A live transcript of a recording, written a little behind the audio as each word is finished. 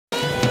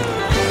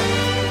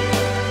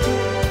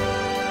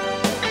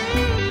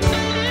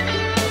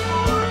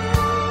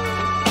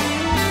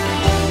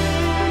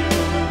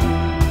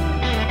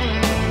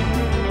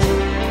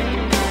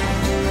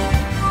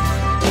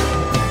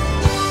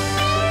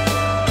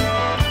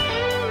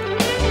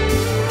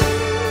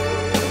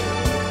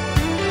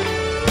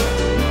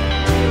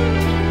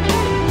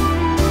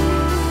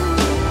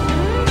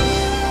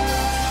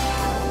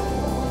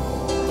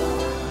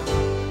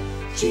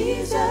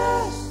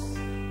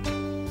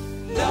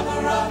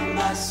lover of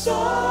my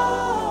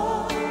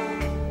soul.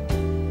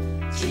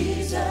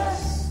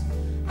 Jesus,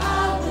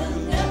 I will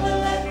never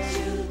let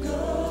you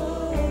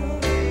go.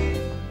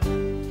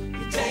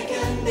 You've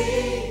taken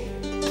me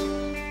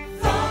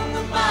from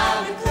the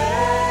miry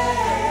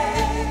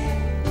clay.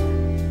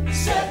 You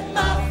set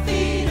my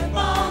feet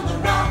upon the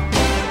rock.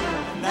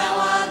 Now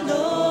I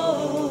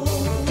know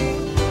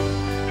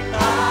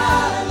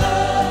I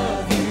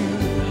love you.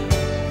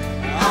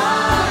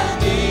 I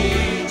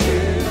need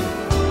you.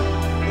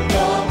 With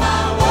all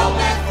my world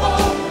may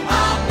fall,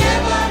 I'll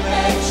never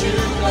let you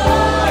go.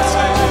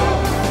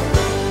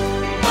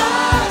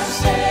 My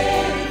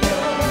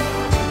Savior,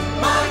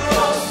 my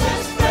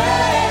closest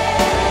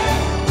friend,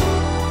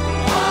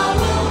 I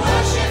will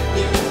worship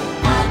you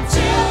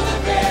until the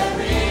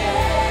very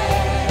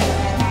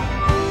end.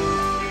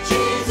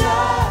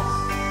 Jesus,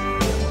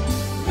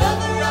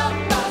 lover of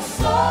my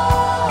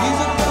soul. He's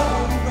a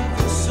lover of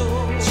your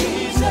soul.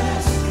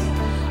 Jesus,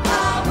 I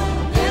will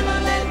never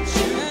let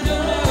you go.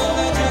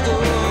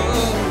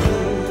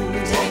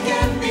 You've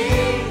taken me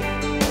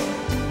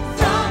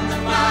from the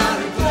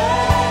miry clay.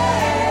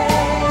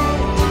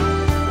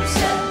 You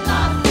set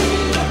my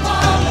feet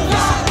upon the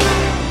rock.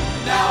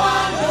 Now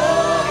I know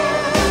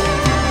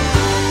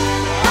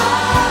I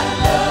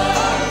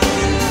love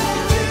you.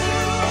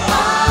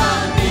 I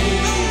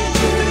need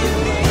you.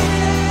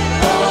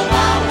 Though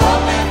my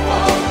world may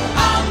fall,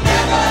 I'll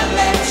never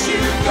let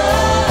you go.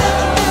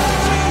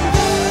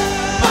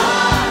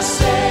 My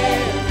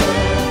Savior,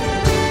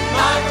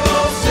 my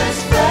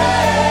closest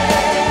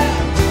friend,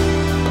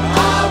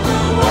 I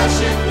will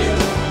worship you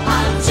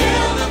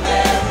until the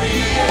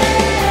very end.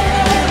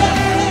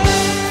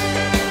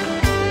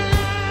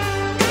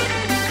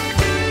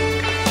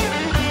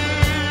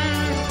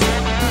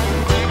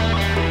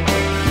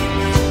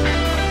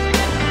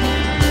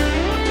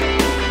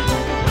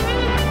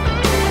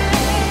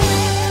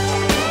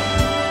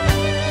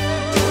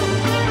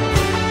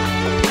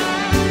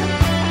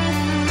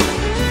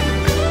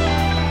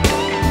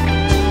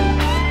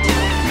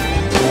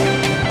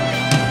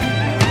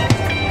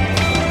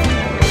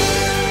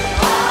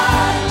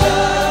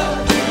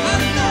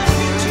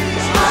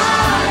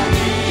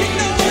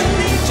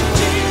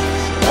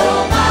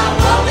 Though my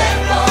world may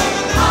fall,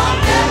 I'll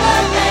never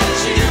let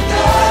you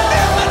go.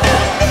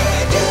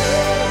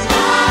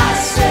 My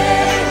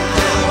Savior,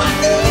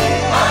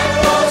 my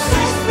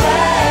closest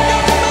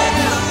friend,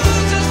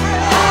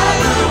 I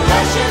will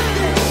worship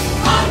you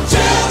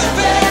until the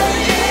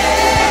very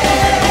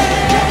end.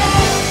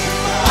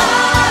 I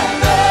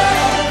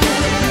love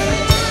you.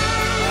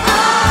 I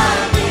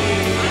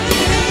need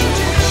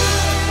you.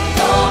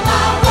 Though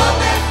my world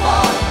may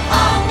fall,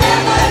 I'll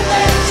never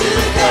let you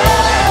go.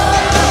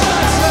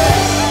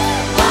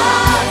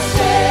 My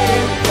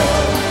Savior,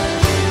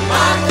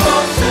 my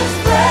closest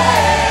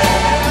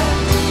friend,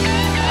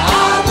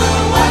 I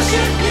will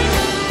worship you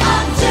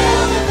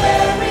until the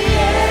very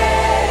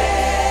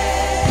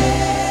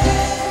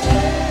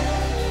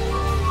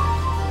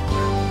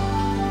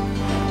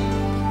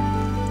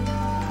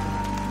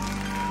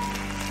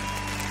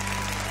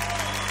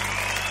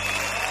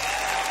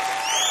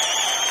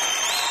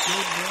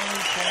Good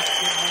morning, church.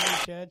 Good morning,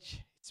 church.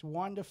 It's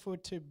wonderful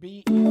to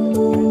be in the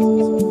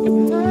presence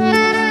of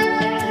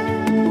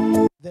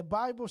God. The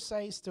Bible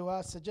says to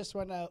us, I just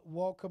want to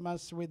welcome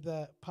us with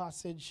the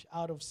passage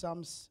out of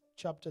Psalms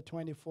chapter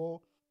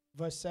 24,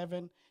 verse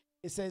 7.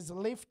 It says,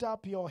 "Lift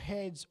up your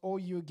heads, O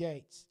you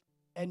gates,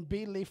 and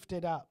be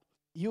lifted up,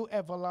 you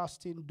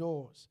everlasting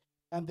doors,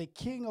 and the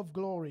King of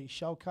glory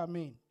shall come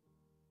in."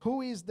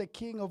 Who is the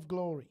King of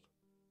glory?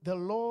 The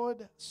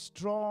Lord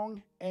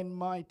strong and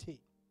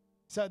mighty.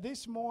 So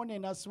this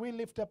morning, as we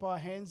lift up our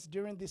hands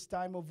during this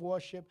time of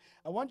worship,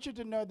 I want you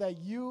to know that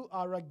you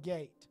are a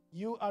gate.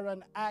 You are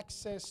an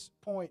access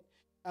point.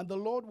 And the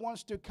Lord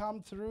wants to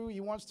come through.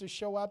 He wants to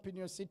show up in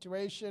your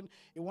situation.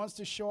 He wants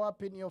to show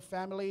up in your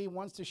family. He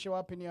wants to show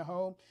up in your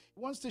home.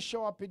 He wants to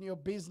show up in your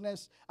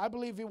business. I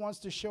believe He wants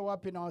to show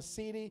up in our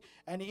city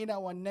and in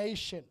our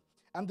nation.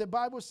 And the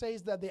Bible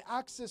says that the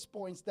access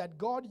points that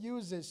God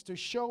uses to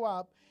show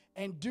up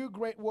and do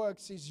great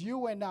works is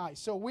you and I.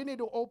 So we need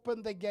to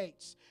open the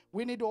gates.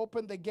 We need to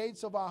open the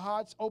gates of our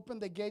hearts, open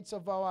the gates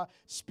of our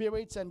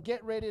spirits, and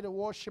get ready to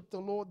worship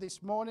the Lord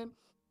this morning.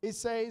 It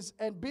says,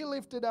 "And be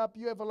lifted up,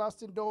 you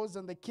everlasting doors,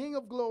 and the King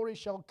of glory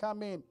shall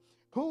come in."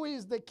 Who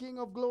is the King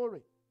of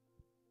glory?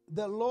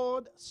 The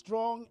Lord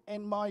strong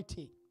and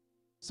mighty.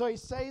 So it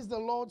says the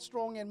Lord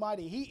strong and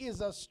mighty. He is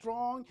a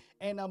strong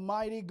and a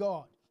mighty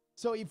God.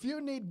 So if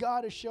you need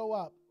God to show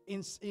up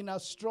in a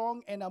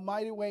strong and a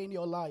mighty way in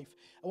your life,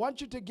 I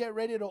want you to get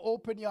ready to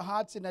open your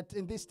hearts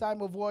in this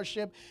time of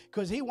worship,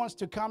 because He wants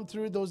to come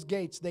through those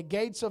gates, the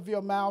gates of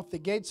your mouth, the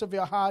gates of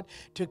your heart,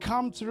 to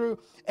come through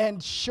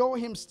and show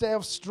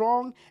Himself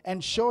strong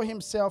and show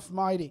Himself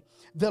mighty.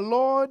 The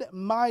Lord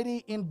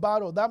mighty in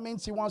battle. That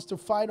means He wants to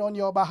fight on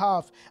your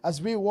behalf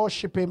as we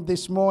worship Him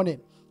this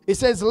morning. It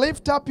says,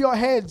 "Lift up your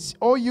heads,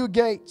 O you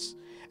gates,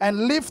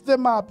 and lift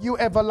them up, you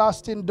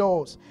everlasting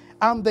doors,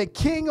 and the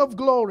King of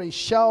glory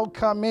shall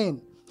come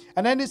in."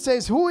 And then it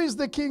says, who is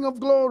the King of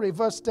glory?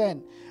 Verse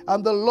 10.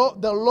 And the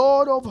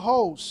Lord of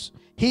hosts,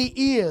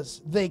 he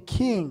is the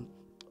King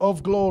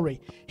of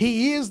glory.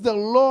 He is the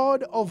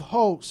Lord of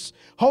hosts.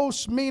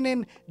 Hosts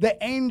meaning the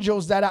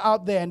angels that are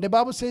out there. And the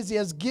Bible says he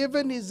has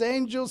given his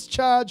angels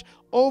charge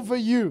over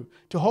you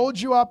to hold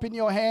you up in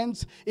your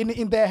hands,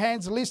 in their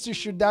hands, lest you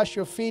should dash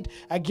your feet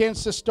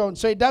against a stone.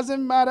 So it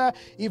doesn't matter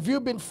if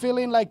you've been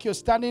feeling like you're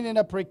standing in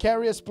a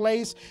precarious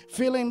place,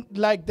 feeling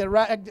like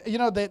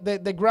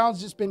the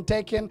ground's just been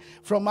taken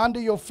from under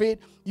your feet.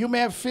 You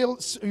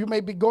may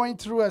be going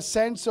through a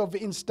sense of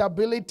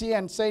instability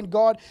and saying,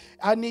 God,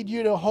 I need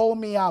you to hold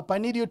me up. I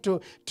need you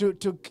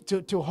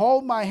to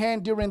hold my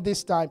hand during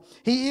this time.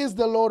 He is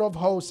the Lord of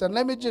hosts. And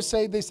let me just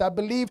say this. I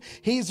believe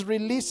he's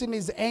releasing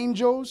his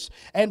angels,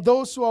 and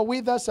those who are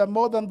with us are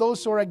more than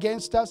those who are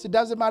against us. It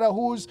doesn't matter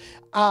who's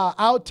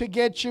out to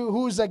get you,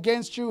 who's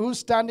against you, who's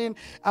standing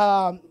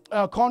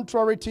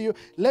contrary to you.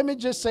 Let me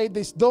just say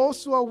this.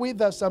 Those who are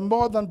with us are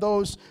more than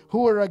those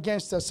who are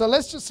against us. So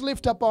let's just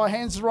lift up our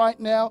hands right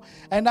now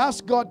and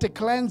ask God to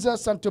cleanse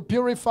us and to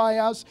purify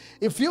us.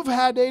 If you've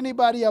had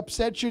anybody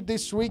upset you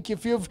this week,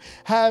 if you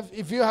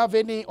have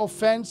any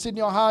offense in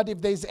your heart,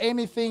 if there's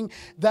anything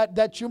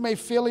that you may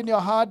feel in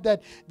your heart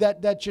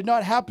that you're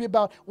not happy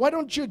about, why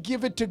don't you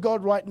give it to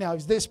God right now?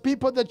 If there's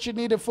people that you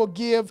need to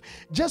forgive,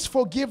 just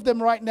forgive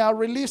them right now.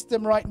 Release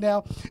them right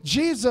now.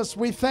 Jesus,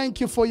 we thank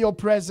you for your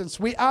presence.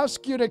 We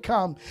ask you to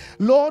come.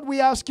 Lord,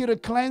 we ask you to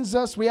cleanse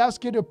us. We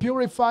ask you to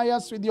purify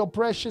us with your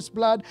precious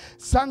blood.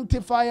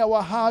 Sanctify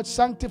our hearts.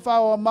 Sanctify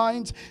our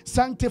minds.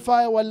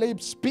 Sanctify our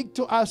lips. Speak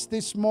to us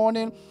this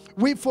morning.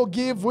 We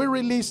forgive, we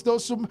release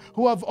those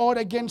who have ought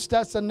against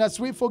us, and as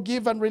we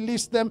forgive and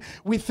release them,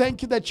 we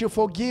thank you that you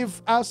forgive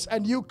us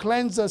and you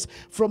cleanse us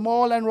from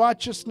all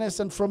unrighteousness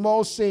and from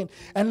all sin.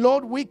 And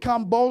Lord, we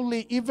come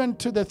boldly even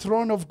to the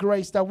throne of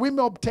grace, that we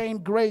may obtain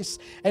grace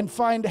and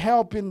find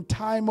help in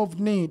time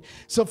of need.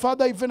 So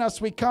Father, even as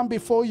we come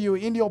before you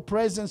in your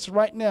presence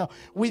right now,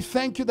 we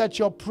thank you that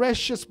your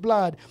precious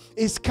blood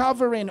is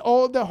covering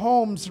all the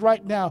homes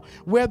right now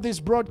where this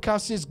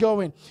broadcast is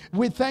going.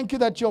 We thank you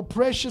that your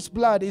precious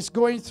blood is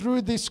going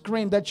through this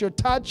screen, that you're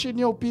touching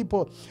your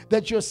people,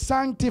 that you're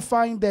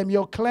sanctifying them,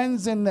 you're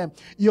cleansing them,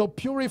 you're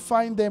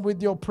purifying them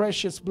with your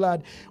precious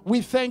blood.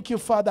 We thank you,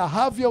 Father.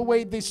 Have your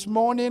way this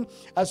morning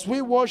as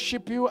we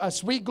worship you,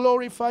 as we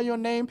glorify your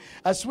name,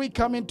 as we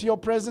come into your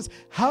presence.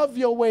 Have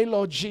your way,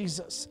 Lord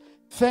Jesus.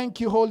 Thank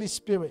you, Holy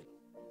Spirit.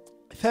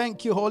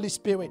 Thank you, Holy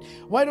Spirit.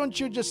 Why don't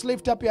you just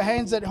lift up your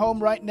hands at home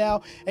right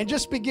now and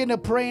just begin to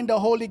pray in the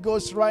Holy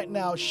Ghost right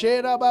now.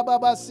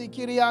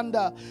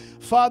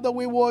 Father,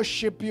 we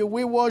worship you.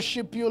 We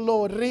worship you,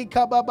 Lord.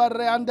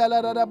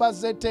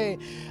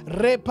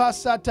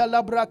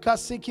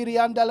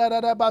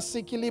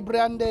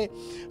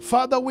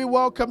 Father, we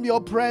welcome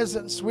your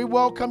presence. We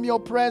welcome your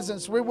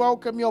presence. We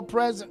welcome your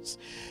presence.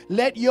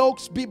 Let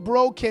yokes be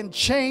broken,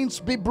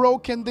 chains be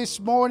broken this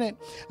morning.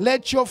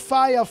 Let your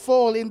fire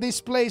fall in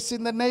this place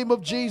in the name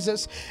of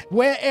Jesus.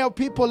 Where our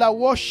people are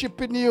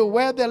worshiping you,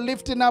 where they're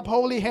lifting up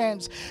holy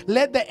hands,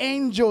 let the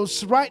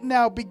angels right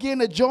now begin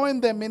to join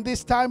them in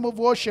this time of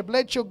worship.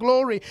 Let your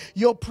glory,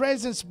 your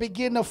presence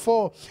begin to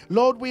fall.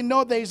 Lord, we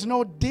know there is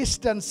no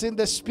distance in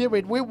the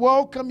Spirit. We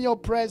welcome your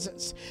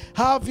presence.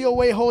 Have your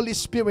way, Holy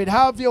Spirit.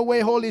 Have your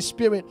way, Holy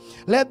Spirit.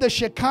 Let the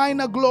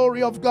Shekinah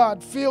glory of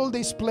God fill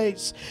this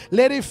place.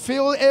 Let it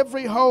fill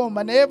every home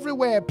and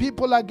everywhere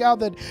people are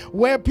gathered,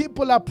 where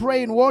people are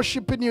praying,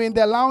 worshiping you in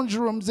their lounge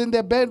rooms, in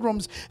their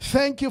bedrooms.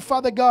 Thank you,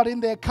 Father God, in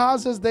their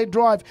cars as they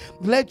drive.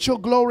 Let your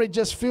glory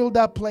just fill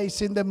that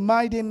place in the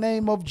mighty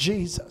name of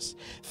Jesus.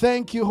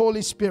 Thank you,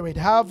 Holy Spirit.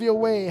 Have your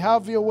way,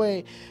 have your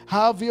way,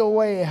 have your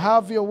way,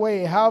 have your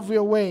way, have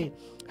your way,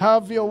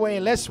 have your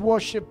way. Let's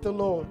worship the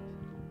Lord.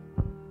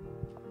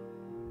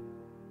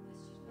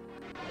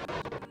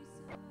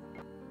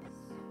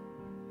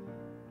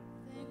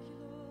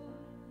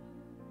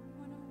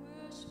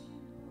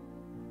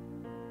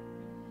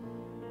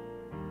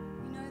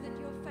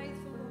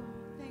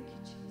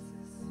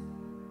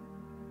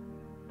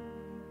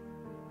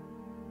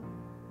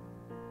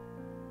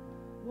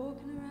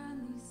 Walking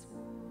around these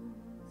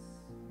walls,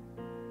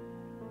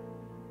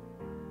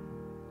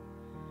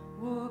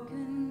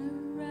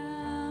 walking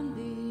around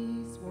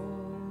these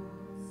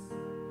walls.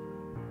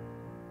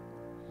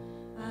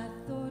 I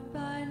thought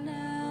by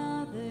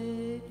now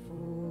they'd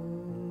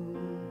fall,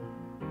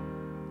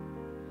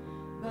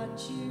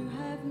 but you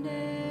have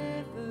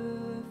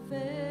never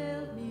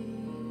failed me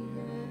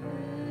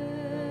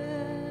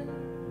yet.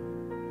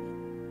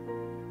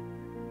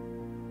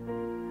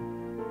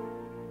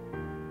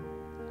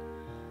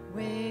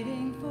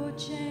 Waiting for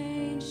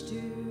change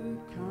to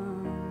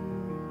come,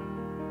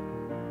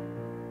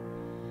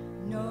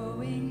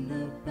 knowing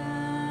the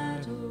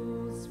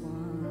battle's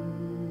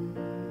won,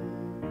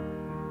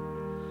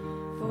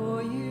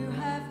 for you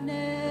have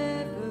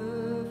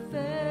never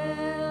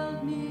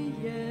failed me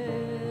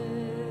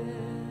yet.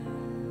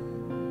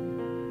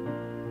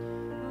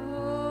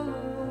 Oh,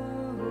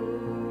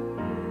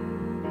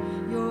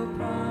 your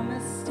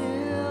promise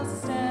still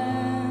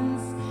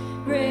stands.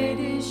 Great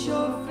is your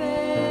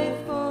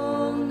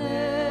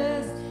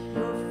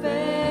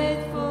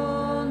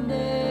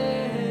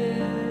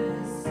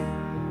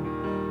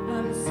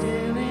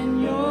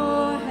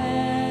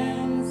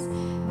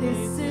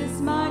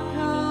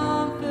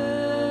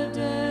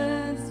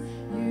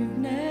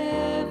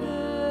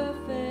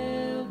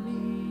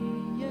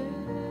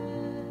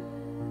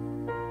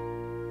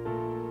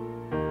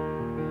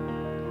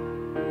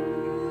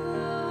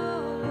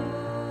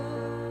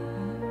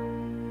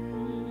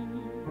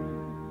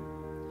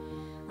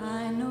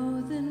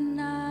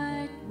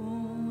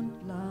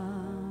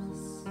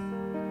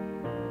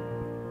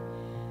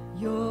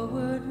Your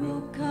word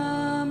will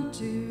come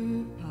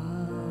to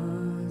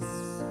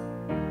pass.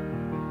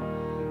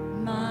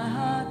 My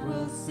heart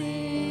will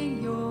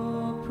sing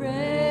your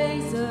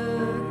praise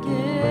again.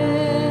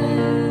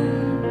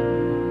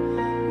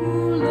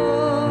 Ooh,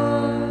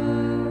 Lord,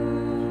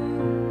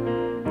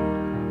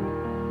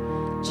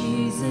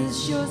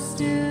 Jesus, you're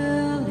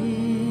still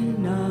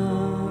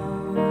enough.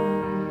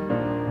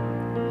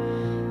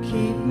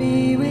 Keep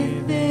me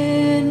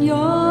within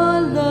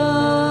your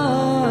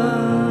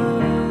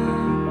love.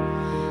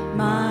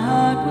 My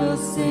heart will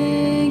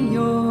sing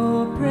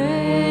your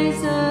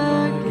praise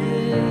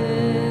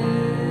again.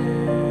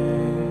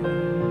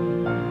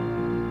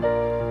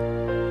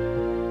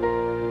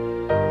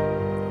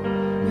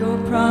 Your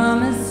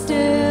promise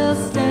still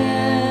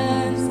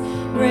stands.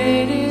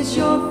 Great is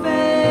your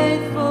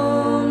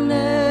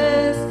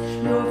faithfulness,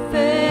 your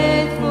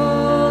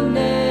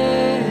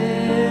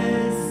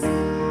faithfulness.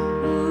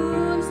 Ooh,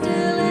 I'm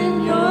still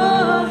in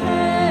your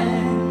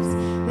hands.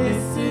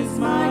 This is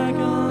my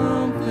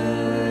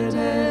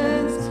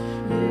confidence.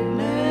 You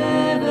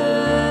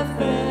never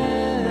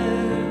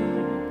fail.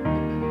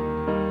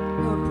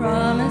 Your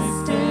promise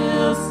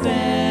still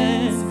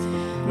stands.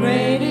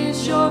 Great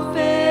is your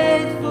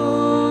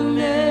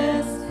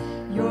faithfulness,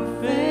 your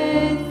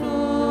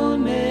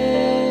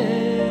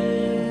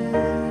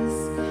faithfulness.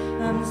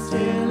 I'm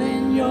still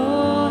in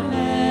your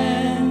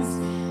hands.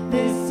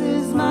 This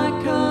is my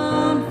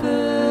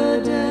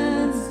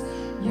confidence.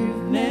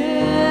 You've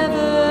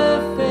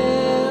never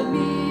failed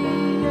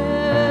me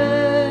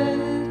yet.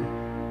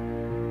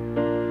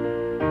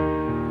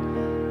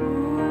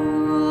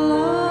 Ooh,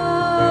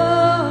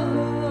 Lord.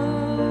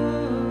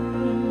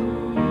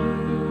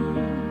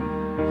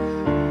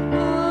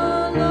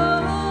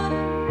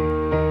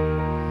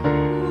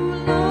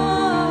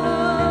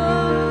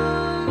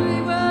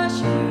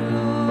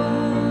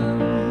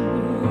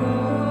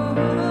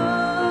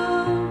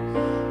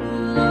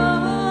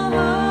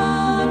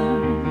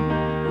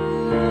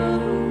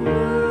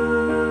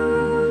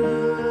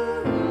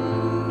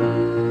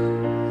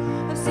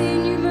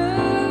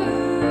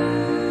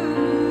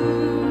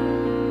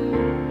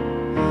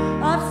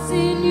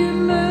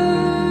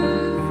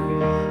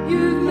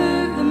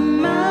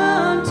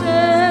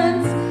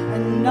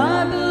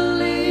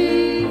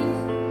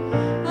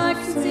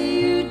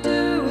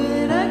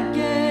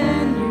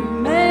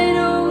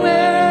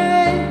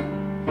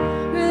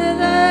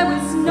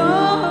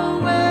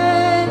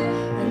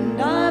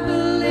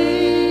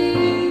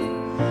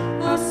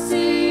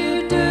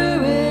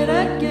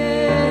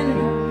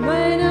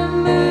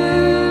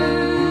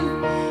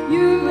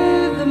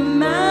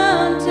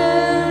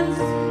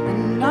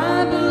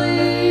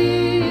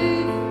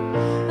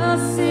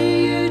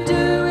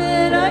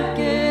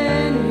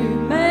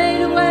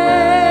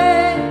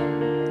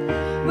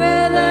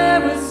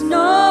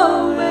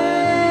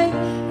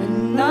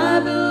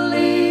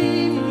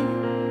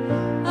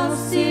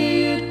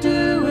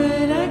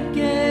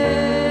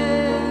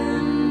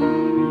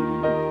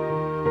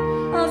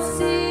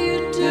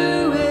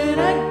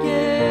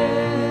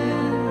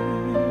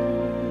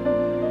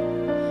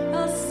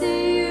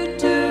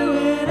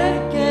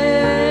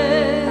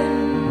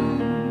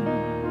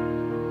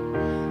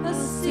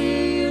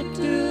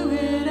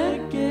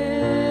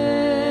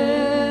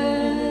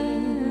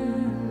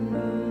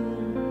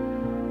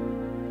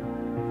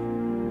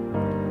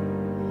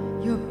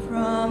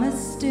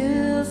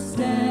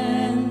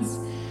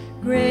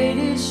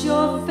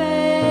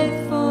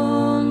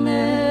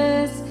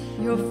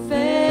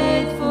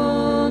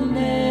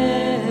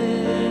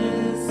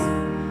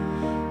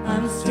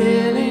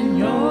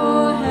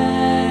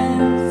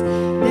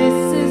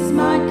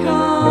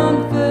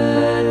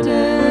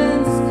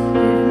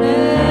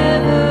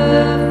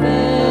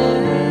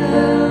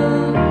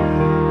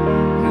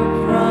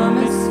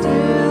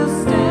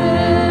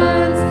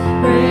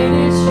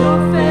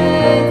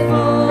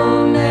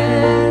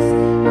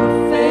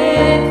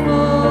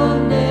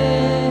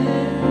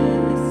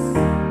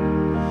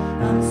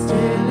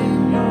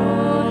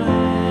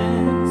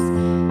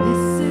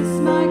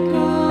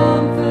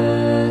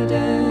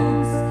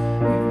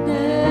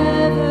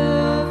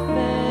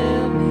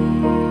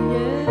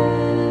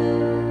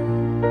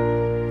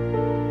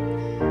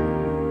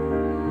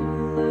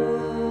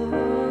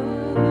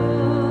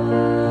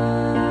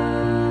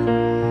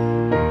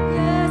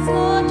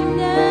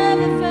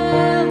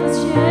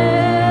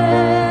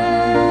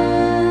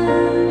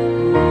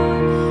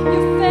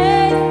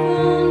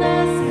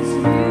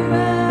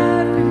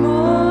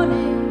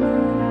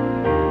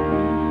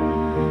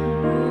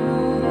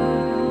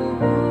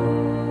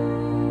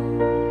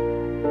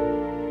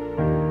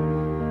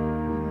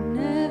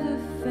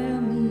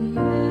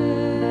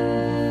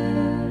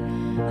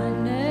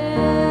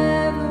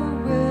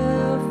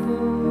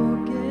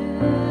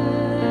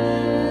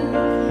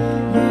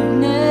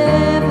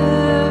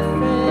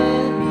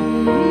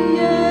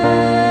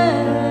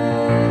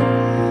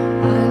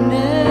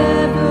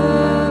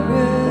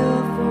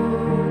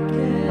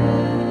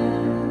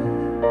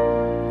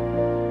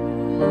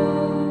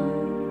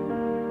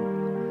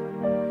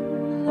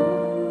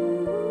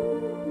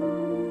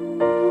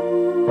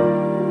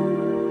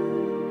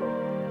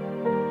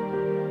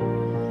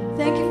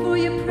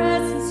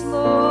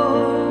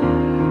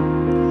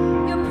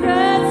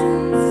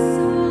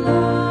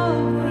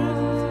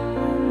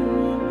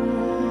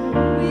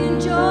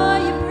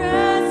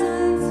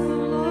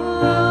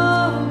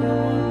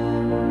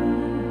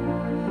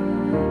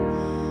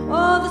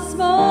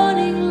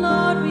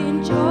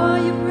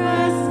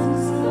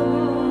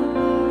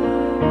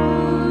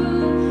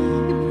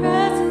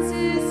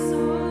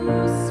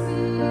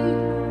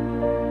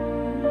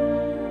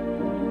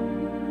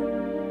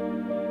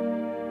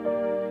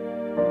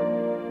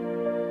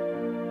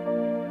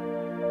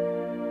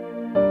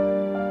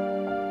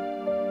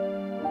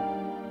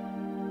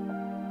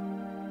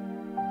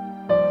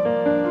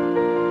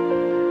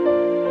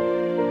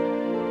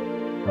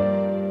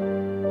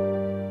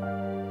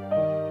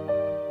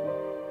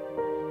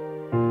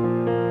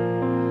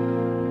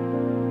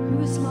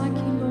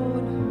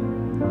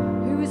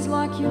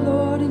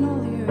 in all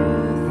the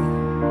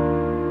earth,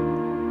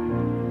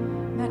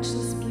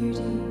 matchless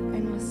beauty,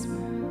 endless worth.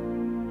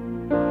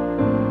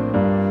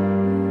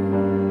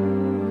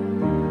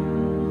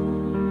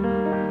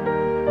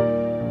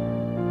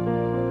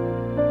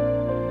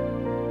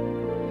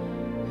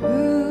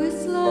 Who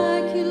is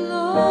like you,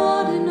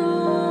 Lord, in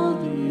all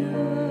the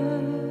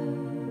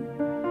earth?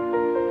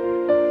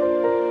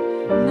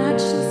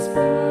 Matchless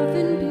love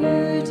and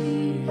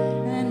beauty,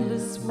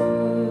 endless worth.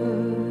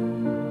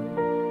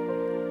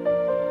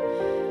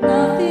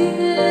 Nothing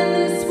in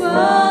this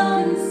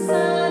world can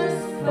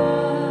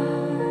satisfy.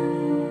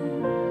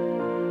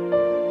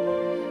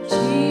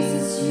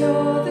 Jesus,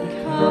 you're the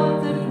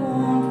cup that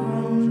won't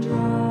run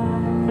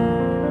dry.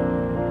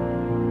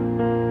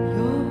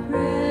 Your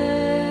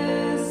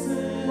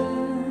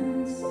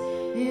presence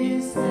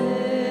is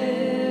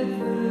heaven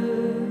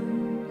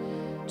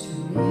to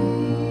me.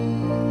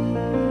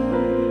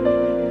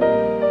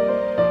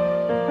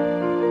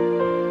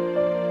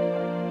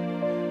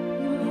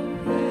 Your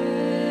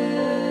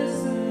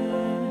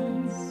presence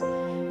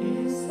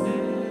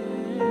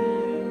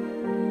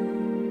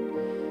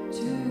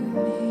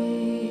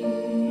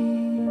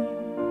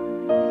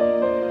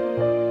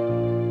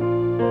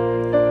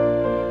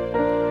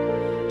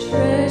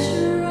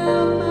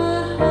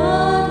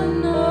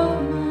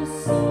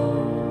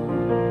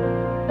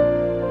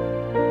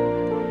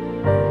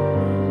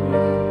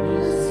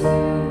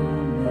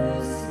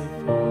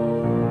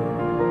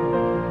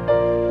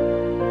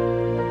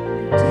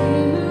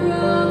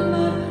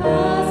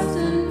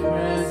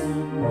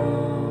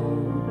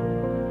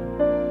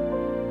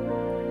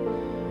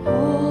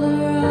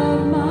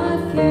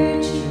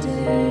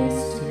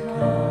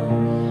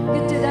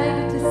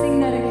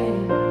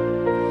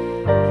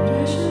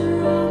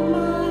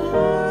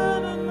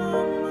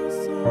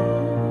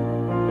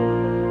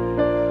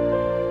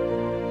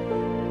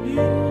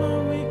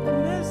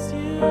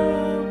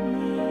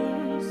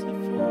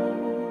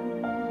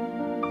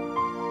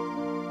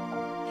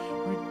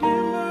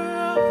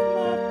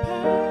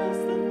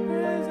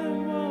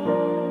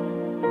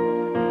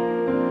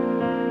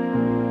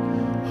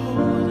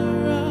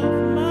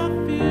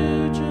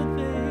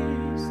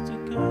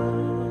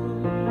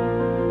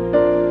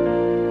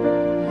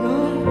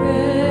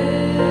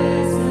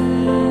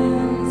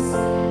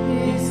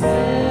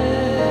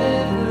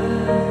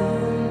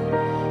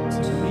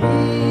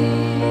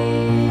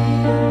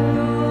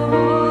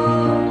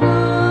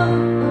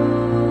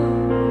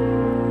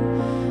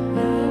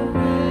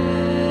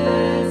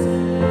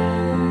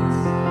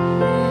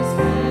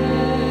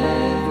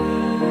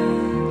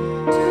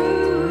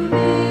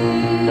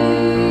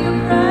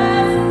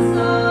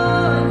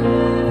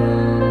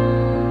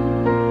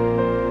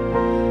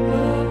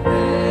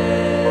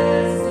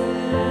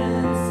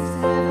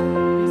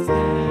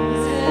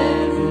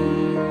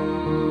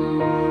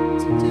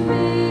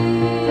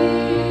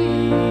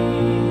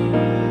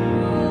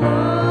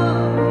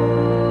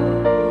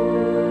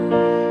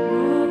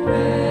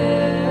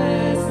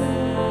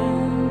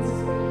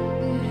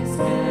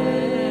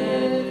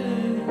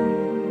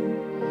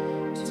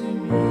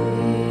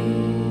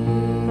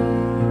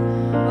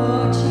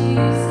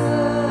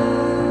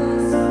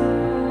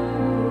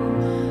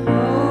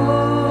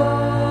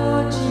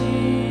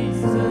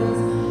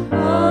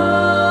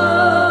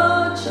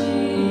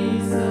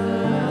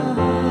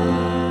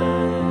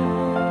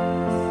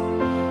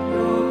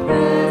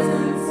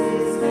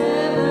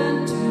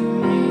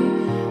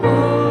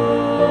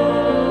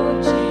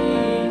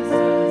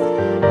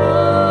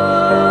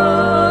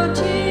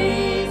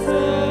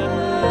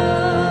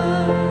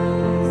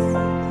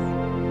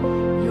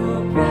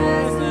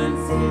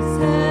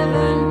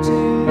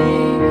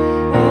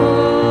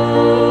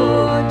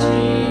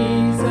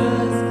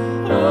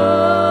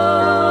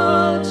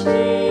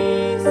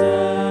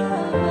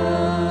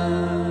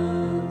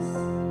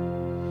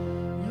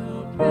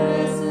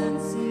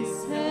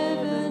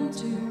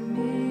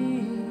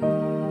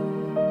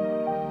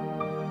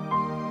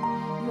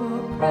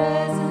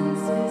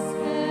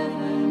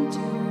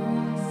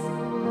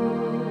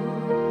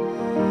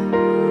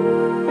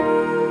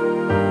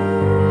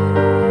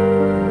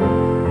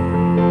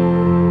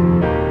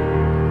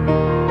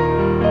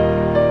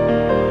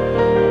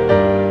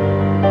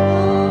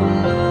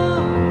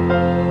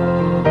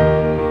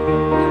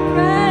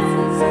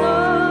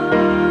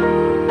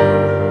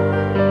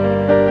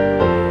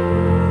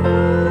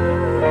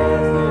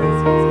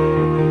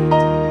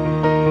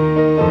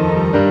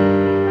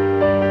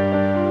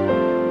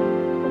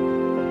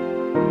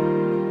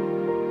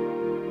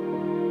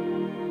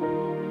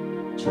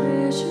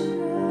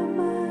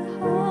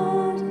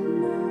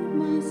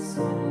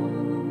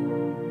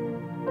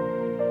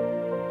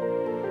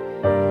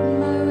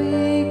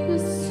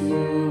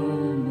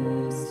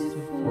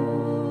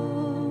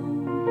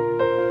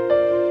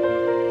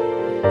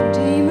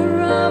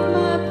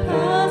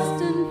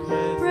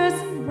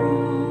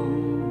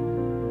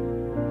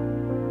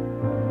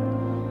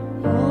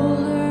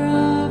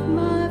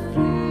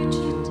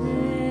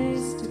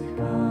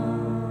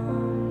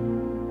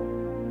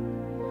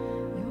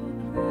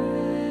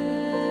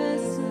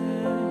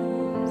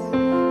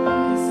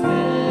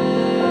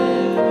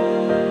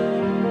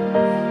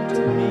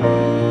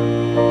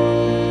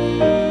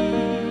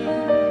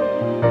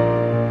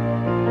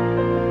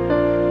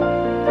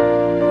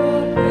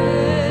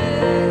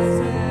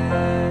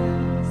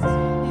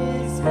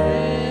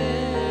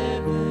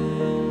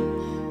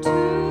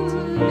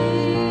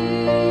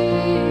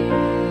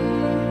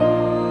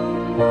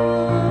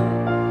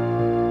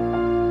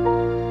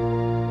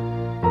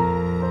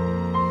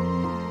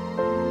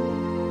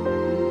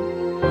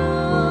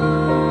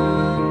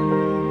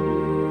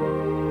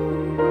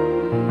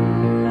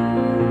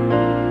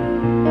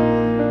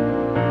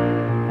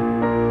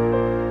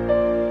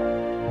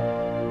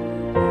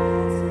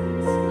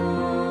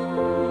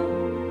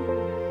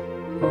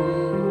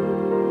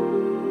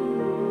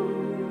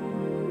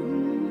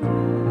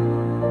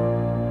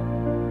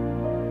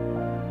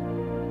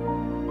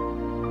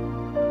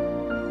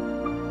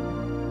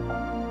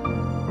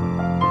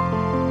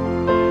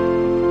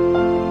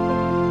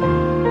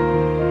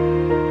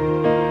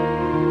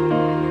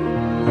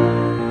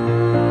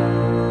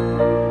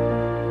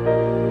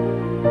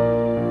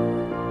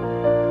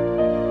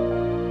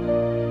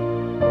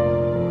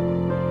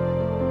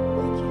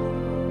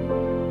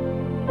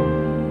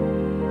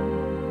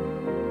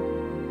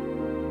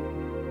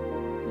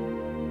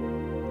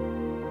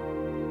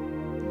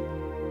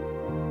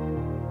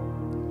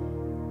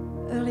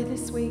Early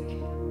this week,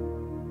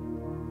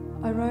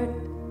 I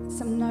wrote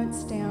some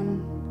notes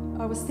down.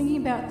 I was thinking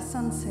about the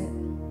sunrise,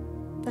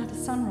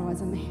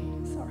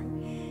 sorry.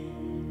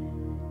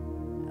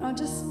 I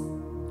just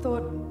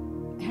thought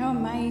how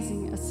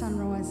amazing a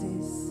sunrise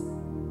is.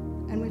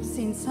 And we've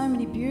seen so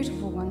many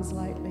beautiful ones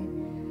lately.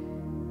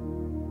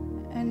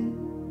 And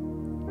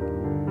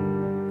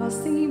I was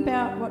thinking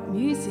about what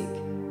music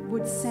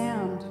would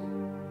sound.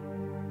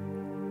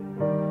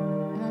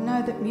 And I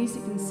know that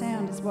music and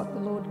sound is what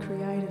the Lord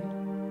created.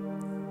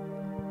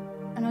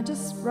 And I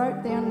just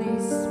wrote down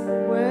these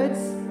words.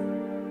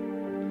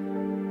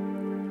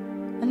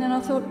 And then I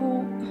thought,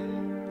 well,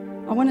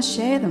 I want to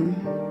share them.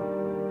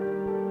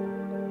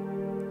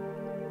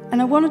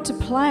 And I wanted to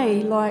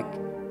play like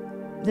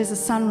there's a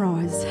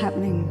sunrise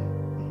happening.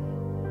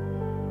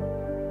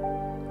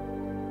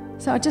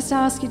 So I just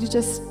ask you to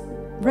just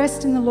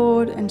rest in the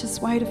Lord and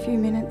just wait a few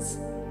minutes.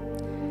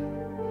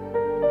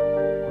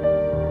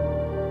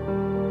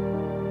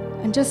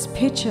 And just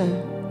picture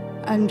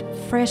a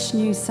fresh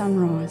new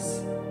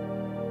sunrise.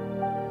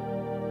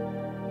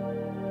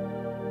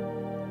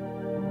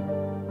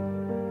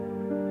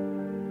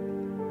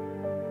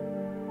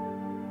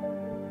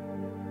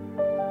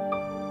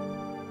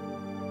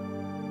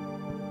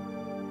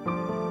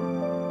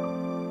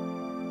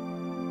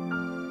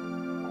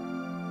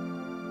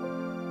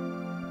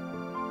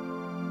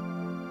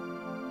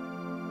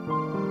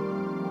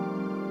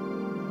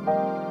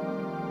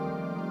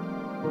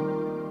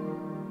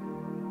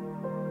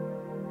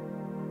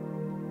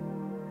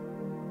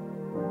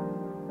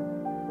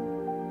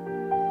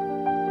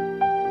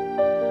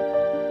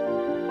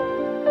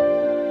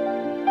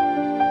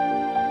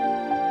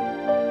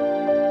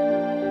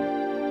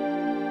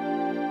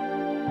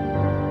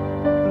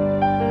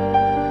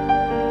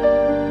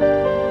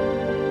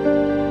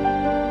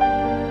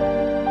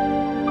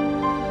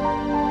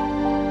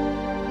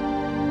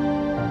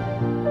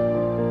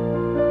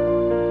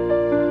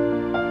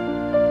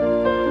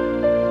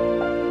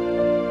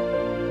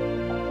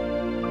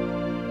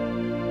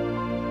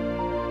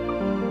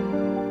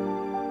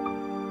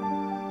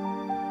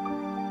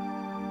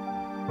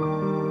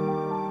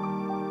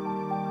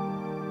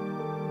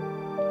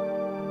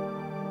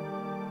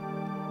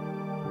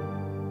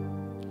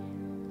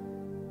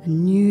 A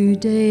new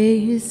day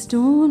is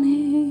dawning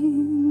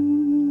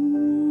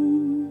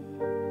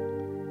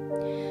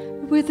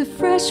with a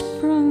fresh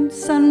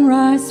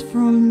sunrise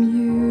from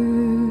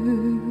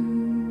you.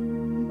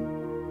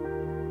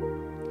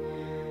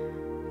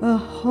 A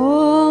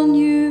whole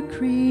new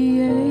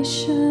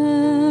creation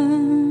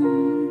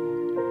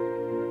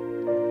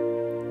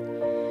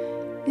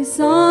is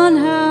on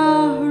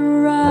our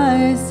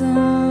horizon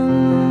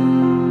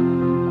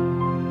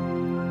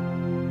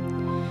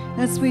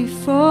as we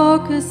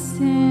focus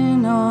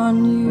in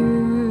on you.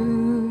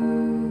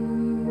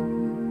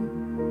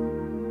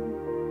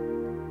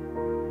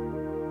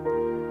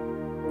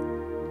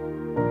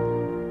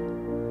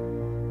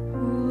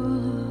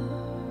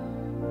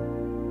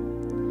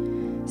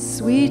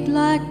 Sweet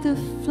like the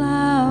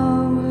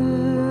flowers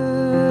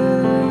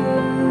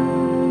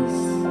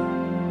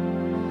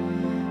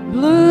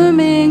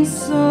blooming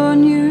so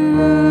new.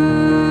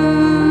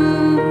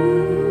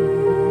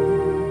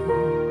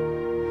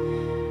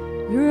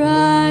 Your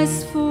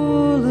eyes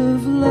full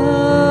of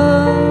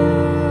love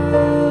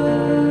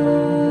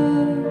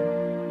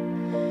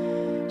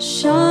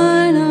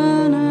shine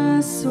on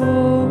us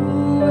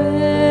always,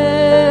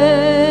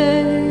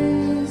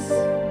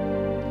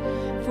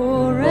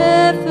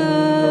 forever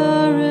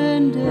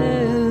and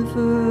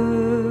ever.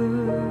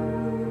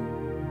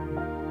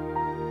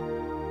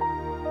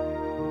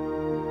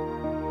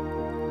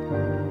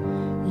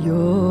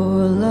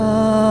 Your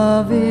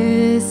love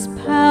is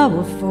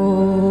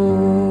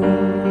powerful,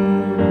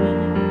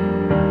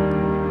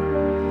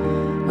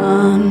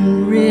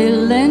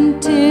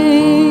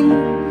 unrelenting,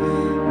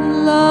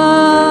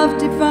 love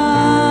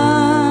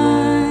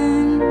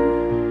divine,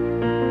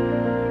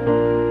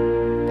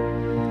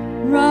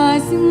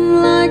 rising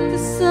like the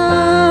sun.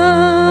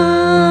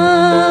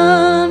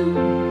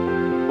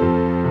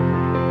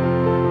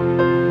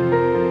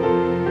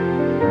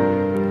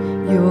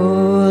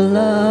 Your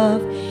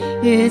love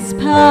is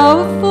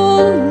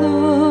powerful,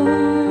 Lord,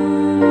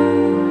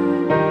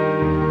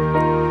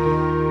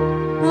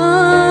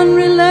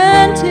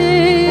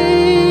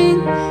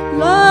 unrelenting,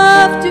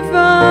 love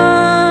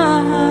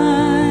divine,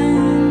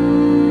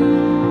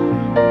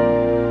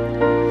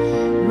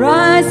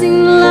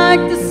 rising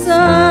like the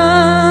sun,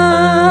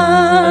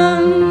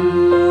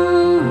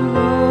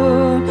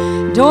 Lord,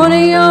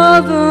 dawning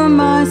over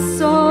my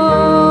soul.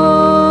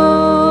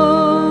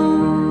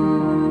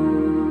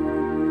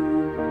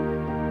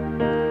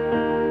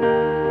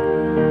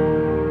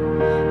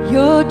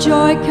 Your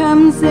joy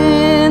comes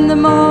in the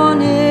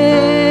morning,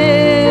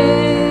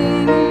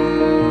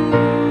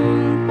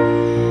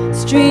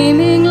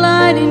 streaming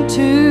light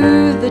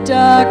into the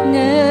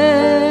darkness,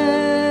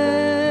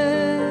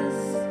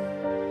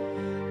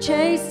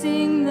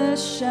 chasing the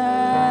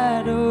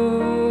shadows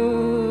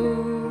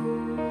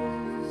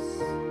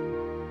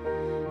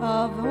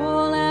of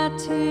all our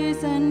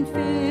tears and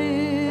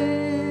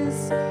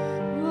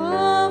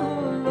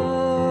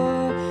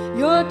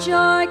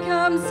joy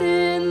comes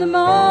in the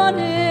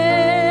morning,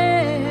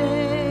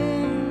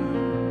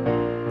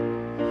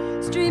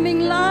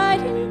 streaming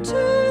light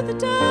into the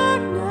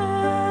darkness,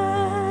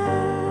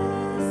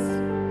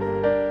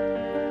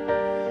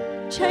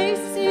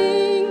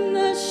 chasing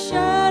the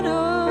shadows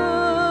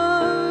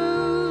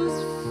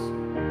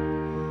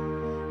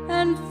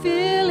and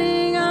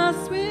filling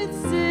us with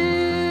zeal.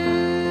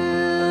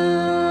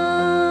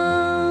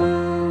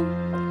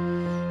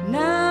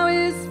 Now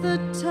is the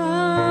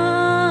time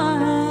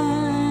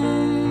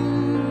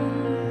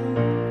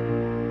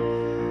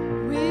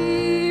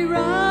we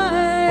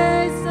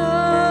rise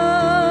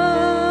up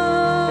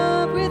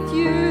with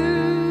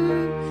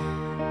you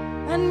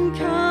and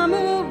come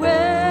away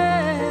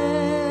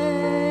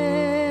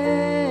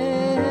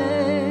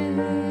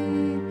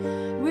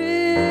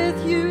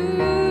with you.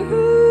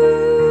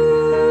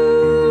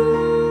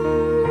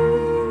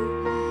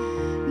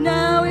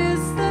 Now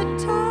is the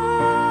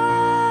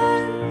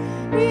time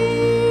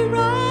we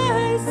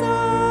rise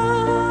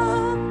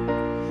up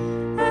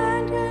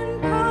and can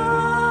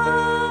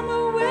come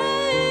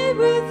away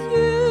with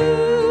you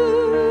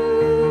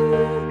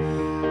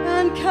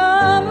and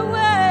come away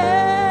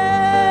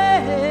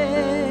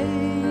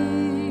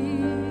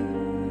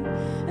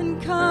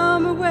and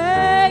come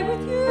away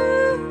with you.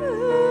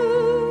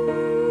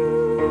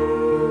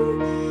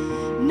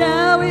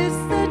 Now is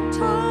the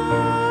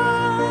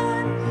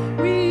time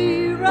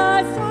we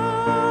rise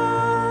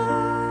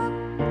up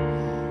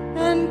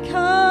and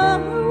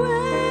come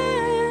away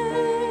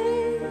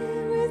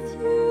with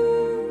you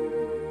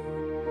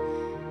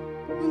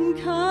and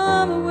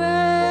come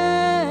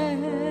away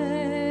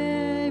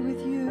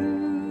with you.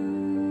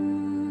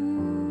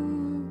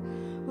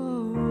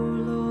 Oh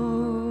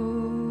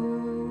Lord,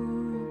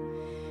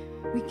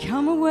 we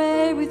come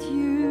away with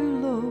you,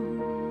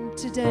 Lord,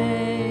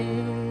 today.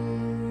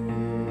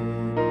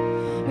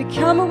 We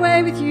come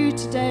away with you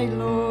today,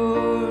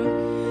 Lord.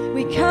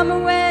 We come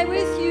away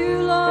with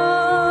you,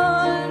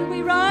 Lord.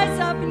 We rise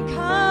up and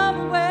come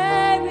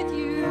away with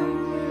you,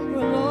 oh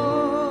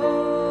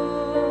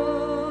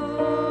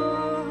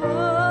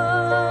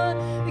Lord.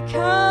 We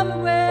come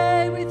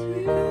away with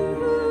you.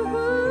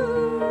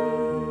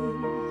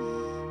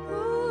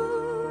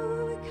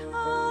 Oh, we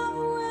come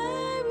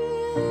away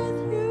with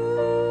you.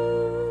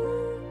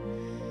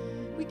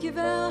 We give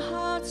our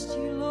hearts to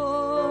you, Lord.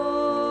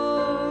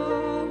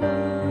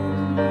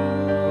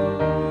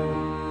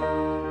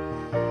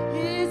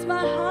 Here's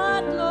my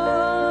heart,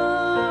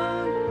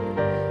 Lord.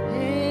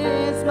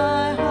 Here's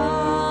my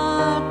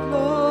heart,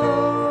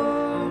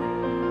 Lord.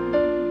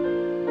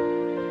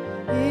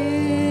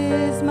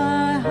 Here's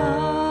my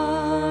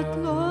heart,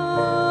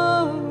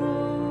 Lord.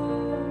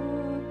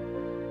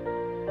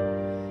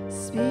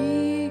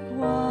 Speak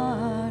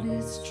what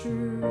is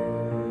true.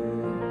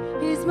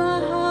 Here's my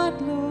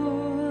heart,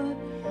 Lord.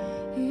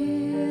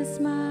 Here's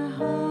my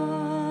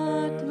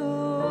heart,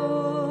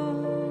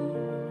 Lord.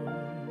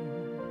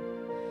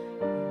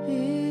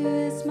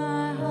 Here's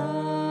my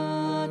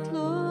heart,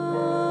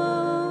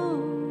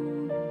 Lord.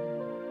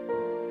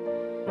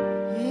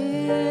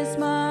 Here's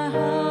my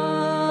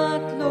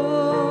heart,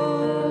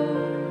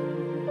 Lord.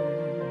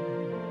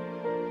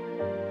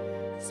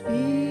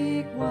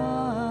 Speak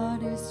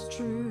what is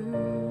true,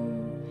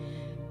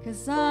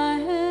 'cause I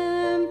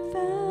am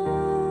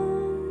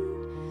found,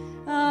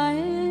 I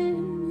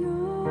am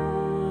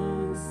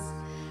yours,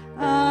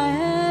 I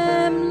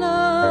am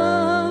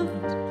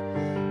loved,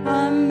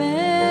 I'm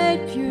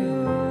made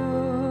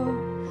pure,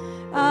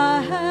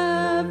 I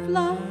have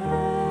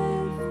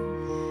life,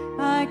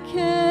 I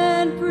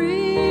can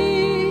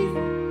breathe,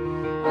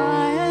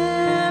 I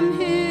am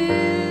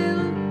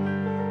healed,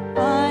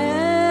 I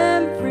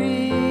am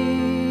free.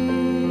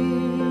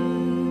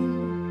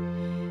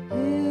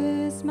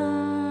 Here's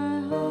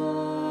my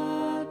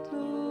heart,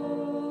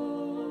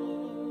 Lord.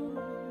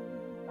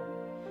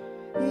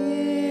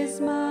 Here's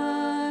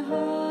my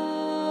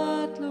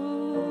heart,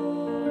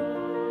 Lord.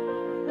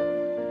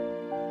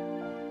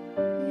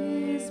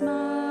 Here's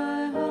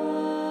my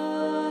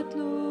heart,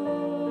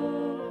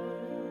 Lord.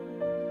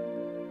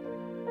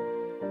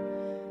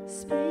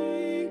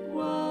 Speak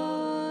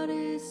what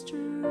is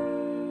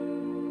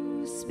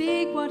true.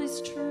 Speak what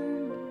is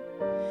true.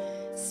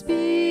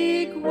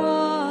 Speak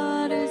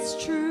what is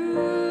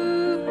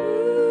true.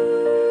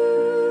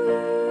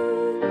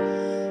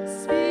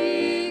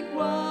 Speak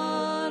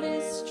what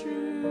is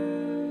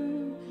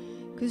true.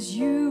 'Cause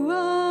you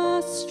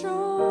are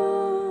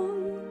strong.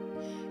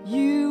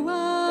 You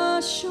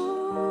are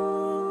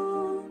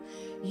sure.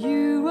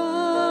 You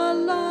are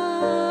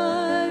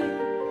light.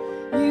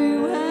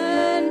 You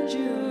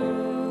endure.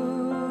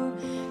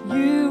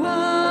 You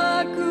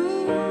are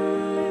good.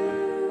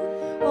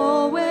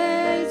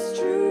 Always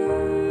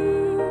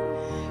true.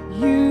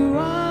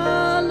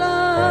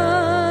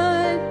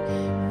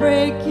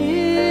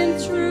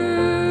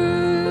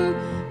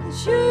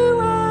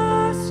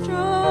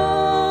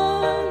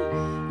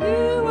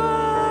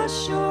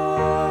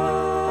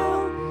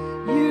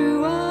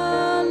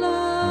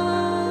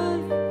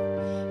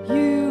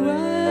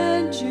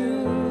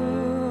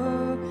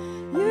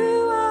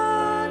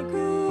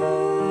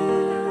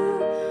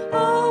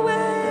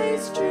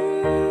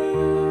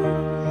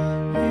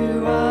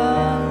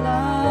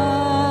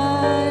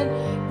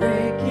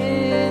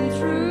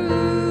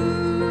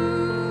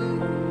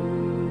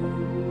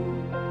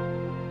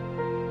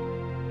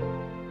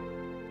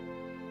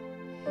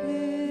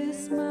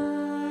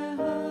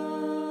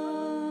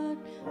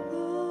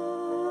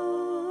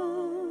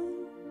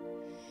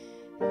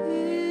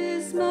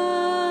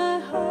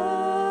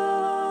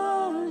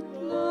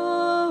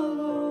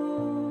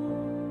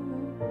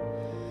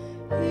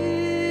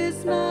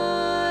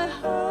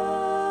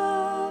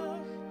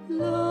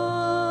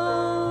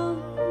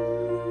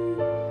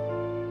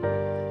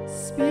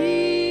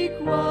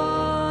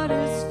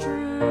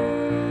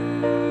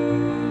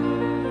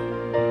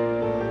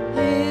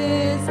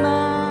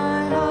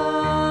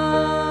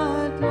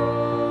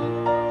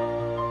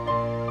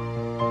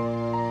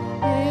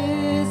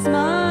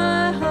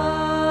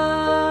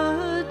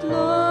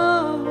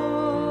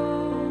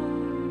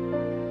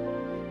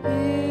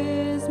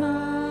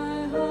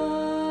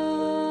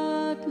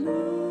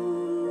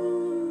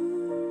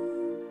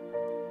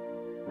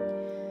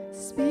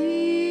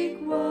 Speak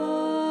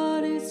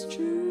what is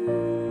true.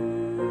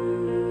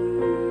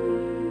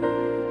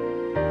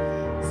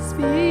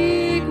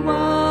 Speak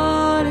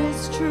what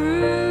is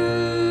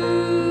true.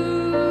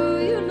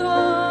 You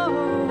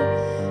know,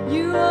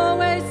 you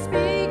always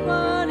speak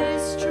what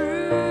is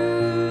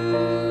true.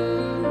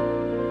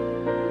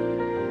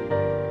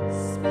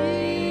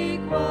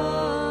 Speak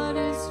what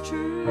is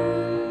true.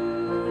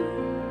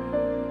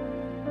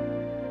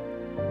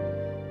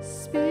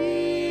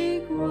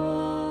 Speak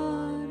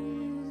what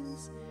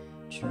is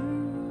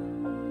true.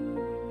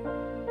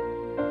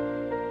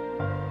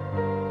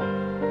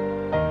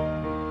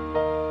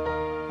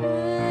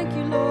 Thank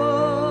you,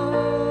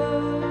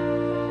 Lord.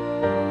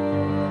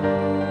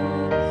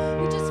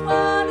 We just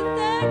want to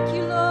thank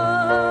you,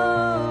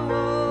 Lord.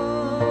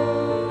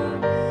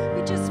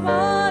 We just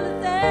want to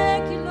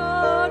thank you,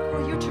 Lord,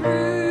 for your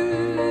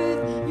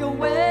truth, your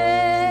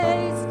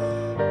ways,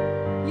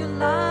 your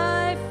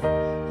life,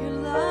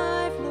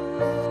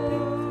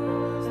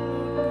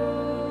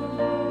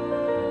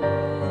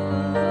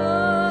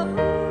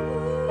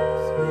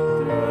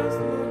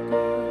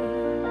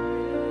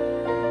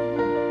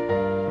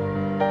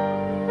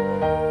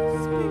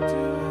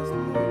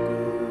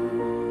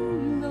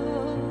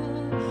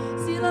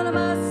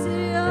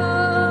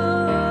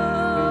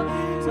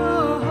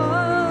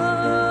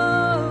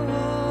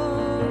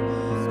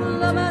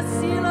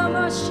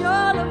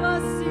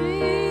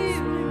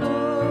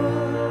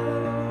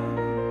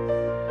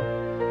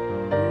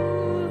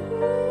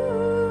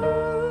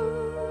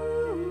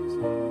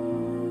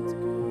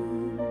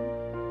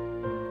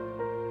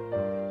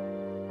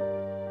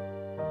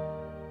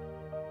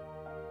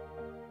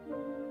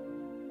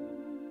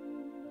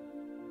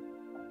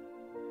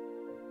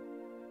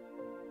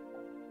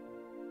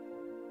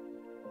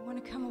 I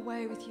want to come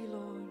away with you,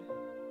 Lord.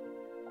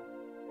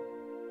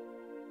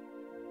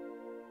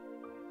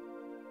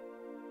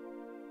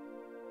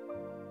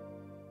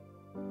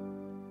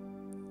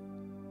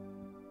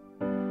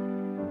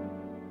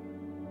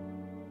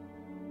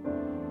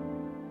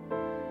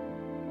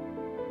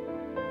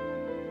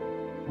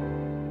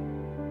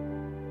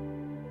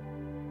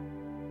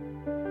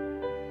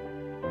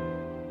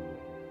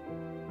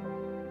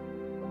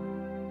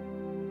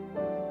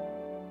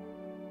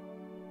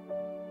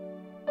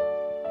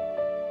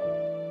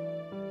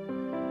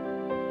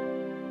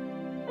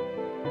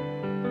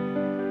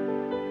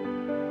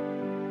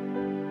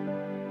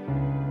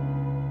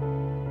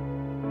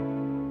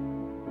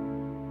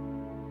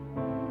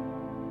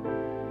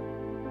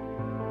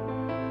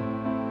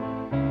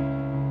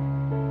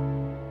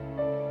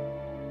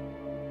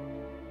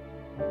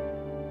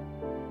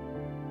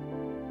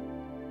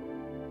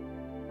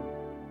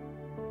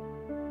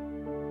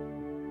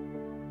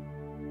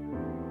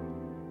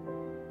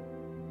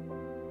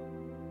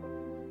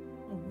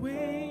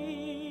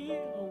 Away,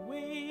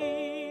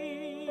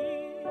 away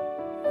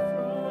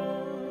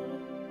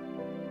from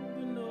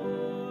the noise,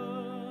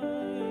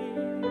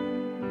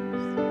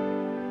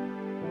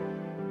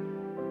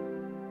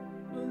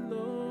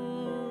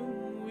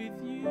 alone with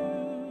you.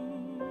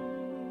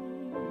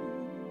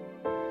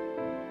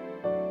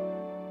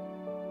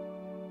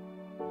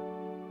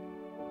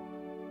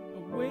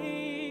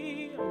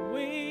 Away,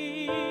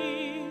 away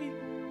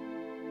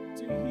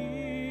to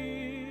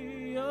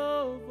hear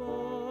your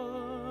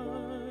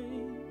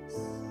voice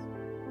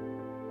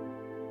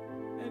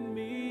and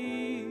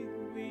meet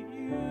with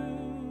you.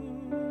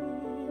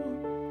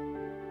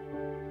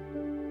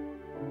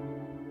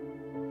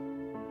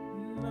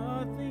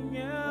 Nothing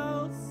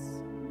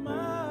else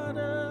matters.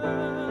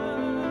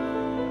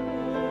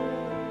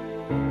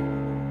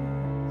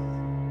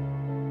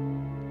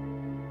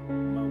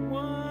 My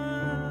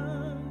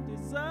one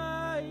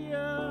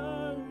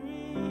desire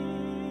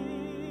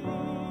is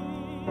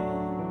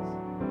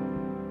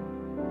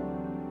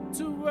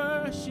to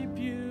worship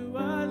you.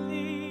 I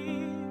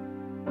live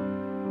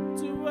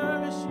to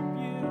worship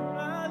you.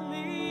 I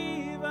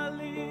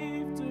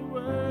live to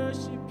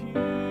worship you.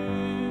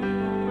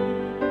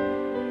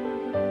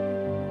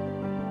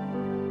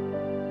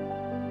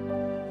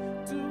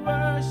 To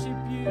worship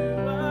you,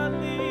 I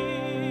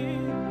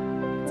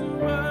live to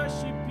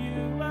worship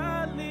you.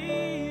 I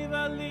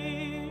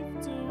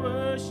live to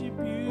worship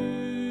you.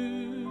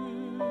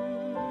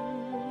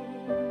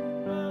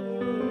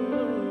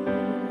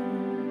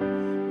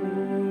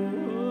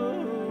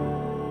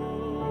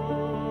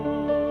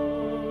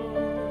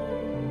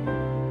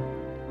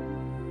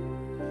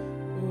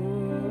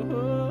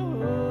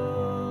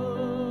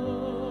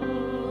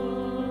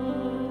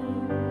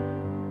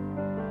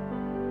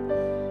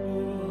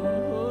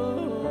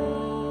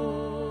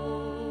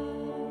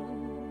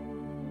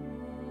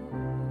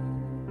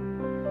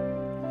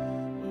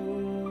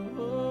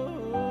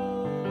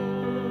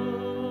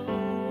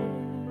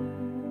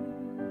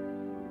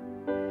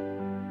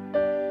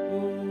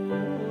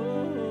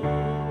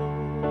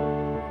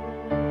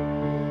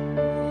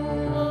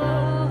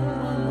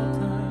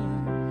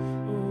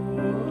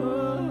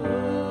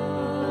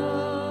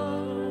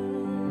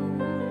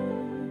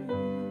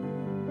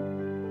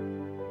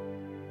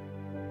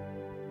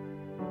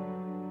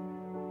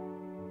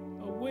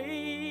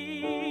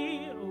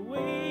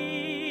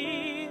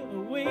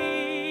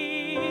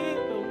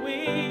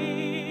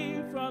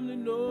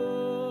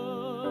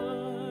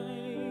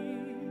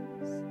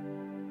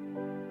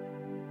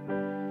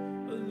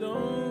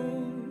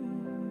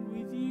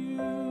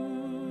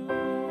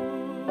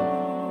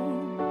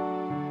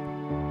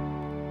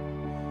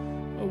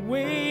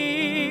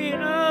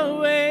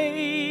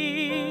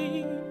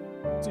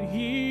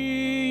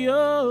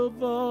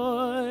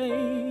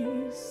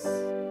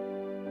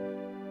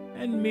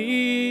 and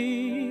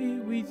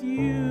me with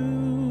you.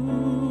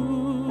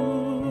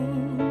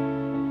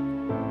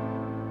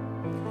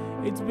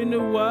 It's been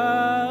a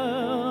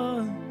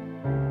while,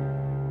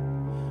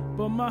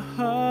 but my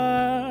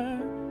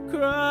heart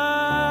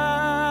cried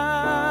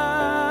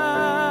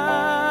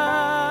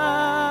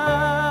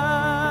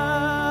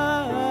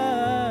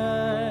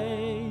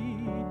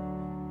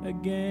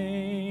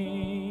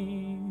again.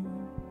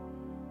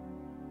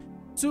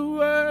 To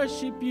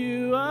worship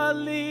you I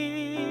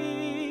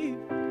live,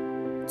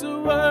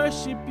 to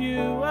worship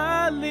you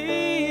I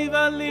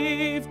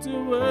live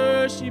to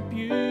worship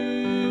you.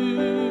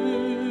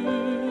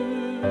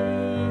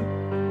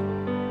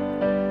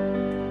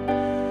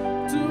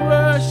 To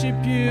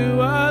worship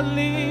you I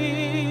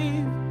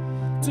live,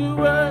 to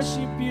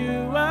worship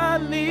you I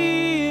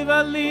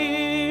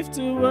live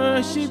to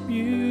worship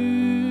you.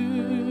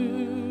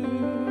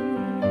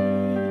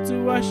 To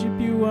worship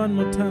you one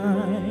more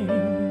time.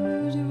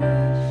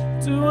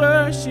 To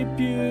worship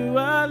you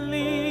I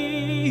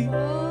live,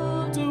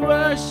 to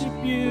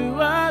worship you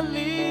I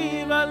live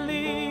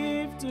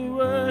to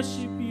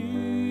worship you.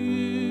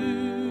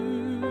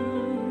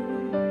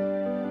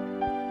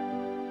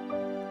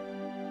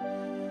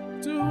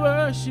 To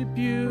worship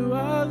you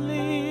I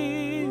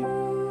live,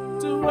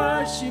 to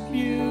worship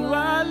you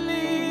I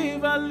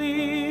live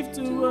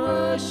to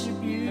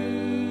worship you.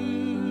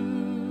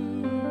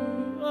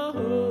 Oh,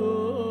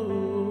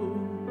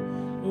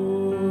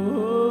 oh,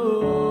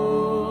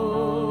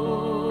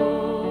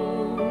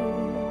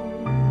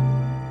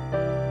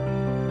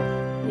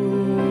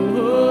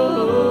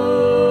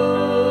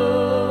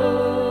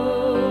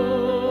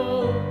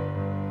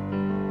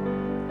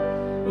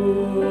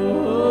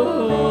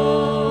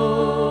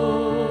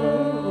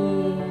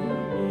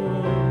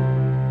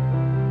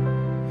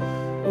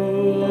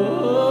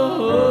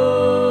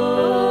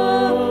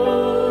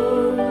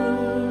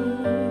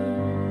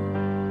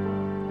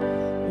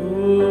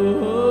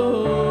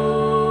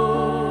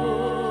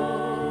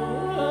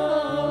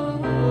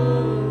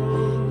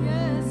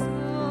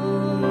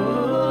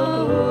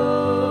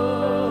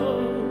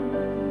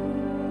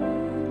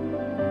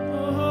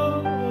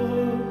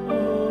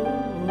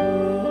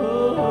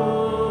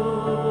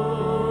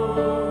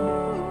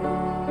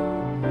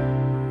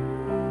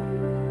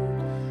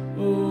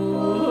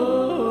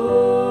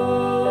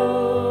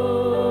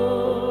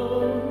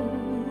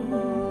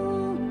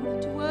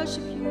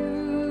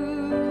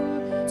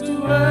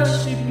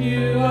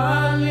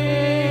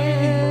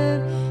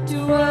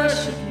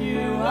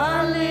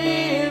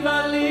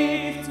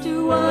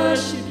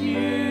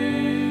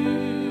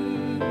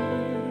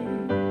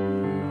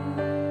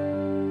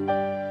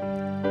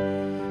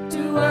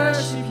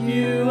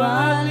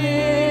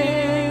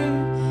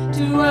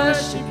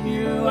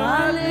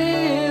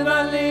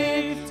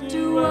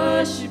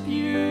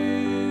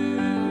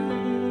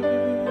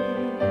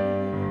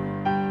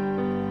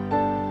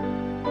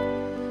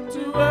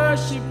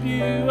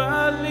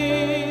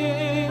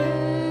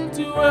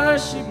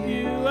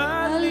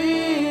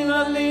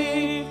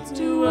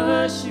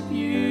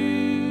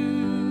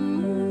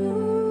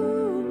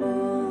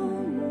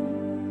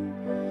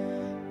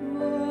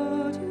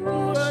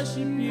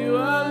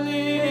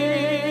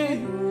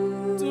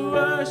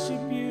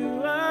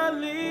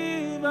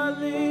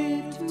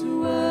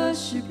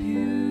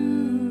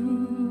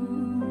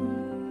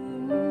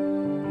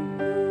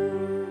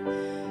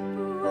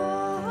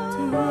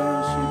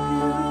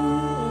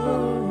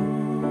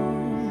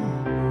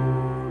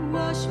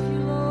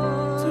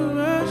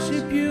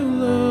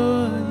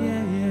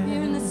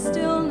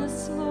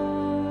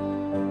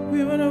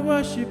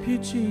 worship you,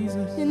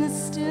 Jesus. In the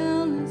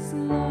stillness,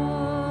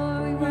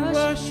 Lord, we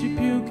worship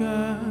you,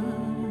 God.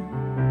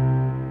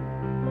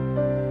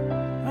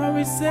 And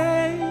we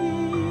say,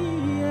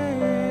 yeah,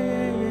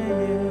 yeah, yeah,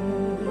 yeah.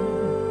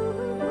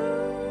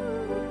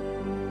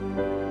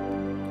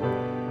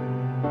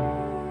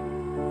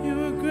 You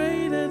are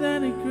greater than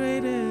the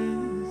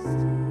greatest,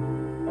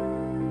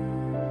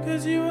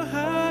 'cause you are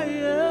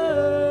higher.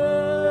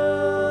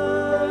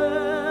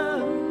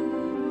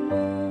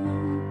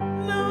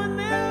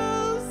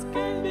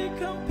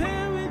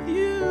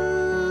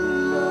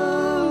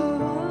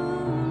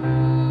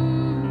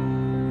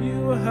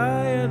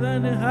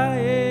 The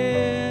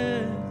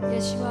highest.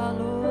 Yes, you are,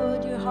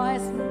 Lord. You're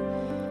highest.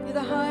 You're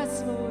the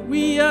highest, Lord.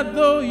 We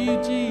adore you,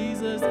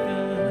 Jesus,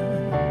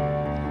 God.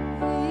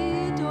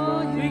 We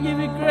adore you. We give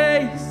you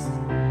grace.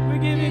 We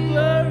give you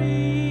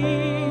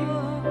glory,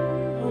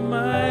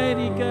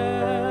 Almighty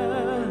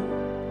God.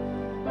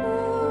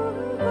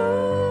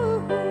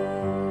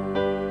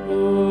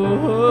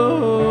 Oh,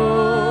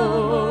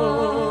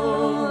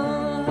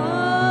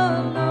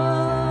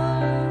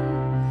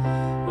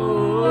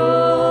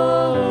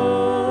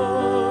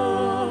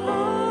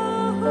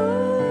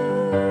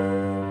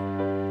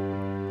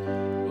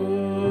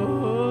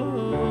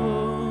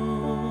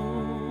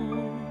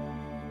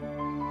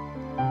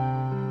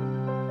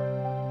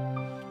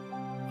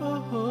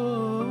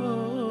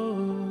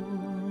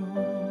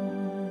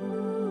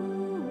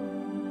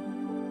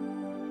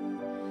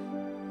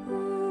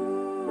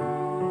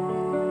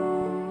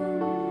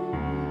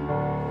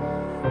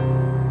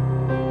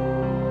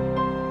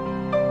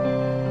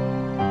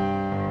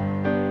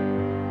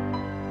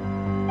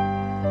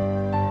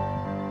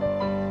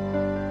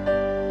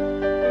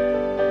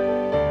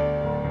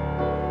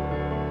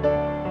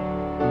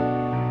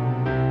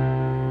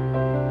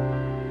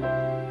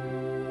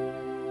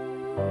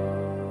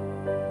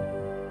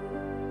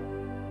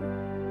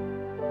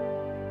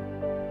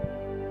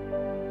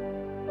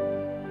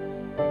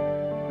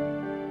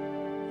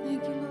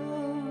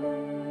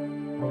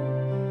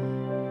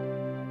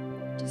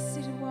 Just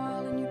sit a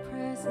while in your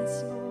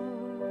presence,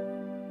 Lord.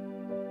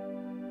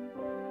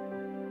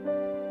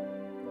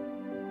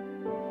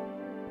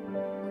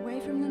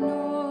 Away from the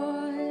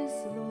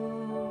noise,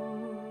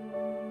 Lord.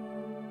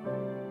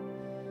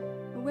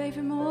 Away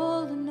from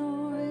all the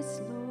noise,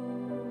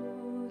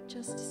 Lord.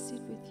 Just to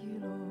sit with you,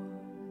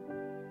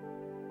 Lord.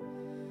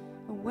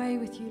 Away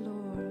with you, Lord.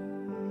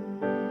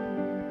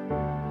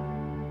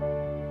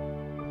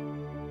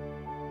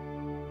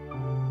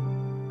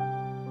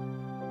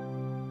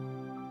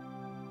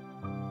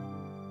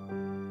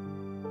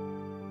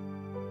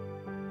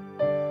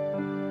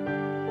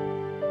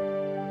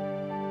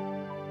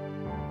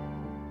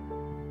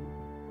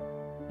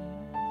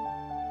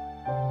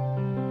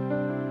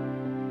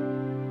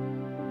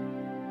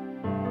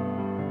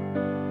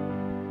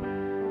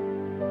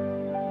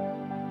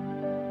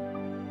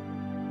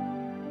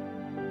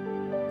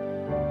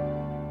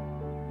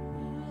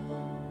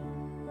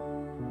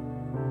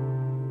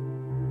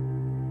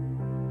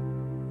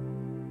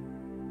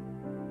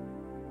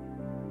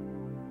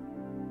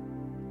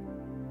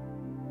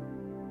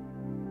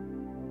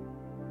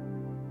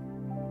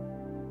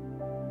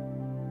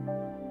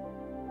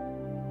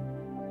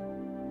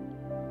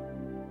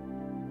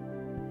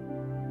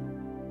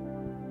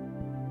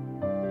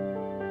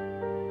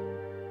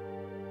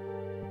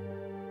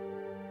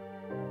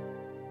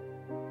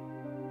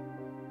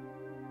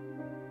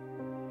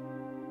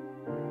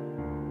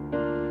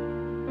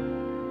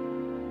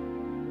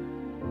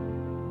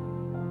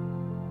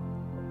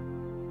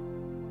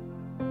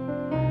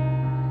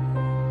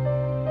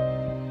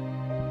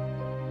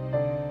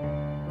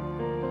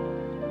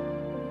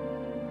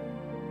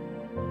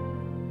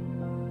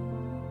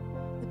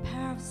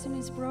 Sin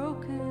is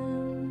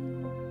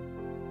broken.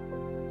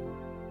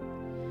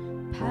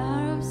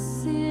 Power of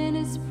sin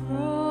is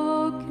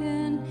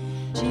broken.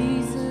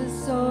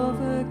 Jesus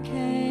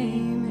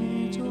overcame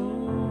it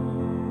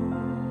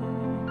all.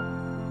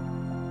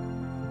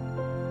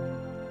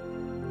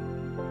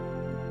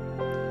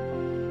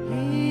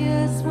 He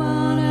has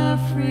won our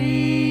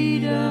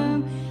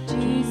freedom.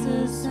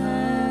 Jesus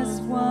has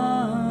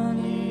won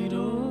it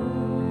all.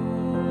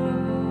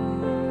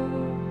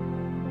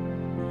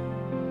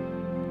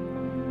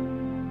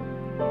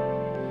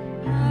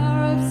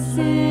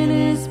 Sin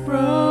is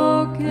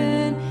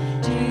broken,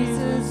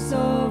 Jesus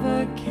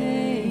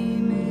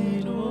overcame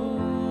it all.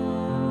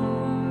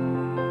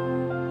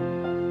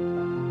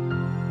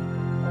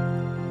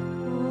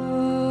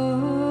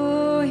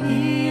 Oh,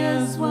 He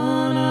has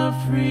won our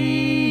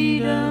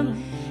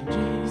freedom,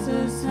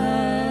 Jesus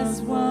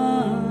has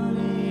won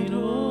it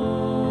all.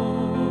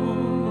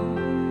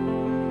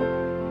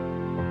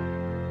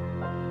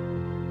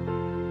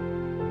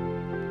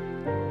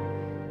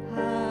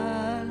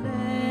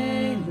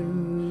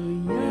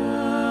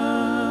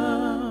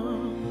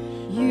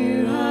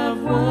 You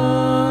have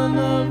won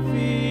the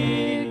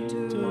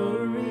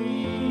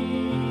victory.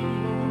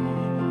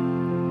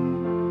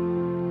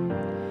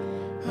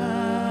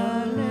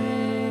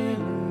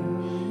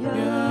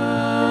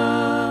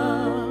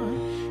 Hallelujah.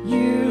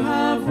 You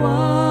have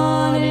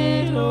won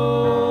it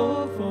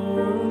all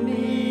for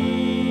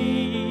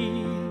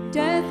me.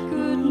 Death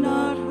could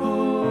not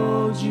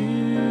hold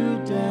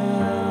you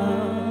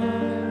down.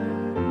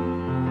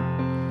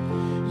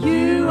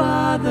 You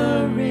are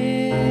the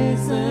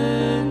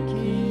risen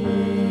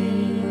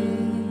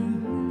King,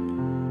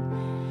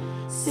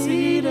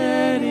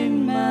 seated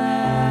in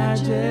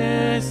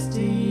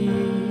majesty.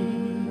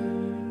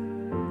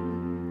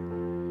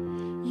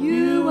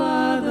 You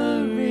are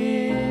the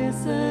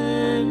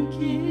risen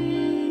King.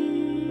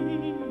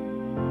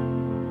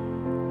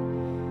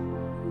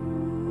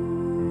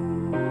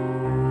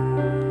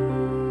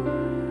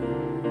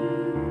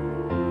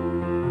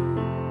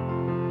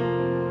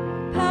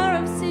 Power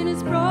of sin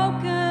is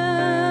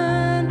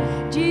broken.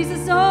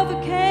 Jesus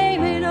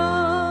overcame it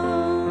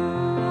all.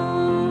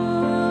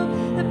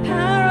 The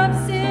power of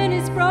sin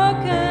is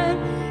broken.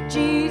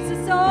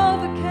 Jesus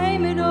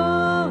overcame it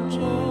all.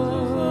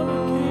 Jesus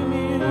overcame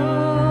it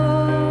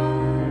all.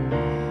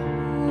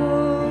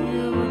 He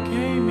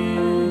overcame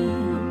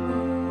it.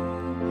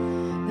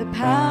 The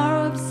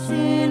power of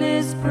sin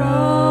is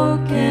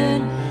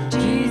broken.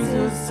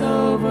 Jesus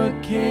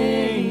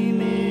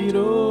overcame it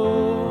all.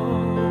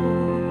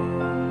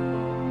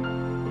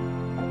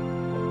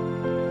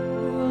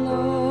 Oh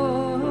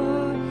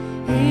Lord,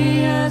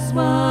 He has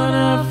won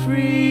our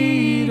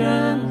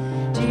freedom.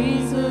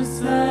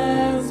 Jesus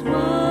has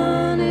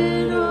won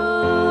it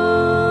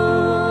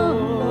all.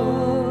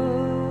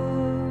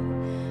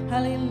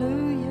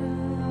 Hallelujah.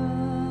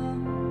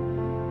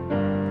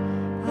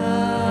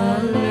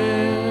 Hallelujah.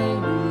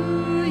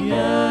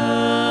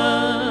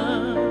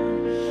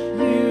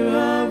 You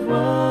have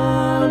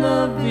won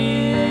the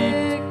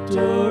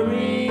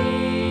victory.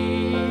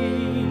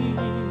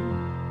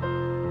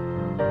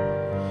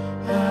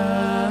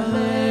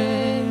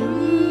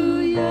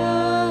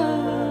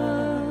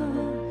 Hallelujah.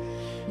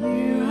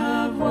 You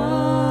have won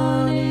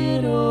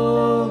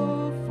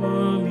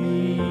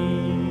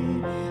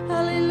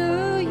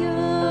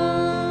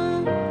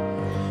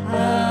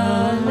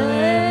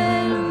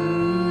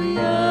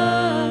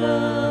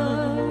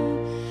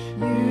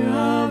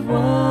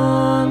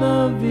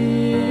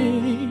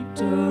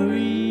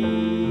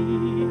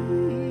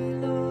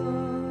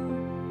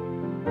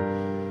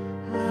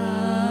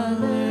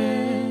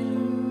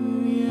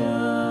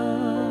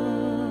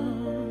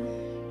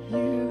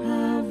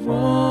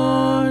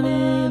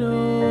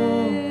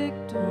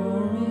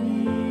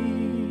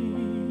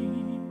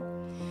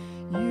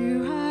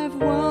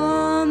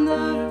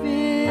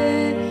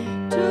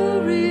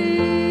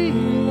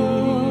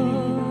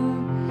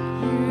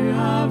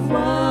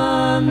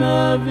won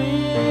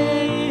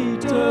the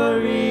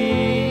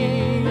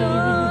victory.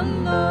 Oh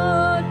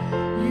Lord,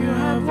 You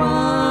have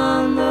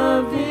won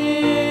the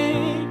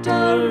victory.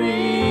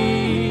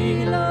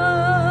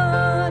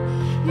 Lord,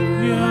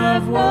 You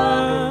have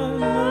won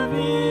the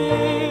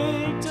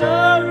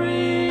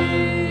victory.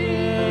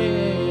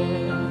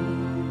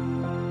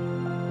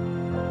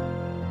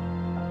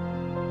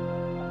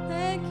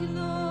 Thank you,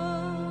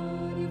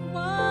 Lord. You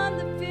won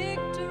the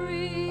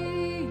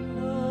victory,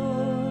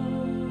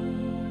 Lord.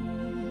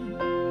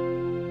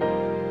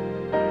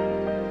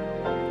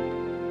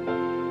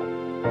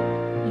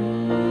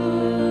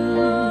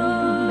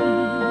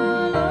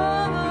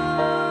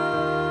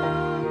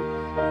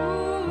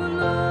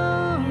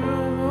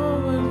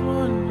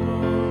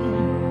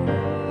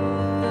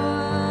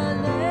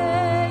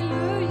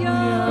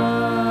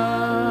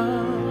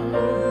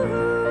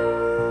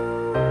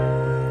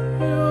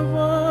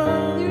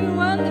 You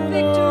won the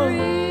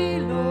victory,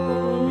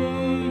 Lord.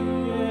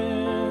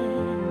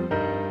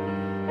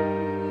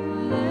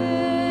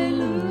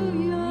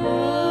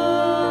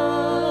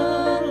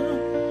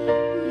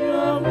 You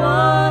have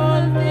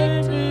won the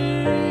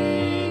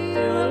victory.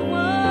 You have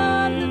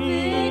won the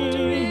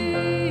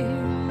victory,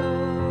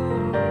 Lord.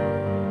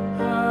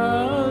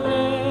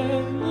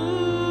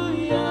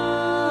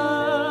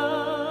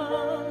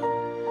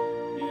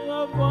 You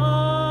have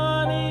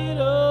won it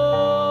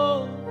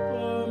all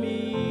for me.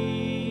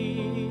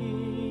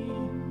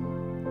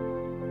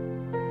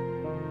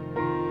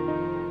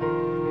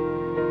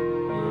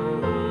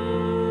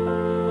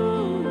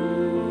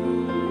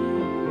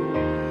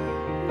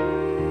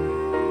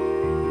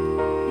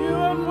 You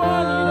have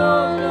won it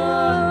all,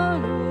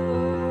 God.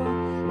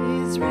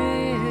 He's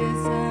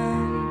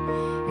risen,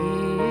 He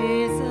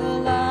is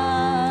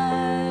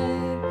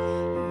alive.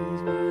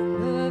 He's won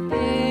the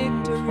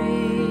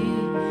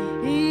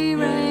victory, He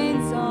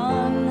reigns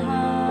on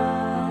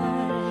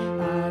high.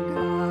 Our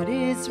God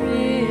is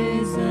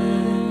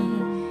risen,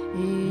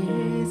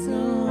 He is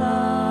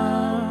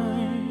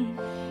alive.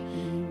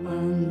 He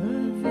won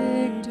the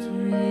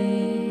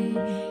victory,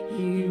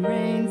 He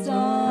reigns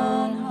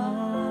on high.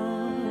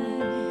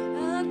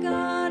 Our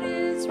God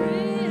is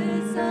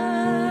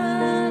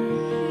risen,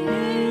 He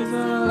is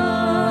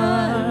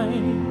alive.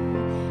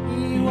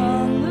 He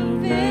won the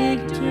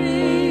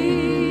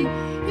victory,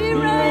 He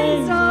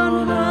reigns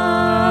on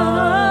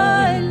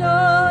high.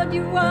 Lord,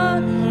 you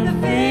won the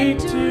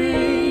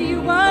victory,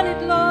 you won it,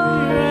 He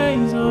Lord.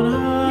 reigns on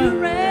high. You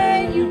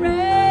reign, you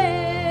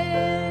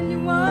reign, you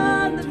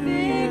won the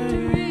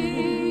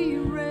victory,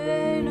 you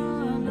reign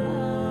on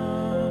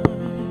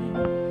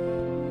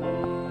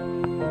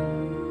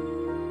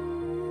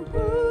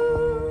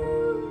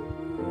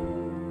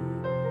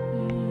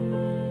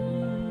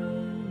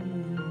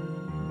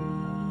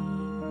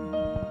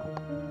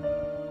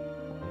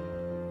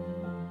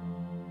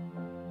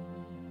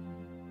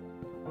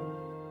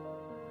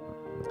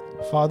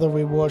Father,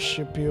 we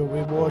worship you,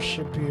 we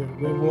worship you,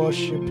 we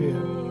worship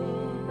you.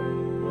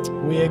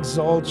 We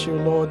exalt you,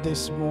 Lord,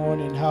 this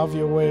morning. Have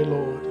your way,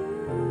 Lord.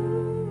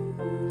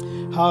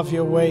 Have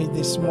your way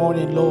this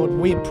morning, Lord.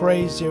 We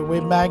praise you, we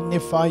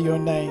magnify your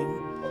name.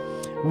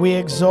 We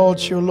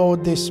exalt you,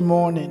 Lord, this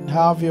morning.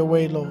 Have your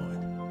way, Lord.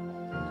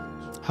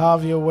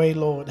 Have your way,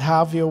 Lord.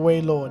 Have your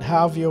way, Lord.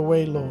 Have your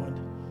way, Lord.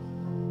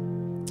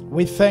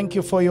 We thank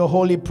you for your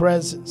holy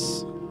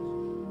presence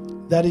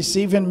that is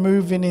even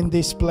moving in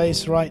this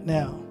place right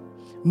now,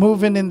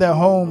 moving in their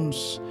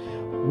homes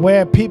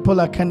where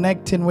people are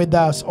connecting with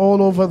us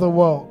all over the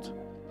world.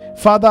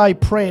 Father, I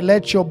pray,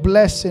 let your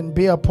blessing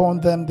be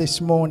upon them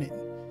this morning.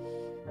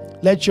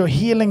 Let your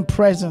healing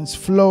presence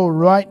flow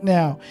right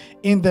now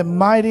in the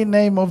mighty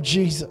name of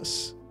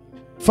Jesus.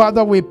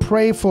 Father, we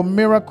pray for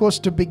miracles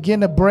to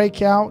begin to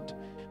break out.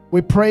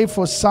 We pray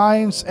for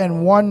signs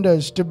and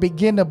wonders to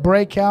begin to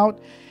break out.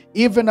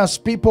 Even as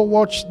people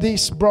watch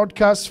this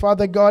broadcast,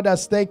 Father God,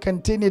 as they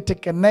continue to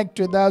connect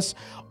with us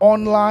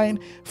online,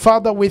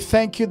 Father, we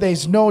thank you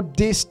there's no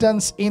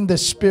distance in the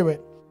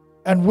Spirit.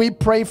 And we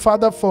pray,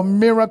 Father, for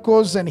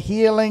miracles and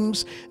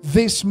healings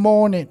this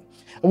morning.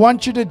 I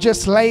want you to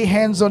just lay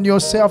hands on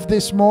yourself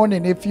this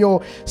morning. If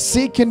you're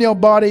sick in your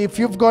body, if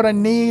you've got a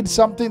need,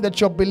 something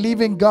that you're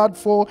believing God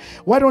for,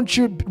 why don't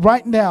you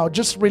right now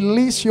just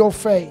release your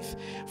faith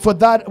for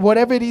that,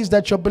 whatever it is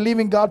that you're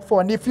believing God for.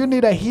 And if you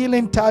need a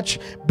healing touch,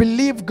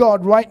 believe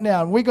God right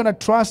now. And we're going to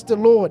trust the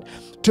Lord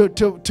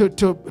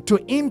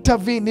to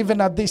intervene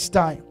even at this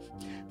time.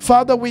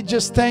 Father, we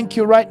just thank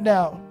you right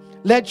now.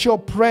 Let your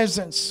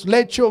presence,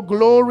 let your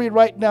glory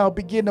right now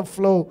begin to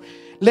flow.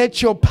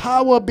 Let your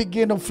power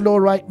begin to flow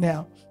right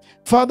now.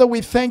 Father, we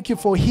thank you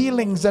for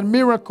healings and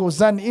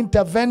miracles and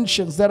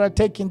interventions that are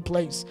taking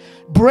place.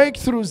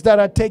 Breakthroughs that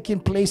are taking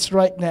place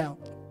right now.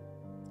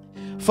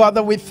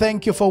 Father, we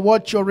thank you for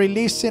what you're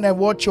releasing and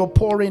what you're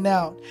pouring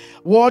out.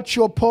 What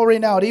you're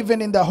pouring out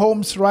even in the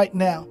homes right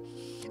now.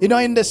 You know,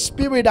 in the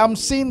spirit, I'm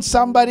seeing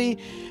somebody,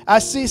 I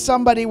see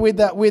somebody with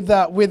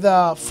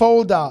a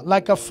folder,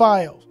 like a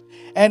file.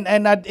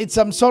 it's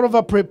some sort of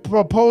a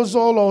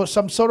proposal or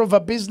some sort of a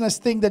business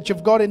thing that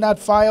you've got in that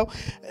file,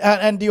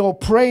 and you're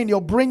praying,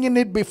 you're bringing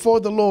it before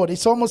the Lord.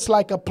 It's almost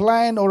like a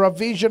plan or a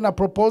vision, a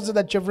proposal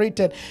that you've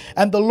written.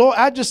 And the Lord,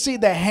 I just see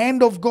the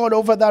hand of God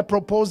over that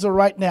proposal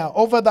right now,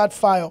 over that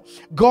file.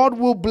 God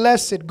will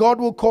bless it. God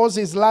will cause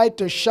His light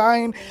to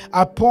shine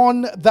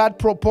upon that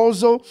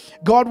proposal.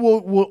 God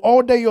will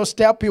order your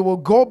step. He will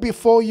go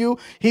before you.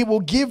 He will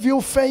give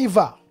you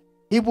favor.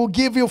 He will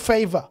give you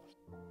favor.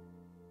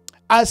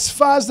 As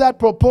far as that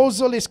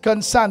proposal is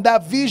concerned,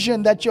 that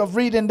vision that you've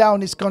written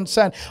down is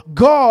concerned,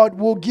 God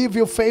will give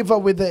you favor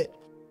with it.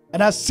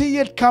 And I see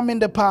it come in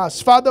the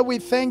past. Father, we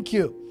thank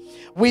you.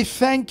 We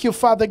thank you,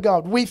 Father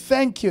God. We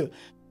thank you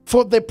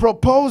for the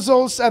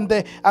proposals and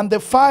the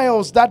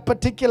files, that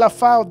particular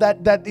file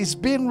that is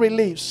being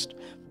released.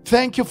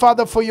 Thank you,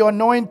 Father, for your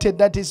anointing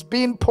that is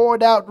being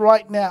poured out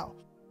right now.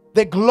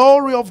 The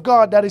glory of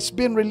God that is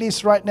being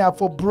released right now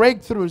for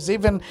breakthroughs,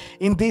 even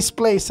in this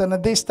place and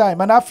at this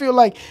time. And I feel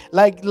like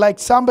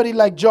somebody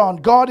like John,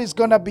 God is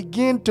going to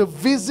begin to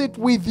visit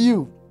with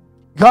you.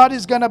 God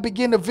is going to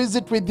begin to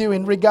visit with you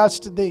in regards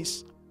to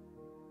this.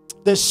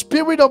 The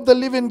Spirit of the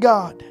living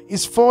God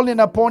is falling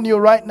upon you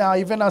right now,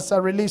 even as I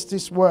release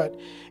this word.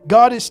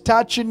 God is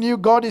touching you.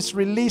 God is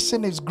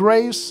releasing His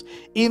grace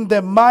in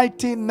the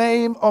mighty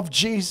name of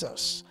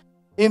Jesus.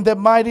 In the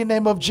mighty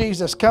name of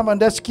Jesus. Come on,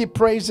 let's keep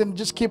praising.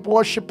 Just keep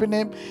worshiping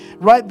Him.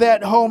 Right there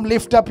at home,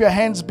 lift up your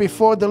hands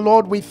before the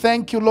Lord. We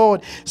thank you,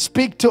 Lord.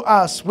 Speak to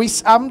us.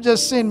 I'm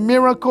just seeing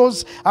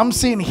miracles. I'm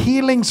seeing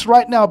healings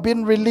right now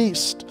being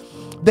released.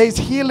 There's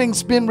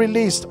healings being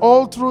released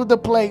all through the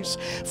place.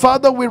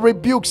 Father, we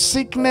rebuke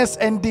sickness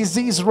and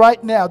disease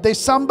right now. There's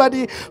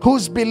somebody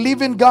who's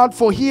believing God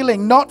for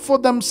healing, not for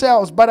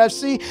themselves, but I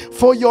see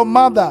for your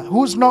mother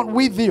who's not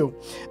with you.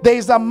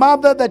 There's a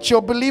mother that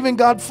you're believing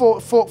God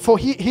for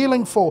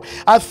healing for.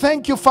 I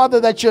thank you, Father,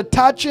 that you're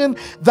touching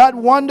that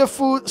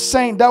wonderful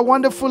saint, that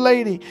wonderful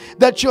lady,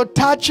 that you're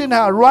touching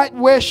her right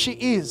where she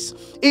is.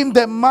 In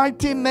the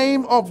mighty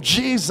name of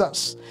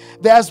Jesus.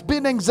 There has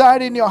been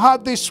anxiety in your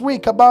heart this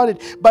week about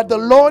it, but the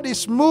Lord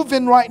is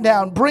moving right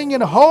now and bringing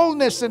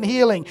wholeness and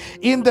healing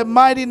in the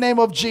mighty name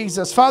of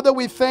Jesus. Father,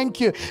 we thank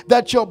you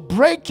that you're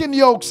breaking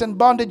yokes and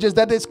bondages,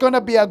 that it's going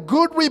to be a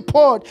good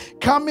report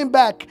coming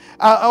back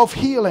of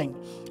healing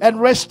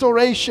and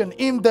restoration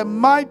in the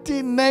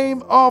mighty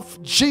name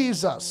of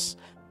Jesus.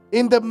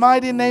 In the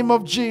mighty name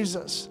of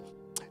Jesus.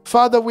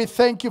 Father, we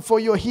thank you for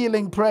your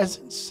healing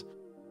presence.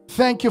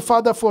 Thank you,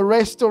 Father, for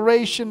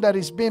restoration that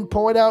is being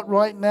poured out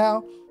right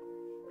now.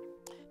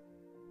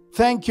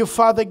 Thank you,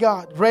 Father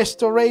God.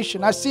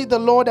 Restoration. I see the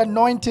Lord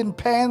anointing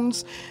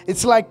pens.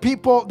 It's like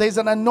people, there's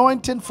an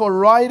anointing for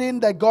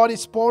writing that God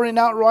is pouring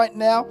out right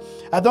now.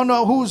 I don't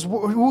know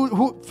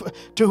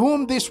to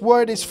whom this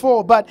word is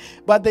for, but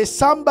there's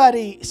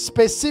somebody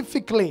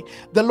specifically,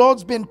 the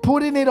Lord's been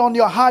putting it on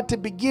your heart to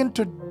begin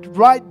to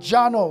write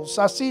journals.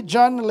 I see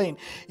journaling.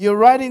 You're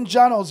writing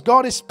journals.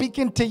 God is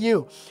speaking to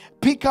you.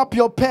 Pick up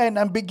your pen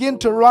and begin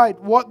to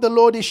write what the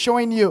Lord is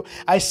showing you.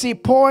 I see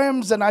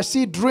poems and I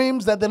see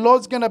dreams that the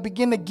Lord's going to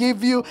begin to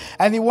give you.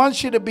 And He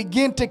wants you to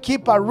begin to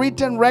keep a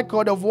written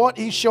record of what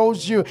He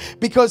shows you.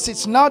 Because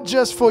it's not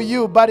just for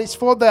you, but it's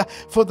for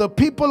the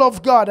people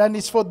of God. And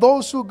it's for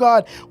those who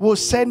God will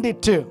send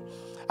it to.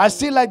 I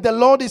see like the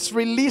Lord is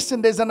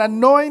releasing. There's an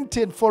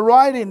anointing for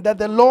writing that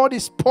the Lord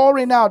is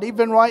pouring out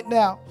even right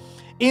now.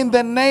 In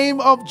the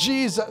name of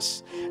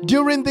Jesus.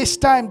 During this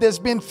time, there's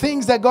been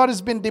things that God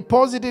has been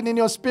depositing in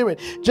your spirit.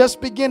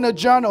 Just begin to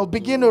journal.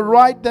 Begin to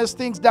write those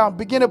things down.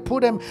 Begin to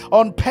put them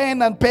on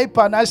pen and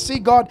paper. And I see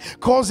God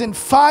causing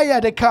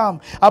fire to come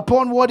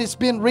upon what is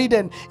being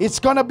written. It's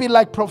going to be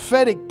like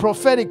prophetic.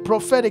 There's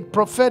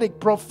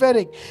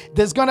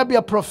going to be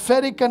a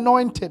prophetic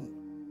anointing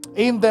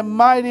in the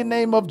mighty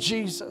name of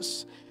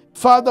Jesus.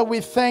 Father,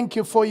 we thank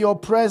you for your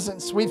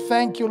presence. We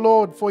thank you,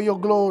 Lord, for your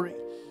glory.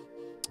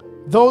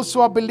 Those who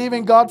are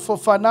believing God for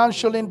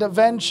financial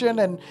intervention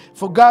and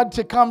for God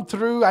to come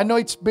through. I know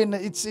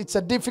it's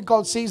a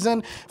difficult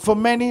season for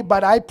many,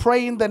 but I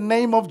pray in the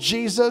name of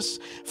Jesus,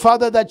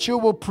 Father, that you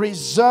will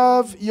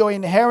preserve your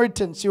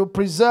inheritance. You will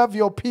preserve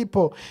your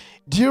people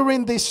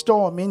during this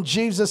storm in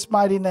Jesus'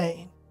 mighty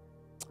name.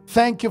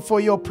 Thank you for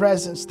your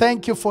presence.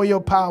 Thank you for your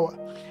power.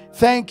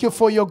 Thank you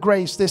for your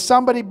grace. There's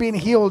somebody being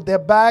healed. Their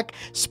back,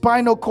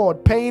 spinal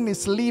cord, pain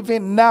is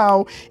leaving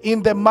now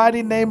in the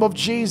mighty name of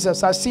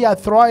Jesus. I see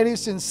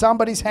arthritis in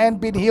somebody's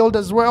hand being healed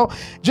as well.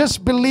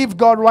 Just believe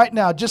God right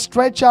now. Just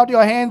stretch out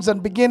your hands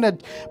and begin to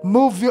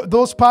move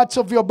those parts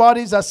of your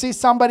bodies. I see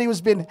somebody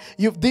who's been,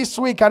 this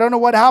week, I don't know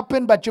what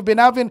happened, but you've been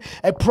having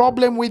a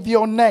problem with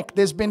your neck.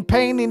 There's been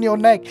pain in your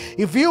neck.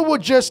 If you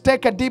would just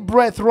take a deep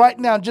breath right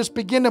now, just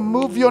begin to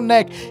move your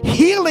neck.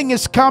 Healing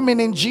is coming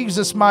in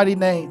Jesus' mighty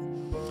name.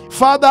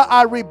 Father,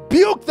 I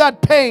rebuke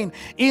that pain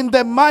in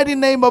the mighty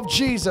name of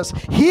Jesus.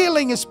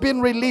 Healing is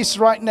being released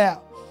right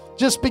now.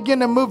 Just begin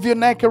to move your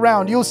neck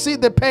around. You'll see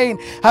the pain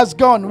has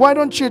gone. Why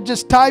don't you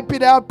just type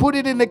it out, put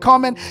it in the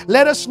comment.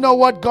 Let us know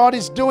what God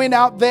is doing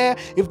out there.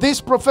 If these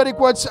prophetic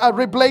words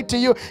relate to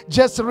you,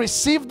 just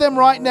receive them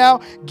right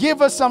now.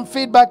 Give us some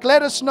feedback.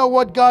 Let us know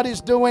what God is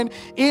doing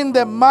in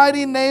the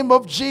mighty name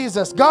of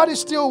Jesus. God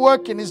is still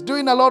working. He's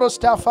doing a lot of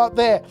stuff out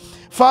there.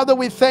 Father,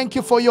 we thank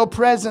you for your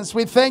presence.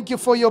 We thank you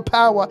for your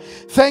power.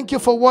 Thank you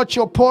for what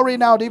you're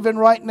pouring out even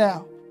right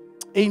now.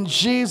 In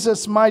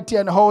Jesus' mighty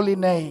and holy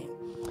name.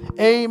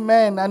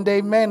 Amen and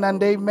amen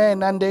and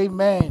amen and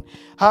amen.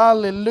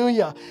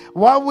 Hallelujah.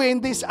 While we're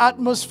in this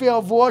atmosphere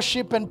of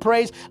worship and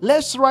praise,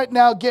 let's right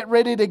now get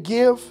ready to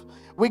give.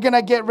 We're going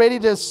to get ready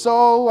to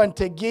sow and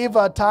to give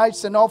our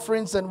tithes and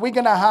offerings. And we're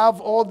going to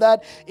have all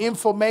that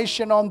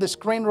information on the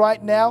screen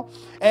right now.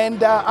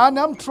 And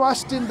I'm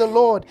trusting the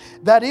Lord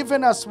that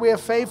even as we're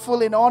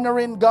faithful in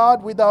honoring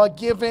God with our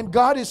giving,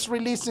 God is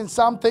releasing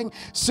something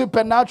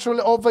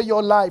supernatural over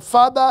your life.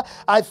 Father,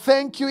 I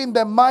thank you in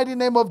the mighty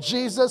name of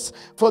Jesus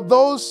for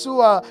those who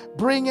are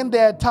bringing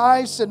their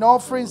tithes and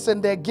offerings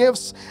and their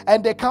gifts,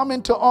 and they're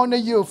coming to honor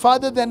you.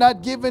 Father, they're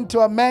not giving to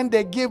a man,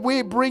 they give.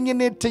 We're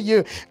bringing it to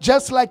you.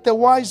 Just like the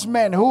wise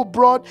men who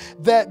brought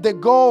the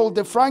gold,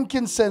 the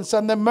frankincense,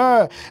 and the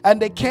myrrh,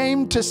 and they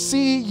came to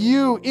see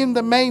you in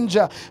the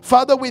manger.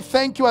 Father, we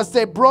thank you as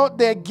they brought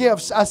their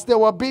gifts, as they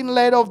were being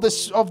led of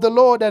the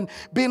Lord and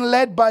being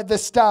led by the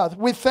star.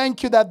 We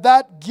thank you that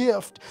that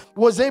gift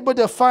was able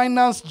to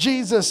finance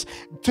Jesus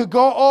to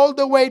go all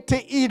the way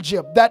to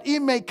Egypt, that it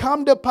may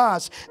come to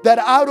pass that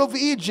out of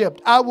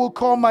Egypt I will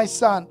call my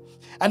son.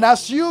 And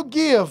as you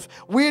give,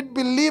 we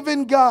believe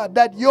in God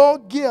that your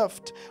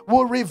gift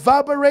will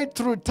reverberate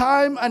through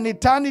time and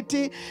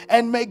eternity,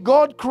 and may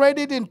God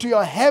credit into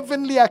your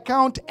heavenly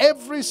account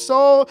every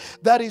soul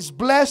that is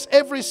blessed,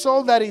 every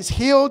soul that is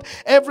healed,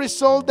 every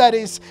soul that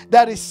is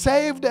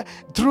saved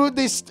through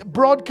this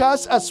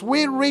broadcast. As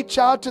we reach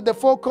out to the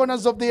four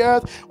corners of the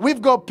earth,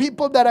 we've got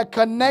people that are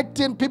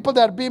connecting, people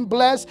that are being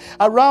blessed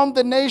around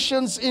the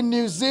nations, in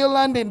New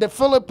Zealand, in the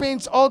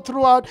Philippines, all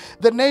throughout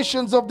the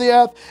nations of the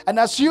earth. And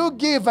as you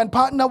give and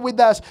partner with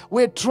us,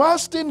 we're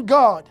trusting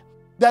God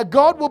that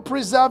God will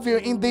preserve you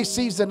in this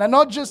season, and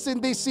not just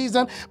in this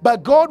season,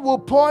 but God will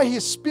pour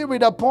His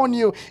Spirit upon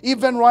you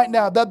even right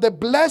now, that the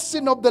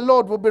blessing of the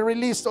Lord will be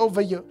released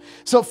over you.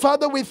 So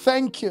Father, we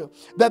thank you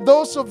that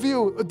those of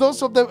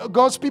the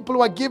God's people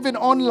who are giving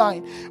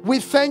online, we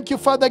thank you,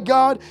 Father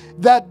God,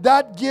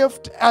 that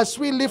gift, as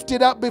we lift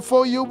it up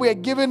before you, we're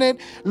giving it,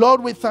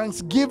 Lord, with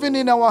thanksgiving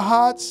in our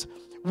hearts,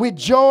 with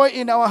joy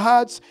in our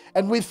hearts.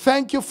 And we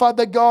thank you,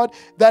 Father God,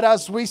 that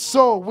as we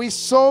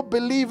sow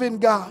believe in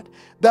God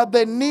that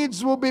the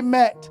needs will be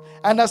met.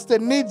 And as the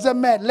needs are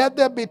met, let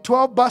there be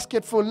 12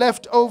 basketful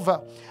left over.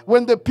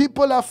 When the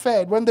people are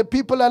fed, when the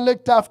people are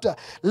looked after,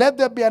 let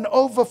there be an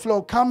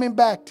overflow coming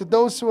back to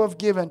those who have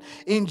given.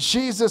 In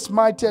Jesus'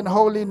 mighty and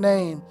holy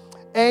name.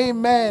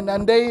 Amen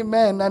and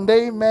amen and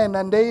amen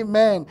and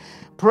amen.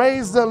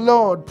 Praise the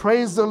Lord.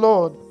 Praise the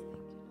Lord.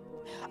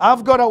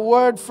 I've got a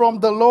word from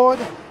the Lord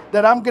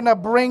that I'm going to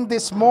bring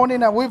this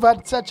morning, and we've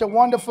had such a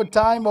wonderful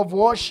time of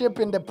worship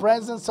in the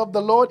presence of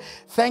the Lord.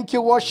 Thank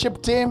you,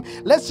 worship team.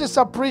 Let's just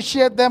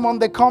appreciate them on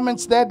the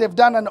comments there. They've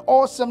done an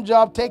awesome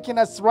job taking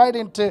us right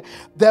into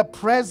the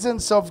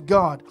presence of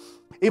God.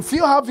 If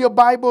you have your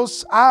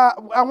Bibles, I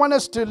want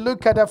us to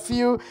look at a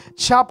few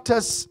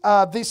chapters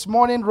this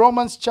morning.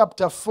 Romans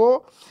chapter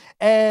 4.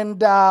 And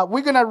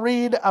we're going to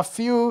read a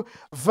few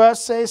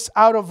verses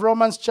out of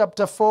Romans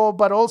chapter 4,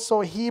 but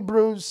also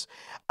Hebrews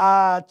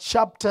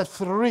chapter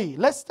 3.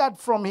 Let's start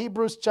from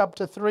Hebrews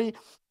chapter 3.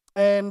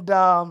 And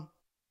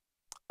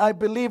I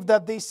believe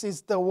that this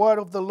is the word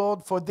of the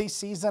Lord for this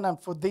season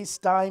and for this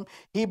time.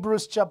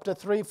 Hebrews chapter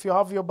 3, if you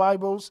have your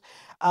Bibles.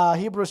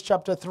 Hebrews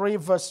chapter 3,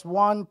 verse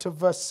 1 to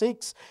verse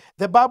 6.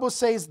 The Bible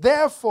says,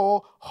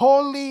 "Therefore,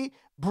 holy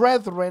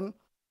brethren,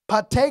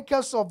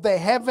 partakers of the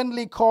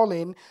heavenly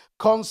calling,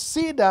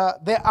 consider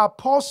the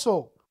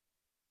apostle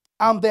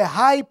and the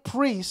high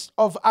priest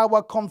of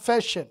our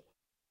confession.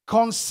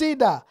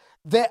 Consider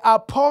the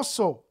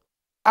apostle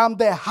and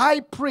the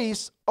high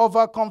priest of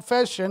our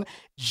confession,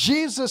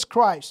 Jesus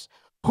Christ,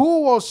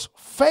 who was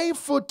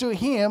faithful to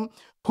him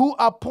who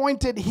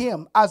appointed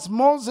him, as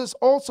Moses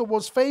also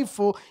was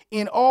faithful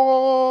in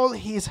all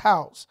his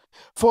house.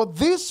 For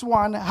this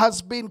one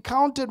has been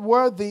counted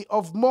worthy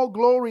of more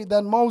glory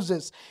than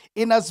Moses,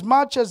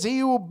 inasmuch as he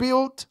who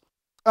built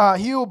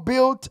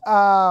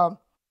the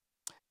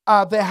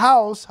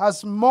house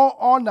has more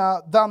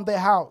honor than the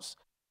house.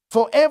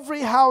 For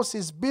every house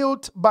is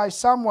built by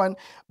someone,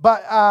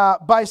 but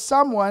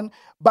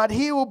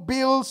he who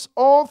builds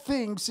all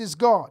things is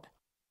God.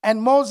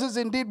 And Moses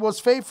indeed was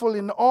faithful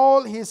in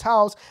all his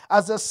house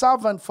as a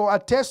servant for a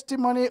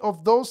testimony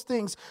of those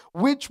things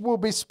which will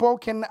be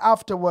spoken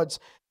afterwards.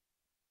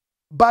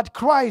 But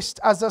Christ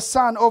as a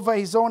son over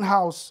his own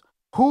house,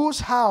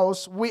 whose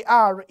house we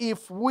are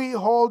if we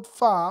hold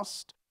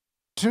fast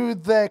to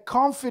the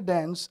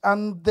confidence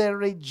and the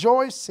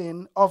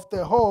rejoicing of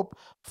the hope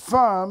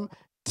firm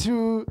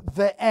to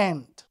the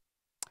end."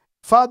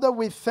 Father,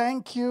 we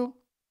thank you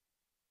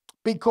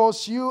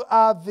because you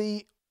are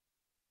the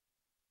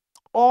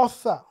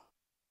author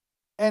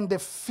and the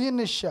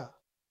finisher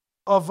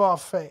of our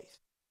faith.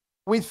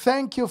 We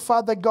thank you,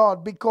 Father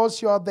God,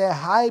 because you are the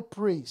high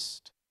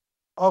priest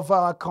of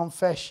our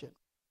confession.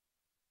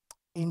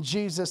 In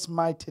Jesus'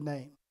 mighty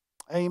name,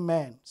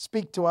 amen.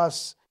 Speak to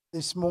us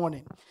this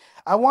morning.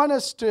 I want to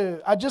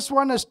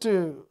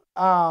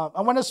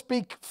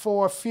speak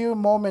for a few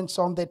moments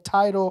on the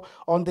title,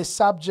 on the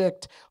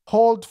subject,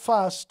 Hold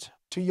Fast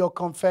to Your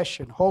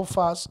Confession. Hold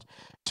fast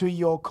to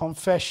your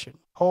confession.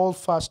 Hold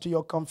fast to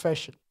your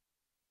confession.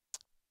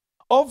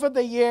 Over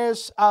the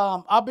years,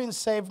 I've been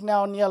saved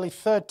now nearly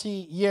 30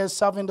 years,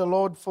 serving the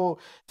Lord for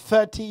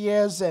 30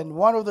 years. And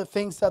one of the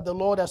things that the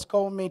Lord has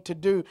called me to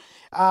do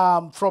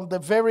from the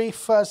very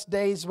first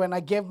days when I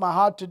gave my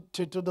heart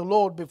to the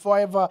Lord, before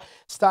I ever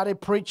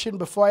started preaching,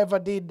 before I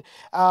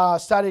ever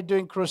started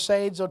doing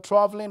crusades or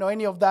traveling or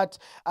any of that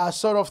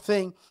sort of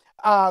thing,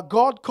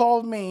 God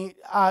called me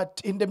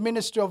in the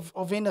ministry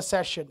of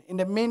intercession, in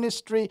the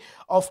ministry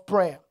of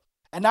prayer.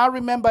 And I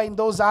remember in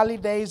those early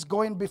days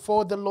going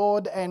before the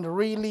Lord and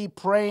really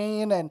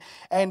praying.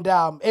 And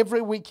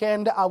every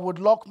weekend I would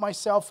lock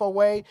myself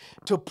away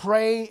to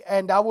pray.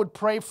 And I would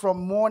pray from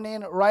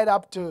morning right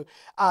up to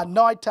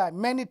night time.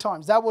 Many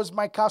times. That was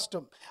my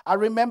custom. I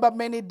remember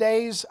many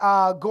days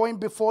going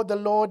before the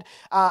Lord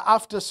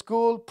after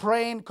school,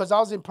 praying, because I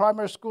was in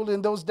primary school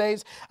in those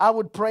days. I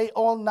would pray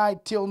all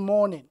night till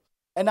morning.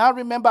 And I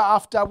remember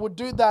after I would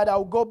do that, I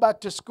would go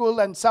back to school,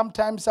 and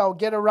sometimes I'll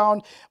get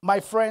around my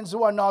friends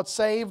who are not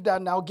saved,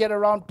 and I'll get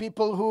around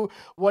people who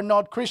were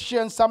not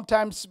Christians.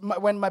 Sometimes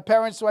when my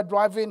parents were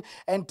driving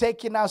and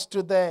taking us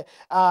to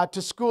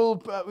school,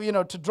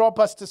 to drop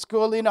us to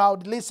school, I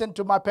would listen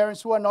to my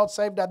parents who are not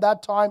saved at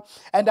that time,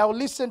 and I would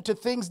listen to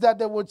things that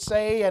they would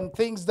say and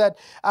things that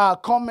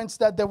comments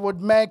that they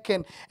would make,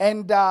 and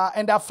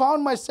I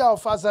found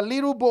myself as a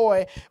little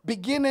boy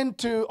beginning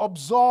to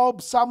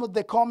absorb some of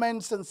the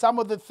comments and some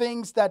of the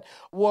things that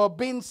were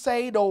being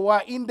said or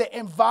were in the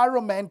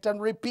environment,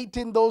 and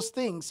repeating those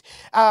things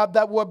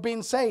that were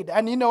being said.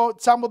 And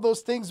some of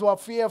those things were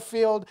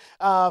fear-filled,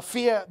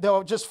 they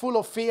were just full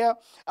of fear,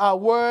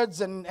 words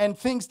and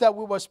things that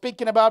we were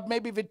speaking about.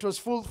 Maybe if it was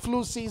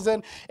flu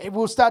season,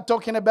 we'll start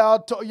talking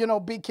about,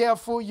 be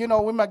careful,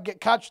 we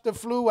might catch the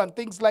flu and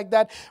things like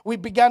that. We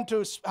began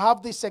to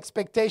have these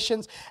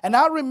expectations. And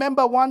I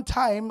remember one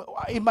time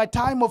in my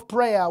time of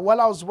prayer, while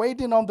I was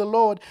waiting on the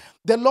Lord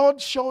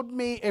showed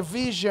me a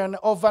vision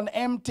of an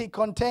empty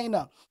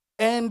container.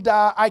 And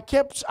I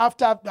kept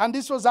and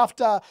this was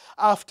after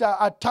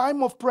a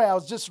time of prayer. I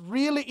was just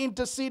really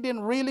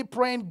interceding, really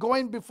praying,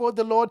 going before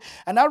the Lord.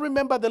 And I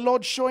remember the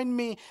Lord showing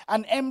me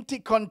an empty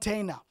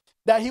container,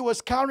 that he was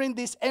carrying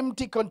this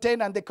empty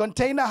container, and the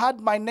container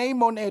had my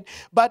name on it,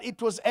 but it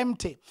was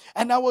empty.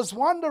 And I was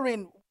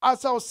wondering,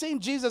 as I was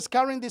seeing Jesus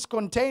carrying this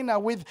container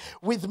with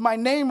my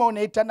name on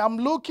it, and I'm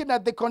looking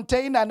at the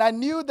container, and I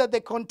knew that the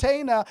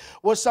container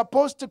was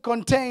supposed to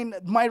contain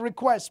my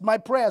requests, my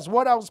prayers,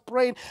 what I was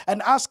praying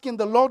and asking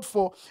the Lord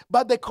for,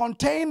 but the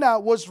container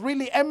was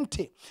really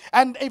empty.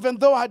 And even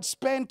though I had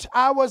spent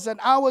hours and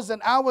hours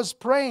and hours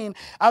praying,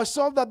 I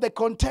saw that the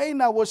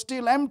container was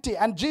still empty,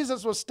 and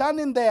Jesus was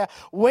standing there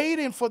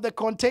waiting for the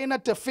container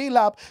to fill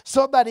up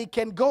so that he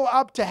can go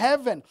up to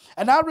heaven.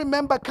 And I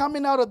remember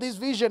coming out of this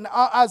vision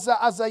as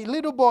a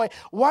little boy,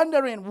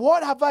 wondering,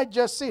 what have I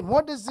just seen?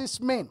 What does this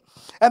mean?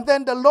 And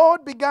then the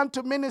Lord began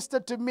to minister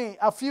to me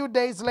a few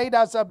days later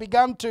as I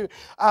began to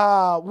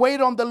wait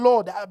on the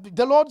Lord.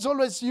 The Lord's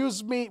always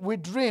used me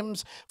with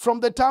dreams from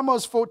the time I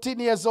was 14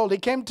 years old. He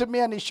came to me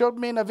and he showed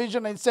me in a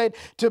vision and said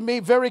to me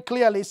very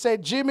clearly, he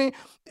said, Jimmy,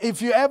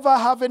 if you ever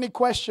have any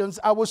questions,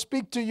 I will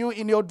speak to you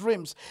in your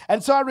dreams.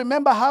 And so I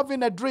remember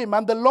having a dream,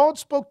 and the Lord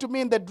spoke to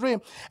me in the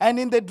dream. And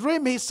in the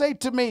dream, he said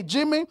to me,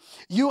 Jimmy,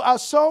 you are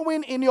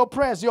sowing in your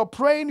prayers. You're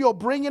praying, you're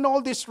bringing all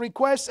these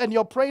requests, and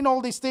you're praying all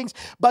these things,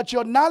 but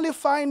you're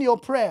nullifying your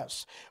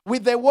prayers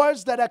with the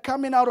words that are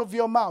coming out of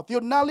your mouth.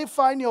 You're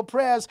nullifying your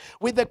prayers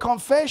with the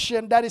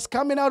confession that is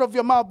coming out of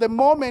your mouth the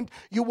moment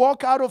you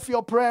walk out of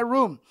your prayer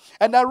room.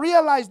 And I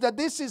realized that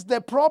this is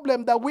the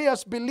problem that we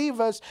as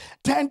believers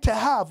tend to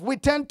have. We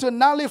tend to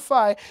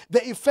nullify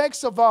the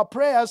effects of our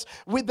prayers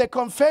with the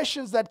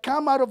confessions that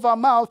come out of our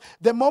mouth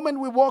the moment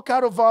we walk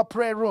out of our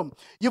prayer room.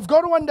 You've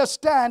got to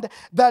understand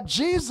that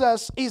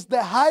Jesus is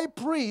the high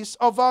priest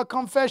of our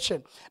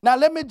confession. Now,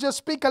 let me just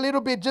speak a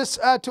little bit just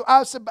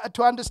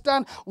to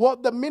understand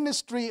what the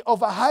ministry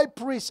of a high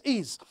priest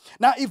is.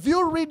 Now, if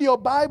you read your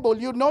Bible,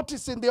 you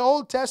notice in the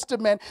Old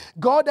Testament,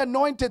 God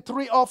anointed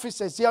 3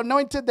 offices. He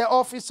anointed the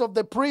office of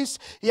the priest,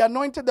 he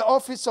anointed the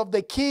office of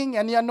the king,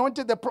 and he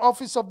anointed the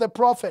office of the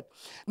prophet.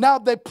 Now,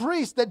 the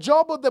priest, the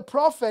job of the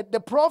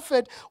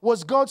prophet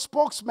was God's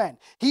spokesman.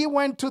 He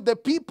went to the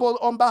people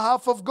on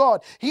behalf of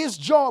God. His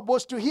job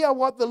was to hear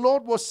what the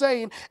Lord was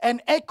saying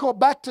and echo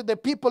back to the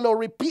people or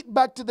repeat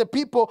back to the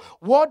people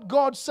what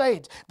God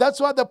said. That's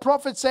why the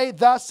prophets say,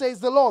 thus says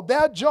the Lord.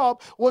 Their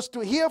job was to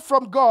hear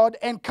from God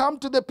and come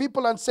to the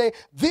people and say,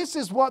 this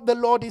is what the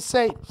Lord is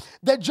saying.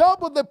 The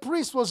job of the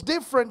priest was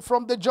different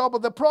from the job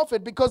of the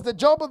prophet, because the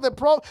job of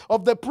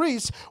the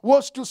priest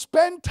was to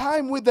spend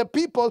time with the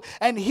people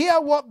and hear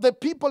what the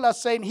people are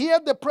saying, hear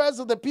the prayers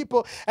of the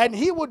people, and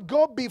he would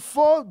go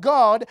before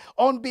God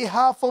on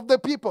behalf of the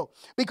people.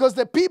 Because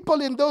the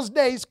people in those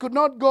days could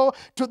not go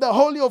to the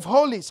Holy of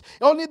Holies.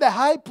 Only the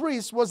high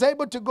priest was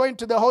able to go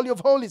into the Holy of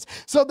Holies.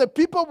 So the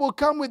people will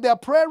come with their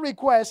prayer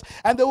requests,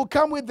 and they will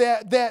come with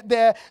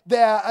their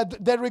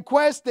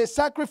requests, their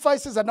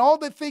sacrifices, and all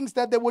the things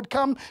that they would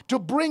come to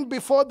bring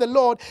before the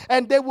Lord,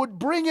 and they would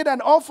bring it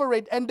and offer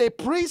it, and the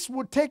priest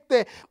would take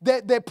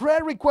the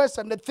prayer requests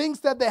and the things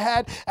that they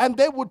had, and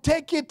they would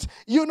take it,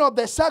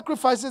 the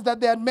sacrifices that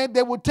they had made,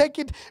 they would take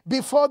it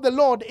before the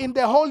Lord in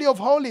the Holy of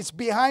Holies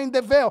behind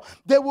the veil.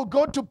 They would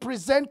go to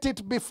present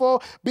it before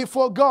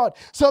God.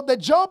 So the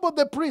job of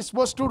the priest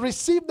was to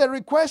receive the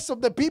requests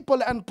of the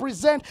people and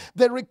present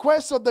the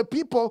requests of the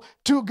people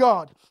to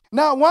God.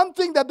 Now, one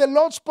thing that the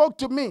Lord spoke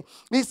to me,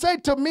 he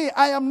said to me,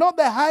 I am not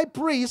the high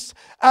priest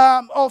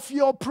of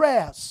your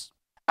prayers.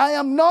 I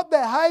am not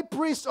the high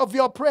priest of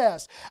your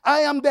prayers. I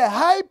am the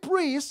high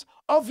priest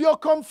of your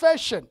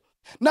confession.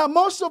 Now,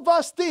 most of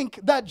us think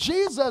that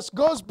Jesus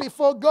goes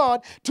before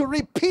God to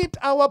repeat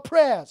our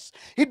prayers.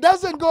 He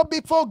doesn't go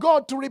before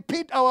God to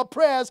repeat our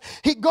prayers.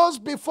 He goes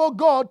before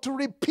God to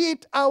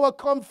repeat our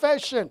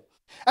confession.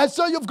 And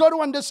so you've got to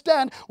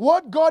understand,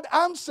 what God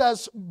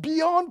answers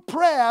beyond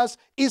prayers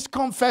is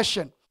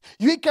confession.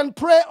 We can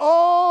pray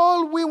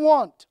all we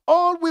want.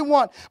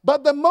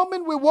 But the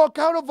moment we walk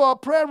out of our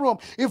prayer room,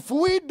 if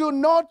we do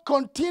not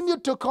continue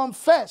to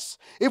confess,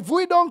 if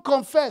we don't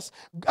confess,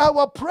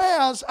 our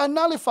prayers are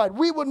nullified.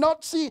 We will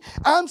not see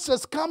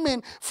answers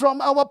coming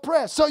from our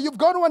prayers. So you've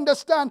got to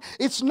understand,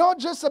 it's not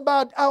just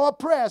about our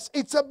prayers,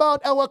 it's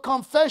about our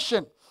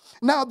confession.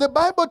 Now, the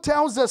Bible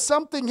tells us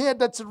something here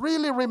that's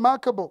really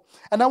remarkable.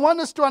 And I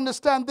want us to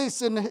understand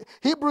this in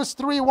Hebrews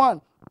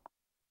 3:1.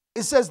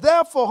 It says,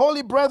 therefore,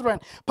 holy brethren,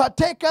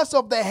 partakers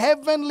of the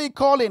heavenly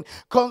calling,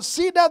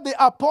 consider the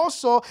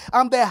apostle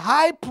and the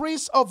high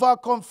priest of our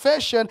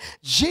confession,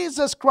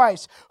 Jesus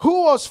Christ,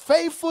 who was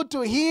faithful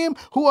to him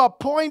who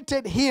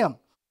appointed him.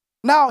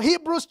 Now,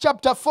 Hebrews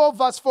chapter 4,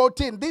 verse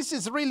 14. This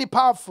is really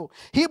powerful.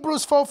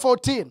 Hebrews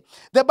 4:14.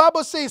 The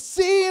Bible says,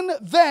 seeing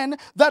then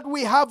that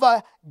we have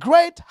a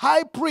great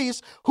high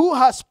priest who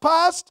has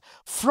passed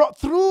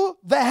through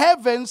the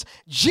heavens,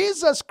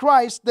 Jesus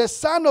Christ, the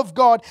Son of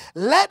God,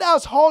 let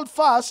us hold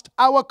fast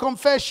our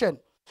confession.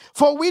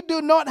 For we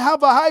do not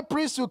have a high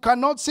priest who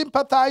cannot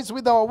sympathize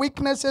with our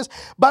weaknesses,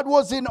 but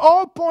was in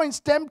all points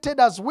tempted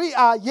as we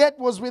are, yet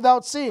was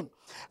without sin.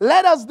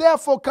 Let us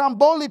therefore come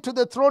boldly to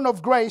the throne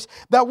of grace,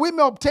 that we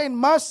may obtain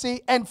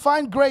mercy and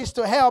find grace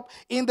to help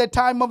in the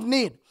time of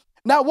need.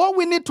 Now, what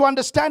we need to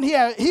understand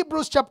here,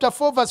 Hebrews chapter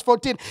 4, verse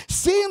 14,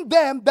 seeing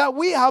then that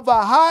we have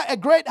a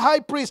great high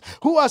priest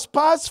who has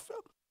passed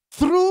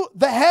through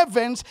the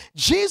heavens,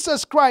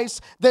 Jesus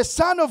Christ, the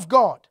Son of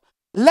God,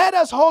 let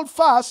us hold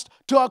fast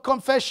to our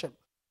confession.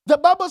 The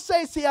Bible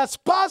says he has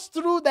passed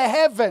through the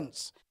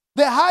heavens.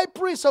 The high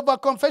priest of our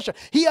confession.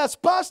 He has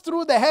passed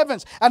through the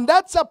heavens. And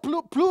that's a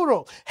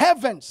plural,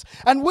 heavens.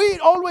 And we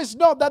always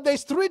know that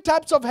there's three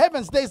types of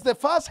heavens. There's the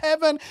first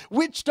heaven,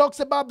 which talks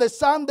about the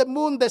sun, the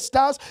moon, the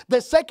stars. The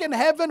second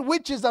heaven,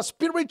 which is a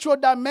spiritual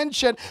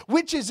dimension,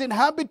 which is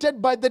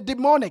inhabited by the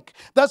demonic.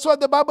 That's why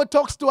the Bible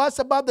talks to us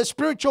about the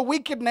spiritual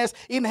wickedness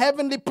in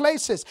heavenly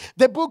places.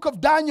 The book of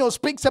Daniel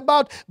speaks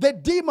about the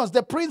demons,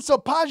 the prince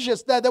of Persia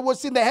that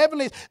was in the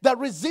heavenlies that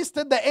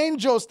resisted the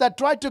angels that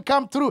tried to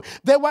come through.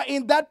 They were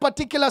in that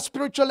particular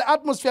spiritual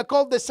atmosphere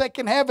called the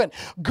second heaven.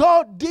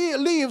 God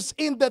lives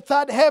in the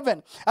third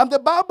heaven. And the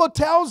Bible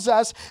tells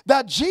us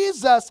that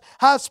Jesus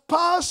has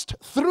passed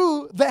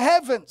through the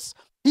heavens.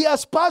 He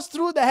has passed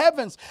through the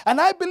heavens.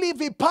 And I believe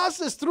he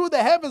passes through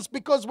the heavens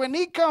because when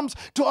he comes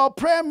to our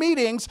prayer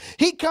meetings,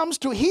 he comes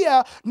to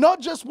hear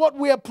not just what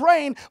we are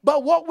praying,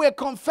 but what we're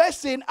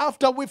confessing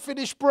after we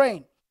finish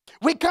praying.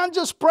 We can't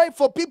just pray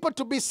for people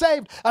to be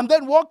saved and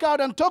then walk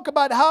out and talk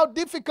about how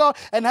difficult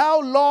and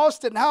how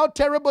lost and how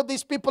terrible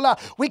these people are.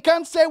 We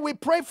can't say we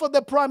pray for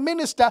the prime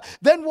minister,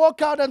 then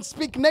walk out and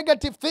speak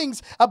negative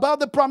things about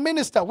the prime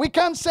minister. We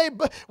can't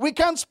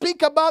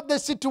speak about the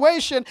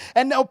situation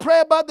and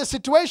pray about the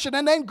situation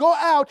and then go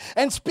out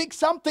and speak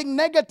something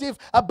negative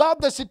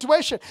about the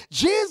situation.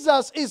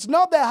 Jesus is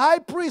not the high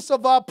priest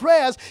of our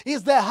prayers.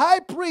 He's the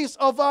high priest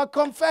of our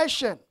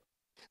confession.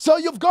 So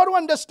you've got to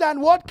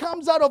understand what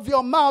comes out of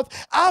your mouth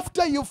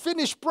after you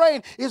finish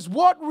praying is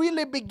what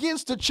really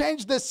begins to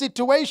change the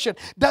situation,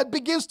 that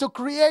begins to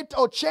create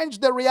or change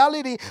the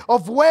reality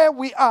of where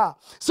we are.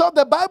 So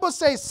the Bible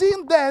says,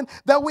 seeing then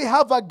that we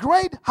have a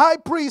great high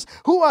priest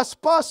who has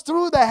passed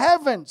through the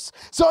heavens.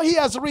 So he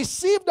has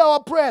received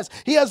our prayers.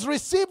 He has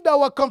received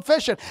our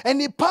confession.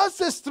 And he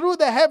passes through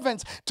the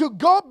heavens to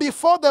go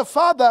before the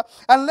Father.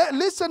 And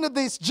listen to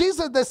this.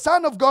 Jesus, the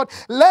Son of God,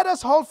 let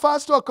us hold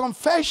fast to our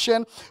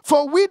confession,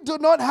 for we we do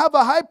not have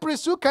a high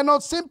priest who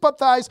cannot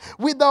sympathize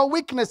with our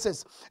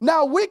weaknesses.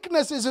 Now,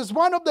 weaknesses is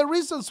one of the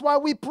reasons why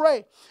we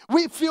pray.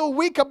 We feel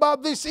weak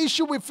about this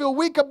issue. We feel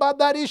weak about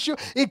that issue.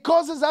 It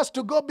causes us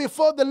to go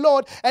before the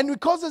Lord, and it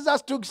causes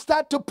us to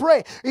start to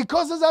pray. It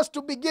causes us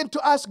to begin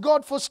to ask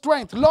God for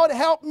strength. Lord,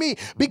 help me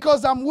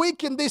because I'm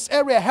weak in this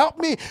area. Help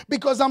me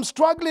because I'm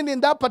struggling in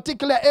that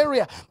particular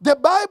area. The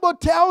Bible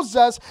tells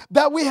us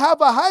that we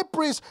have a high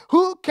priest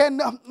who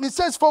can, it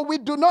says, for we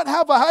do not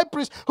have a high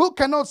priest who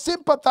cannot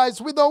sympathize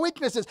with our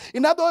weaknesses.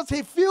 In other words,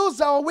 he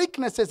feels our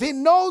weaknesses. He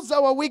knows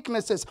our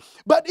weaknesses.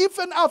 But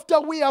even after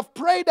we have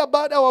prayed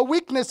about our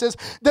weaknesses,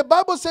 the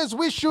Bible says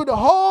we should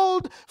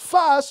hold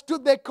fast to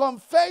the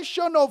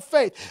confession of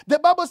faith. The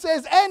Bible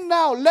says, and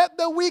now let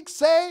the weak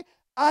say,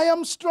 I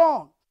am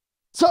strong.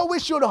 So we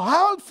should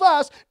hold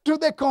fast to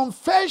the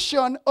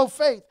confession of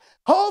faith.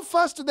 Hold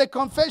fast to the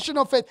confession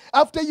of faith.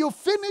 After you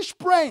finish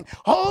praying,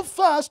 hold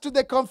fast to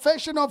the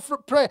confession of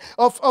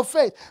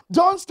faith.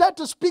 Don't start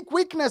to speak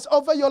weakness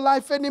over your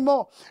life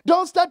anymore.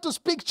 Don't start to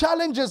speak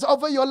challenges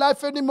over your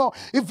life anymore.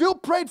 If you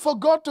prayed for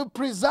God to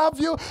preserve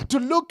you, to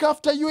look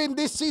after you in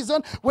this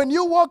season, when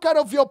you walk out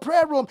of your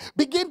prayer room,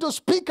 begin to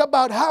speak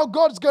about how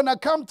God's going to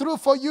come through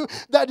for you,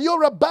 that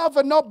you're above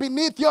and not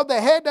beneath. You're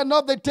the head and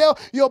not the tail.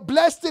 You're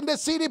blessed in the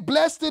city,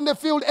 blessed in the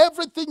field.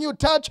 Everything you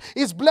touch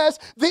is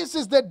blessed. This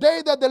is the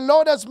day that the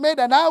Lord has made,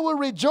 and I will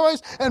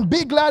rejoice and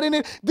be glad in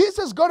it. This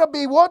is going to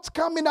be what's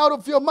coming out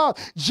of your mouth.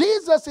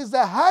 Jesus is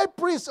the high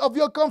priest of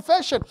your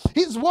confession.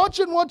 He's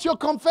watching what you're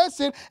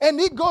confessing, and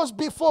he goes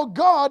before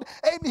God,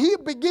 and he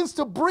begins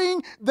to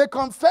bring the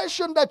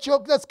confession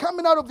that's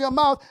coming out of your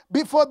mouth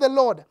before the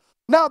Lord.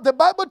 Now, the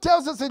Bible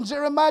tells us in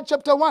Jeremiah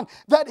chapter 1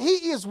 that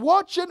he is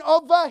watching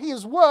over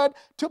his word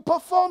to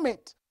perform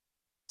it.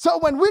 So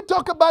when we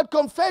talk about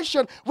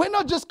confession, we're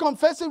not just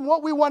confessing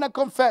what we want to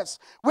confess.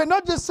 We're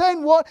not just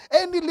saying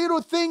any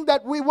little thing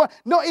that we want.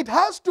 No, it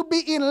has to be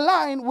in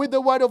line with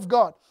the word of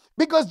God.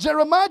 Because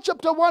Jeremiah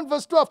chapter 1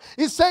 verse 12,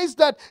 it says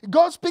that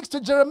God speaks to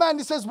Jeremiah and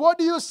he says, what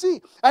do you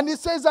see? And he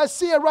says, I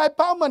see a ripe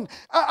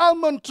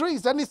almond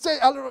trees. And he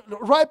says,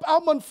 ripe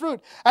almond fruit.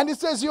 And he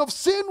says, you have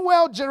seen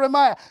well,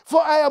 Jeremiah,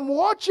 for I am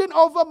watching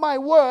over my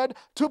word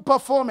to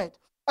perform it.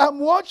 I'm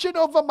watching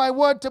over my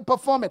word to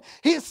perform it.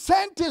 He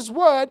sent his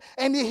word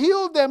and he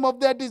healed them of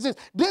their disease.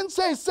 Didn't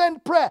say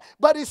send prayer,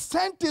 but he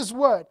sent his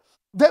word.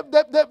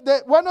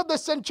 One of the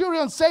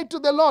centurions said to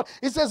the Lord,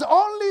 he says,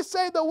 only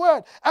say the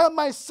word and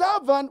my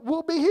servant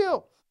will be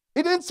healed.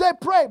 He didn't say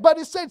pray, but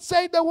he said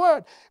say the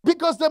word.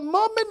 Because the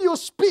moment you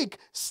speak,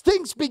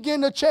 things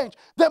begin to change.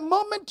 The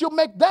moment you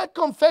make that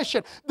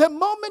confession, the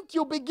moment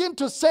you begin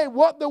to say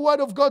what the word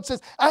of God says,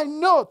 I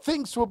know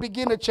things will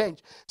begin to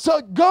change.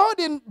 So God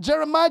in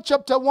Jeremiah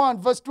chapter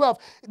 1 verse 12,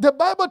 the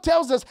Bible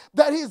tells us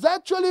that he's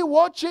actually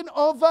watching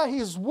over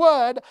his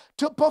word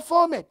to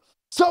perform it.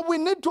 So we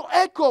need to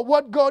echo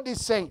what God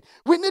is saying.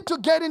 We need to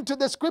get into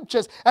the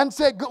scriptures and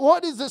say,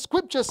 what does the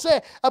scripture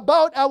say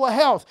about our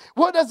health?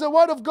 What does the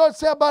word of God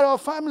say about our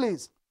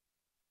families?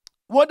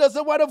 What does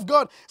the word of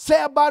God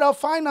say about our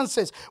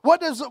finances? What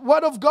does the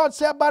word of God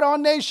say about our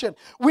nation?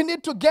 We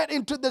need to get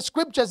into the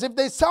scriptures. If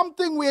there's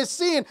something we're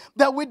seeing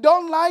that we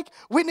don't like,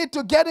 we need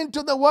to get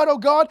into the word of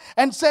God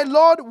and say,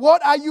 Lord,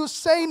 what are you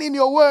saying in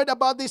your word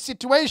about this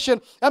situation?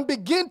 And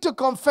begin to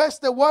confess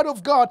the word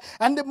of God.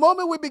 And the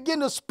moment we begin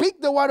to speak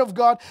the word of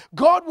God,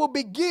 God will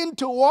begin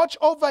to watch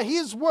over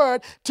his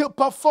word to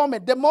perform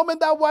it. The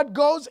moment that word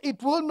goes,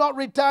 it will not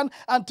return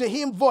unto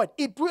him void.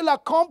 It will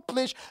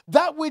accomplish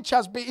that which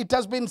it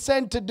has been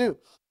sent to do.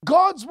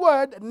 God's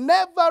word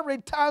never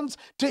returns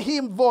to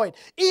him void.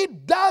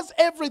 It does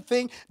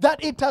everything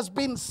that it has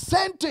been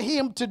sent to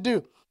him to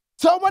do.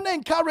 So I want to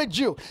encourage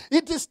you.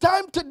 It is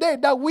time today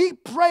that we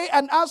pray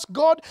and ask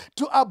God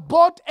to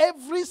abort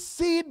every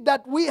seed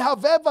that we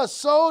have ever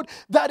sowed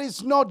that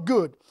is not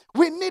good.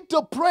 We need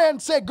to pray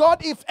and say,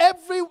 God, if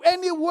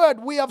any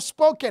word we have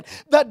spoken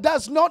that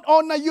does not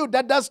honor you,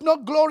 that does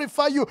not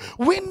glorify you,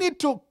 we need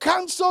to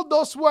cancel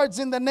those words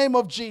in the name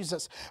of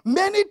Jesus.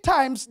 Many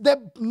times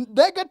the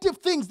negative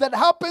things that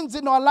happens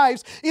in our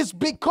lives is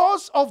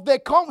because of the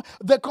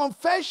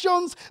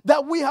confessions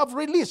that we have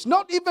released.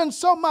 Not even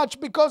so much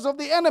because of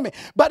the enemy,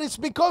 but it's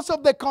because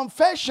of the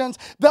confessions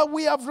that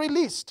we have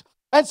released.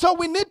 And so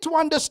we need to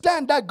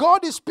understand that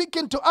God is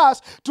speaking to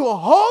us to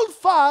hold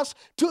fast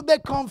to the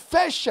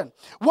confession.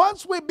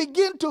 Once we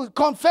begin to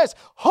confess,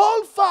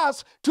 hold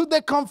fast to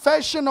the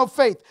confession of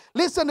faith.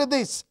 Listen to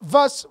this,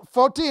 verse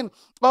 14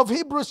 of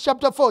Hebrews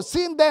chapter 4.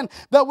 Seeing then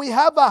that we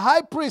have a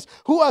high priest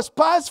who has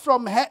passed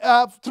through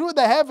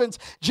the heavens,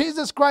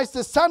 Jesus Christ,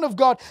 the Son of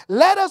God,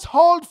 let us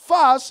hold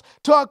fast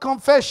to our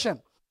confession.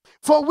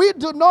 For we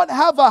do not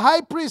have a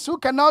high priest who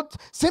cannot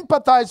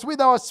sympathize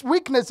with our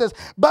weaknesses,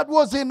 but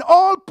was in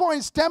all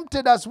points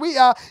tempted as we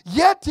are,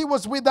 yet he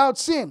was without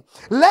sin.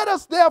 Let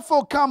us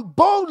therefore come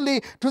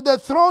boldly to the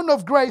throne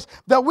of grace,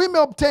 that we may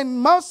obtain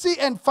mercy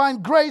and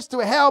find grace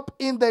to help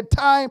in the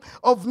time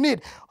of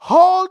need.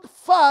 Hold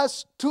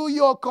fast to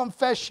your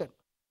confession.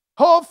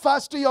 Hold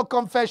fast to your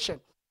confession.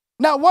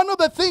 Now, one of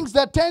the things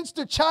that tends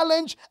to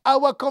challenge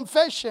our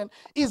confession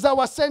is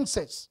our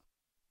senses.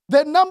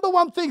 The number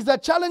one thing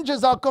that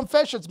challenges our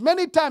confessions,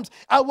 many times,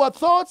 our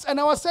thoughts and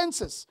our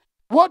senses.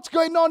 What's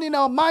going on in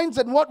our minds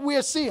and what we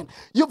are seeing.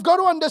 You've got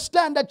to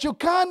understand that you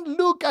can't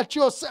look at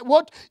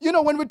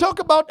when we talk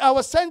about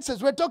our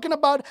senses, we're talking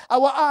about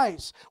our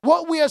eyes,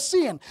 what we are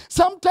seeing.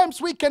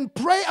 Sometimes we can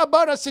pray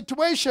about a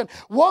situation,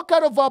 walk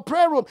out of our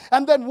prayer room,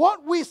 and then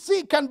what we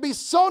see can be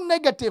so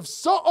negative,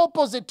 so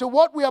opposite to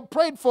what we have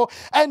prayed for,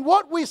 and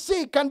what we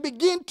see can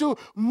begin to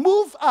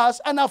move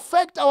us and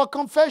affect our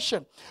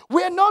confession.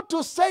 We are not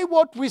to say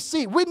what we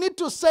see. We need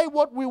to say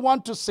what we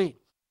want to see.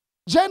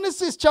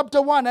 Genesis chapter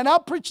 1, and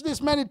I'll preach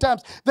this many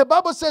times. The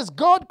Bible says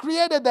God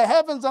created the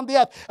heavens and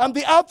the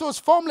earth was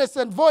formless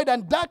and void,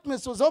 and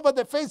darkness was over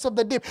the face of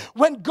the deep.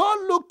 When God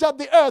looked at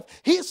the earth,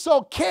 he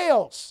saw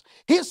chaos.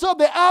 He saw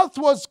the earth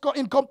was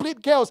in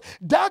complete chaos.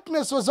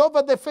 Darkness was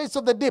over the face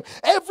of the deep.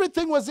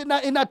 Everything was in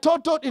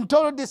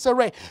total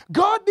disarray.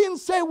 God didn't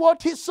say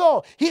what he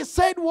saw. He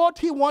said what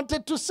he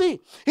wanted to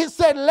see. He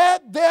said,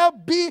 "Let there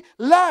be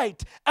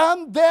light,"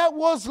 and there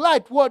was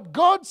light. What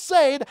God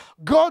said,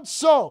 God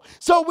saw.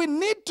 So we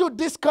need to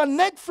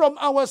disconnect from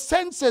our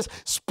senses,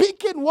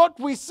 speaking what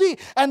we see,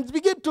 and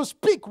begin to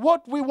speak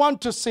what we want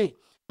to see.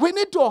 We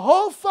need to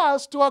hold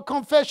fast to our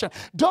confession.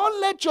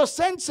 Don't let your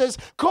senses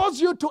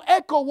cause you to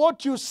echo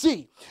what you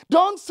see.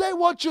 Don't say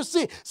what you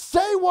see.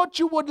 Say what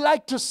you would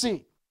like to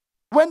see.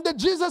 When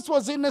Jesus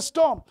was in a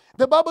storm,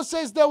 the Bible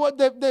says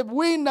the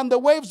wind and the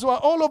waves were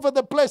all over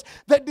the place.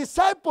 The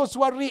disciples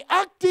were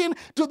reacting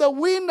to the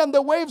wind and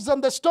the waves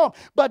and the storm.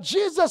 But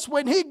Jesus,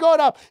 when he got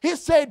up, he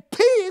said,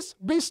 "Peace,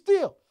 be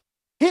still."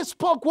 He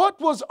spoke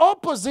what was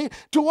opposite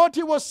to what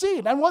he was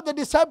seeing and what the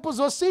disciples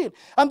were seeing.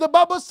 And the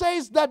Bible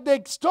says that the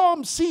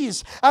storm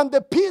ceased and the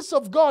peace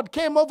of God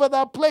came over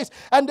that place.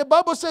 And the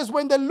Bible says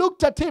when they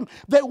looked at him,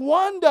 they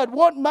wondered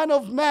what manner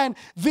of man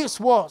this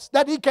was,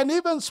 that he can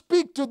even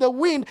speak to the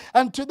wind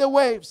and to the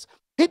waves.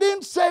 He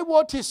didn't say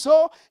what he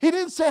saw. He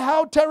didn't say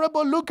how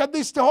terrible, look at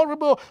this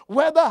horrible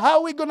weather, how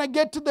are we going to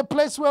get to the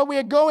place where we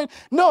are going.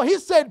 No, he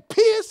said,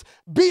 "Peace,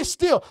 be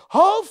still."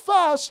 Hold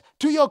fast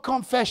to your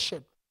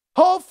confession.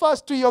 Hold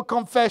fast to your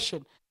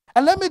confession.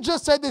 And let me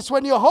just say this,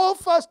 when you hold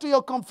fast to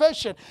your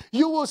confession,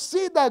 you will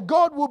see that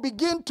God will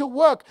begin to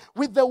work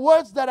with the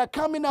words that are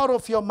coming out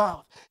of your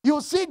mouth. You'll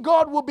see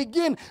God will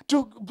begin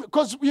to,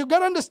 because you got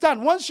to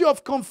understand, once you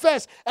have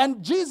confessed,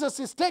 and Jesus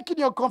is taking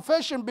your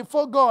confession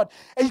before God,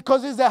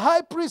 because he's the high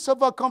priest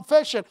of our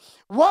confession,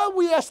 while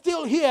we are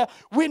still here,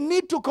 we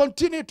need to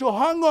continue to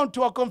hang on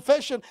to our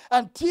confession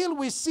until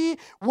we see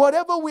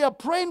whatever we are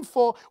praying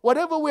for,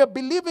 whatever we are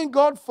believing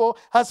God for,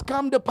 has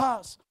come to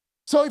pass.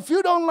 So if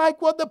you don't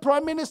like what the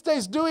Prime Minister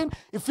is doing,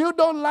 if you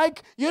don't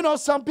like,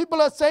 some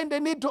people are saying they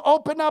need to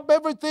open up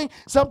everything.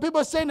 Some people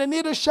are saying they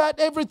need to shut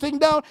everything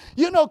down.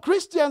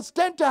 Christians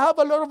tend to have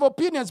a lot of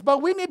opinions,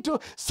 but we need to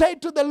say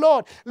to the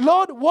Lord,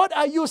 "Lord, what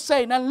are you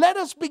saying?" And let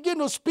us begin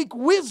to speak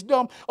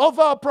wisdom of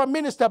our Prime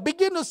Minister.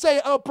 Begin to say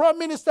our Prime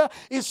Minister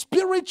is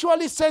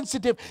spiritually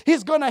sensitive.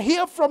 He's going to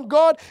hear from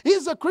God.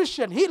 He's a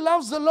Christian. He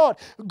loves the Lord.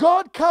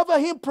 God, cover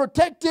him,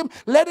 protect him.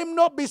 Let him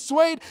not be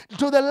swayed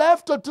to the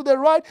left or to the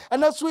right.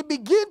 And as we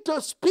begin to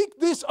speak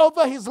this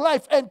over his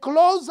life and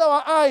close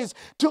our eyes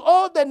to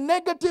all the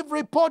negative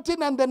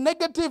reporting and the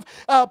negative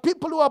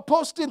people who are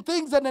posting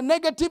things and the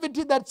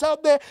negativity that's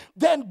out there,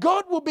 then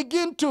God will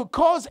begin to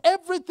cause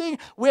everything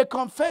we're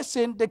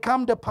confessing to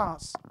come to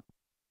pass.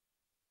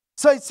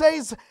 So it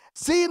says,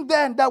 "Seeing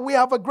then that we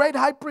have a great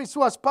high priest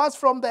who has passed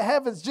from the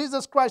heavens,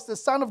 Jesus Christ, the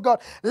Son of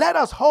God, let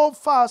us hold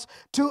fast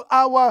to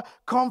our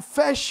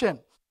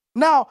confession."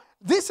 Now,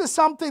 this is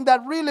something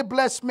that really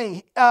blessed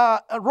me.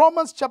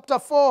 Romans chapter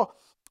 4,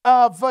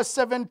 verse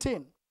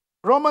 17.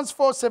 Romans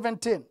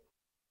 4:17.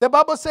 The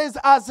Bible says,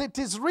 "As it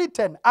is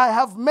written, I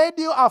have made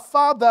you a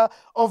father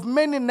of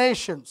many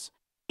nations,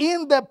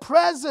 in the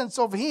presence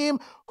of him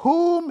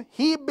whom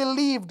he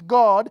believed,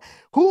 God,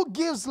 who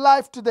gives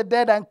life to the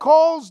dead and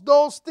calls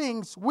those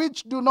things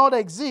which do not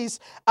exist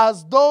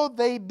as though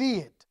they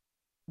did."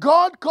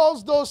 God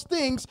calls those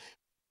things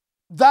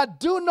that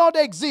do not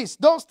exist,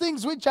 those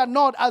things which are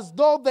not, as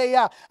though they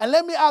are. And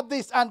let me add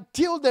this,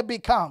 until they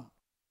become.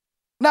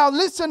 Now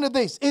listen to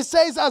this. It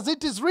says, "As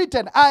it is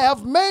written, I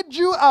have made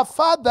you a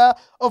father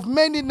of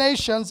many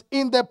nations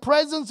in the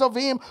presence of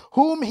him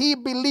whom he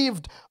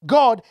believed,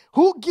 God,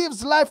 who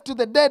gives life to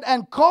the dead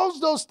and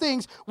calls those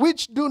things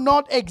which do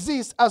not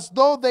exist as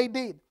though they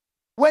did."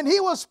 When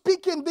he was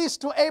speaking this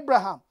to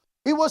Abraham,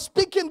 he was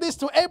speaking this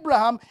to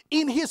Abraham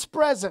in his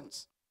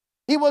presence.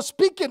 He was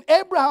speaking,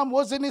 Abraham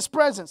was in his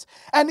presence.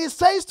 And he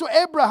says to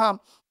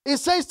Abraham,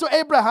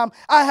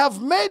 "I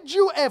have made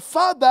you a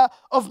father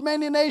of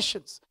many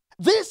nations."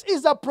 This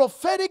is a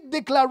prophetic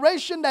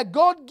declaration that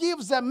God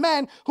gives a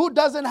man who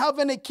doesn't have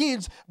any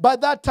kids by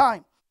that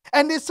time.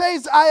 And he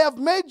says, I have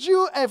made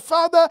you a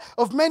father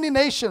of many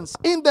nations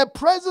in the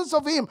presence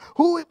of him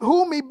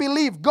whom he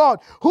believed, God,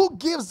 who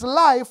gives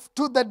life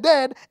to the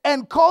dead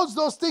and calls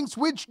those things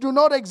which do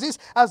not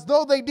exist as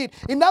though they did.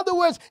 In other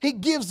words, he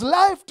gives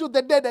life to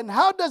the dead. And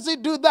how does he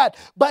do that?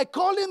 By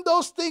calling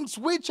those things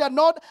which are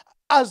not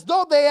as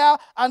though they are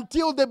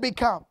until they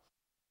become.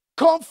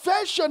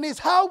 Confession is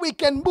how we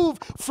can move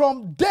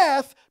from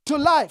death to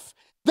life.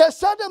 There are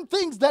certain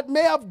things that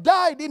may have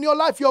died in your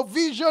life, your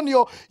vision,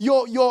 your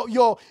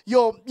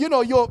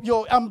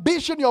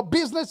ambition, your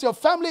business, your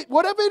family,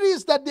 whatever it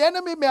is that the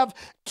enemy may have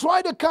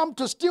tried to come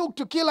to steal,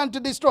 to kill, and to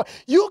destroy.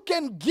 You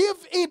can give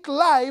it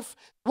life,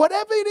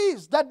 whatever it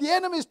is that the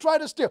enemy is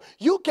trying to steal.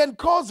 You can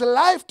cause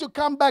life to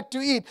come back to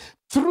it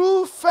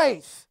through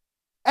faith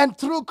and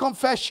through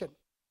confession.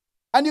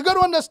 And you got to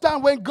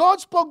understand, when God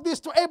spoke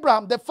this to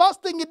Abraham, the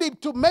first thing he did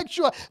to make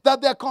sure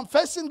that they're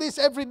confessing this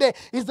every day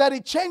is that he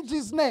changed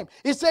his name.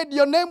 He said,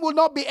 your name will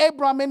not be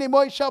Abram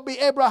anymore, it shall be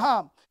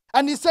Abraham.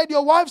 And he said,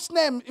 your wife's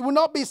name will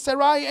not be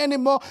Sarai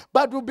anymore,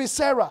 but will be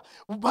Sarah.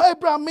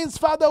 Abraham means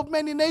father of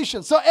many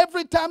nations. So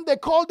every time they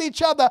called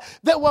each other,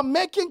 they were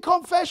making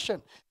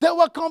confession. They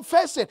were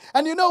confessing.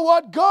 And you know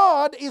what?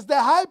 God is the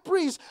high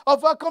priest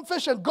of our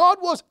confession. God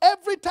was,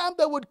 every time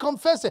they would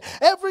confess it,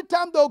 every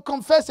time they would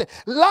confess it,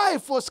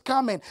 life was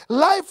coming.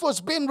 Life was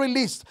being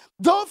released.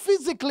 Though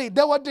physically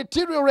they were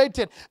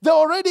deteriorated, they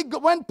already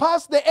went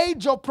past the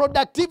age of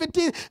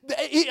productivity.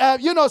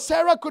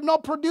 Sarah could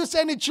not produce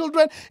any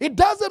children. It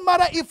doesn't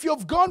matter if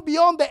you've gone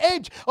beyond the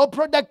age of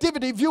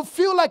productivity. If you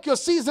feel like your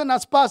season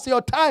has passed,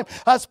 your time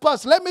has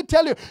passed, let me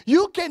tell you,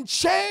 you can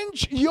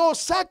change your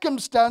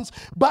circumstance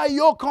by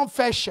your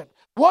confession.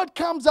 What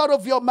comes out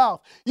of your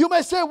mouth? You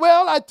may say,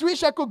 well, I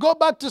wish I could go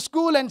back to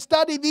school and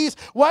study this.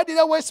 Why did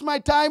I waste my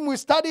time with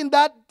studying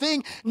that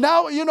thing?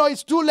 Now,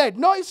 it's too late.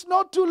 No, it's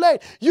not too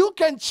late. You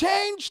can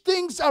change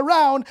things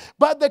around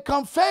by the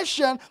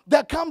confession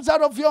that comes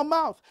out of your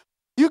mouth.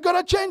 You got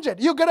to change it.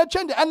 You got to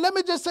change it. And let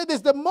me just say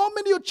this. The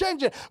moment you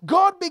change it,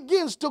 God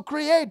begins to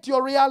create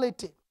your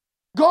reality.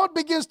 God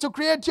begins to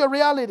create your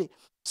reality.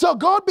 So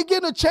God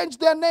began to change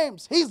their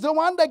names. He's the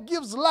one that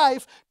gives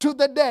life to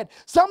the dead.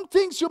 Some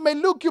things you may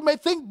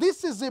think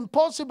this is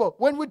impossible.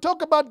 When we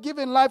talk about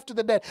giving life to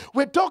the dead,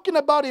 we're talking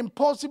about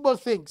impossible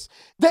things.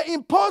 The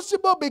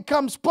impossible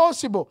becomes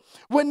possible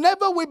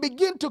whenever we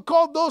begin to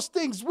call those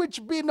things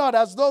which be not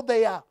as though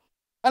they are.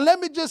 And let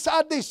me just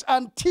add this,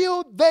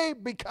 until they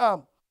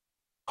become.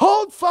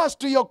 Hold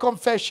fast to your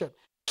confession.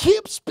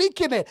 Keep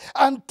speaking it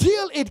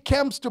until it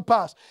comes to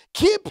pass.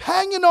 Keep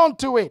hanging on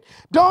to it.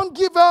 Don't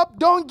give up.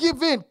 Don't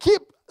give in.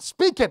 Keep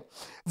speaking.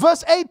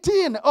 Verse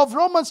 18 of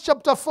Romans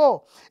chapter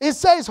 4. It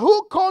says,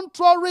 who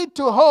contrary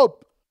to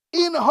hope,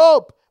 in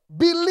hope,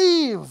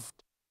 believed,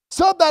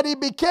 so that he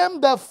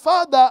became the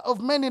father of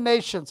many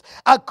nations,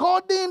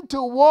 according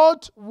to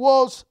what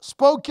was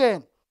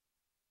spoken.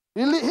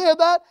 You hear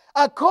that?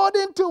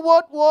 According to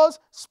what was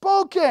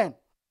spoken.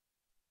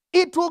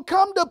 It will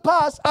come to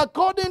pass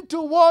according to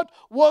what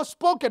was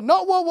spoken.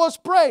 Not what was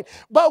prayed,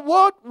 but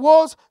what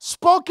was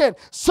spoken.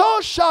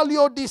 So shall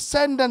your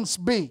descendants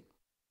be.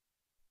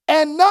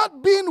 And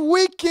not being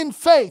weak in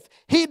faith,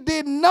 he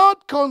did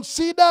not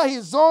consider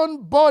his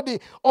own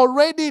body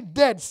already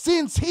dead,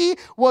 since he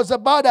was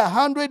about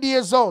 100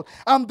 years old,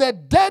 and the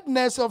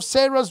deadness of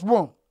Sarah's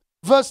womb.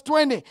 Verse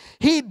 20,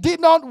 he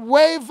did not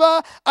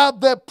waver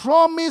at the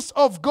promise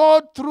of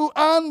God through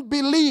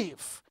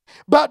unbelief,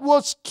 but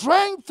was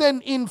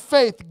strengthened in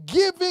faith,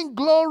 giving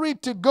glory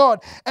to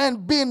God,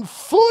 and being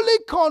fully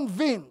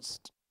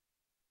convinced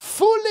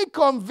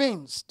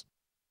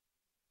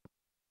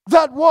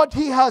that what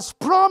he has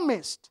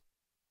promised,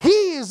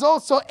 he is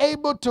also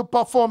able to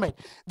perform it.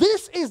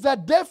 This is the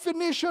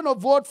definition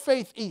of what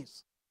faith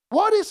is.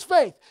 What is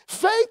faith?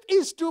 Faith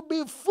is to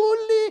be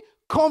fully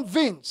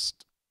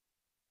convinced.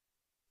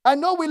 I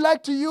know we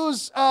like to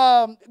use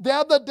the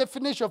other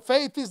definition.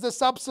 Faith is the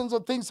substance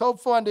of things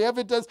hoped for and the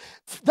evidence.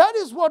 That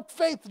is what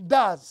faith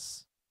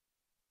does.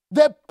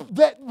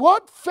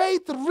 What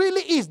faith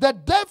really is, the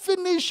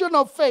definition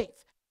of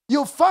faith.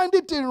 You find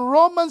it in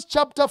Romans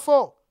chapter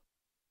 4,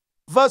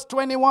 verse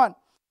 21.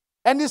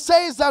 And he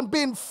says, and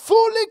being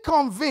fully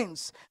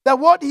convinced that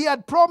what he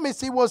had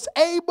promised, he was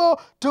able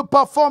to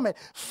perform it.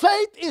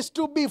 Faith is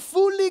to be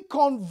fully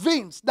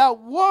convinced that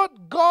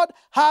what God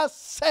has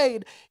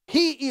said,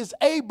 he is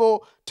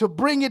able to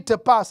bring it to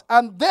pass.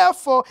 And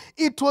therefore,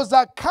 it was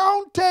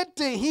accounted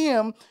to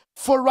him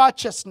for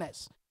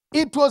righteousness.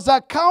 It was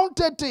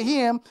accounted to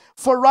him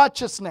for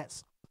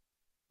righteousness.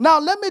 Now,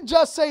 let me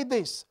just say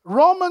this.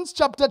 Romans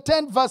chapter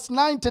 10, verse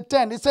 9 to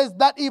 10. It says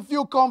that if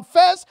you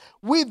confess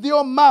with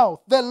your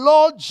mouth the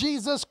Lord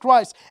Jesus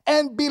Christ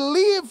and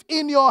believe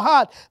in your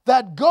heart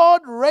that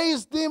God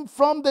raised him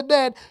from the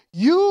dead,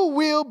 you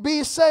will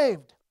be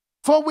saved.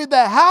 For with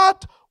the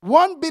heart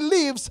one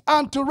believes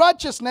unto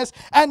righteousness,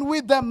 and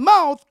with the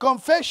mouth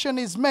confession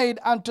is made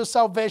unto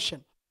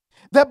salvation.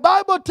 The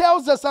Bible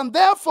tells us, and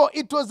therefore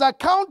it was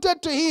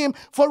accounted to him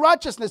for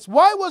righteousness.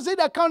 Why was it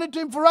accounted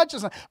to him for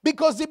righteousness?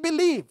 Because he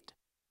believed.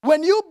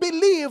 When you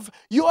believe,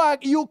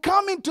 you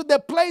come into the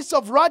place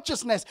of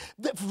righteousness.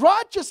 The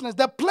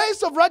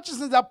place of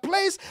righteousness, a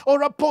place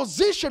or a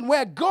position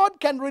where God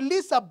can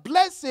release a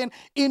blessing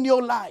in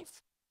your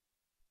life.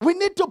 We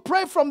need to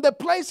pray from the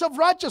place of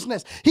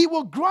righteousness. He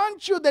will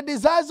grant you the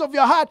desires of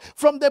your heart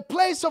from the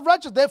place of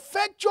righteousness. The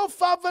effectual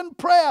fervent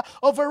prayer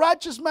of a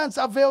righteous man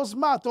avails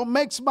much, or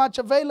makes much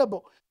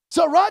available.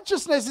 So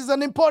righteousness is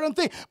an important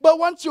thing. But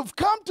once you've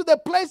come to the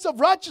place of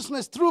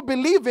righteousness through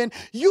believing,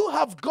 you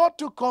have got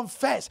to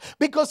confess.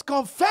 Because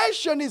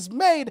confession is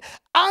made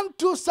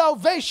unto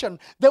salvation.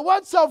 The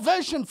word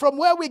salvation, from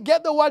where we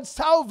get the word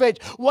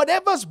salvage,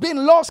 whatever's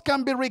been lost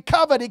can be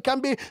recovered. It can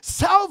be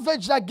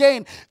salvaged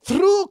again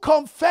through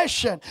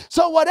confession.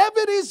 So whatever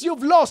it is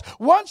you've lost,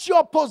 once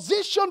you're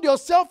positioned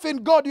yourself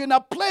in God, you're in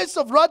a place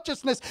of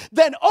righteousness,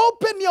 then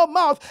open your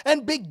mouth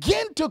and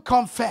begin to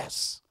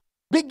confess.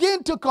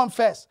 Begin to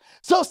confess.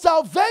 So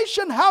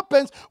salvation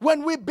happens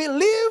when we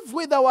believe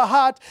with our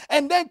heart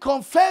and then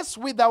confess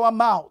with our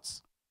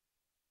mouths.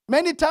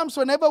 Many times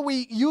whenever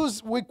we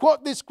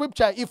quote this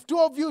scripture, if two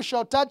of you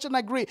shall touch and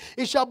agree,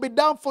 it shall be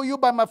done for you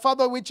by my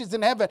Father which is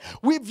in heaven.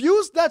 We've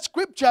used that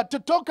scripture to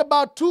talk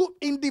about two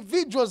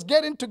individuals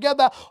getting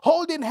together,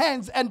 holding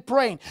hands and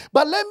praying.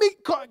 But let me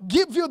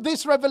give you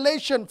this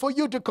revelation for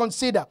you to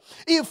consider.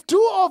 If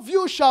two of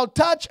you shall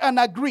touch and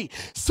agree,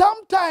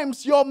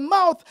 sometimes your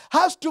mouth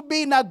has to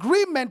be in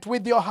agreement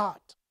with your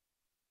heart.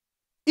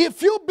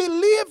 If you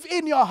believe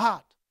in your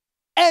heart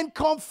and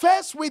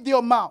confess with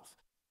your mouth,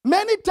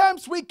 many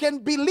times we can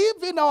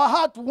believe in our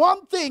heart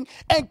one thing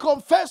and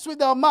confess with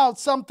our mouth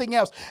something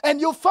else. And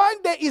you find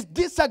there is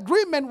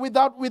disagreement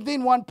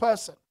within one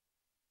person.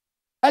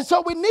 And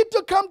so we need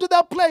to come to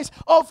that place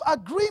of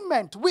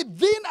agreement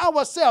within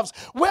ourselves,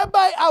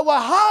 whereby our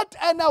heart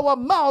and our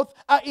mouth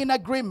are in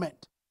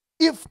agreement.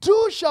 If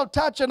two shall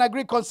touch and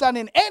agree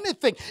concerning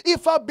anything,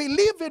 if I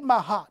believe in my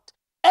heart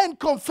and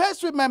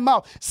confess with my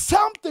mouth,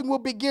 something will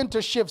begin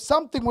to shift.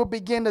 Something will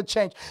begin to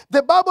change.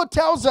 The Bible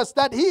tells us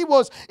that he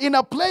was in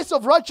a place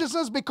of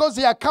righteousness because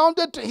he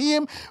accounted to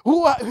him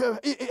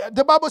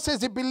the Bible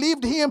says he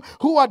believed him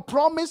who had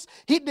promised.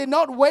 He did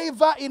not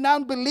waver in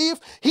unbelief.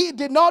 He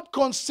did not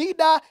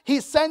consider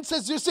his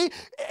senses. You see,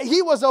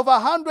 he was over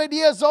 100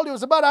 years old. He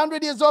was about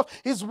 100 years old.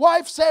 His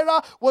wife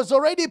Sarah was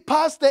already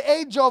past the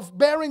age of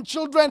bearing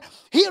children.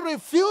 He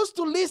refused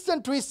to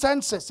listen to his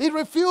senses. He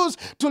refused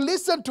to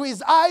listen to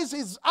his eyes.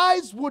 His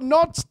eyes would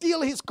not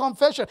steal his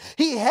confession.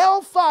 He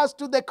held fast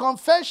to the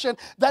confession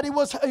that he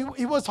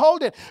was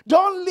holding.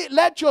 Don't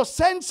let your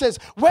senses,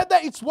 whether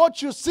it's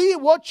what you see,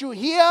 what you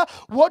hear,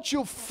 what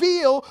you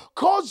feel,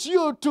 cause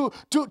you to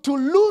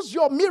lose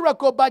your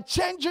miracle by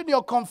changing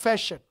your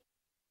confession.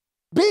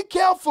 Be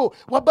careful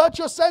about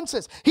your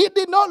senses. He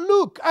did not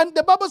look, and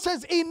the Bible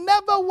says he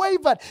never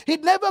wavered. He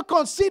never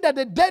considered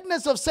the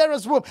deadness of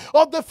Sarah's womb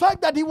or the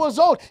fact that he was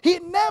old. He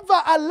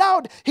never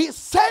allowed his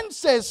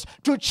senses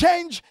to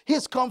change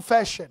his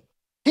confession.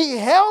 He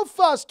held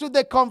fast to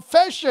the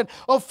confession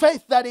of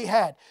faith that he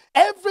had.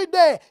 Every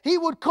day he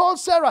would call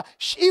Sarah.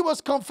 She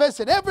was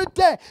confessing. Every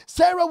day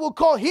Sarah would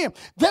call him.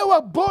 They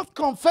were both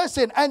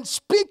confessing and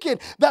speaking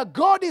that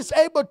God is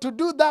able to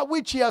do that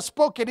which he has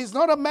spoken. He's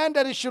not a man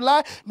that he should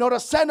lie, nor a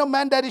son of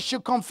man that he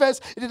should confess,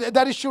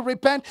 that he should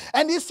repent.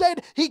 And he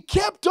said he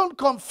kept on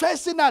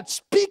confessing that,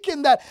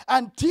 speaking that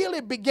until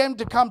it began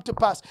to come to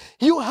pass.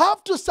 You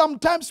have to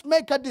sometimes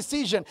make a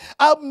decision.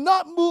 I'm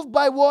not moved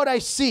by what I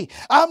see.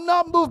 I'm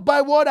not moved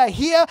by what I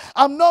hear.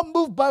 I'm not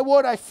moved by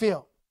what I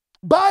feel.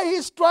 By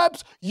his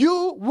stripes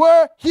you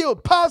were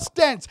healed. Past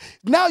tense.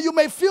 Now you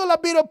may feel a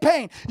bit of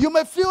pain. You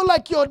may feel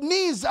like your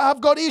knees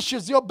have got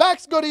issues. Your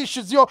back's got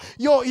issues.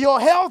 Your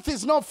health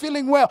is not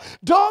feeling well.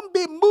 Don't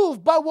be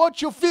moved by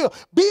what you feel.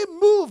 Be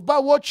moved by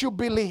what you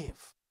believe.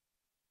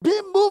 Be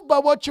moved by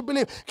what you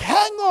believe.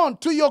 Hang on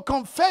to your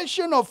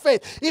confession of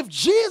faith. If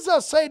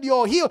Jesus said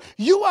you're healed,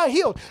 you are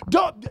healed.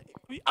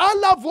 I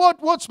love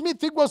what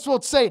Smith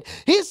Wigglesworth said.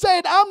 He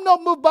said, I'm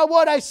not moved by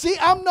what I see.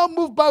 I'm not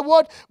moved by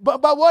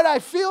what I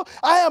feel.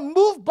 I am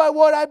moved by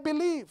what I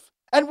believe.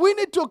 And we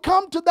need to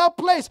come to that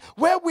place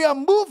where we are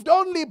moved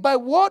only by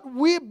what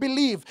we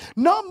believe.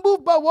 Not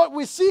moved by what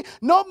we see,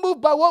 not moved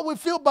by what we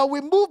feel, but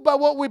we move by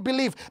what we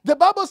believe. The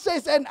Bible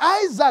says, and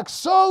Isaac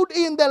sowed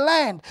in the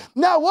land.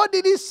 Now, what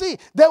did he see?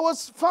 There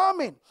was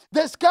famine.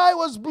 The sky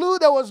was blue.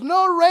 There was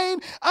no rain.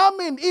 I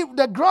mean, if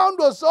the ground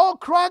was all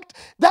cracked,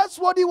 that's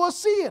what he was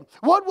seeing.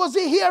 What was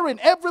he hearing?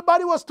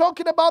 Everybody was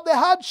talking about the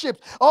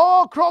hardships.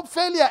 Oh, crop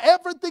failure.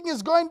 Everything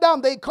is going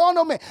down. The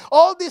economy.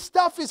 All this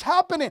stuff is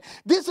happening.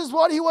 This is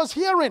what he was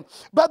hearing.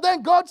 But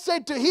then God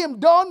said to him,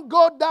 don't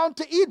go down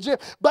to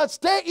Egypt, but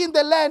stay in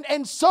the land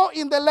and sow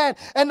in the land.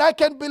 And I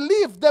can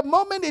believe the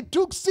moment he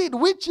took seed,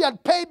 which he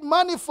had paid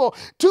money for,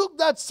 took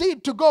that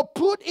seed to go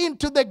put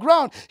into the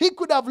ground, he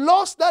could have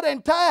lost that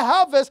entire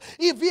harvest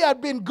if he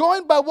had been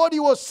going by what he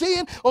was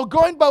seeing or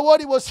going by what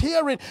he was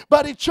hearing.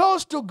 But he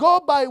chose to go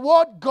by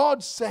what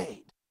God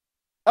said.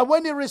 And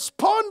when he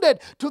responded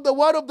to the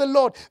word of the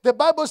Lord, the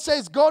Bible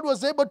says God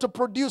was able to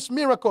produce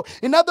miracle.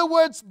 In other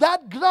words,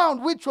 that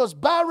ground which was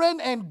barren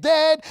and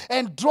dead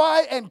and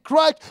dry and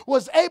crushed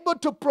was able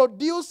to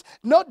produce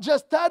not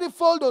just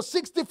 30-fold or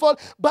 60-fold,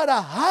 but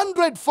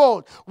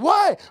 100-fold.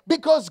 Why?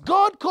 Because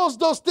God calls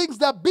those things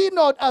that be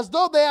not as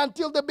though they are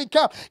until they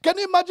become. Can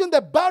you imagine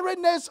the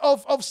barrenness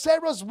of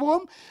Sarah's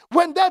womb?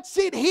 When that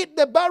seed hit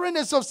the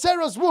barrenness of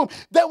Sarah's womb,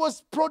 there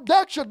was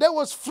production, there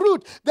was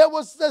fruit, there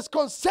was this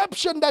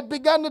conception that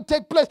began to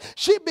take place.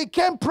 She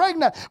became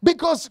pregnant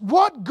because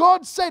what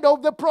God said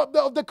of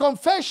the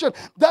confession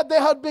that they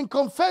had been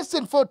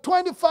confessing for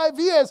 25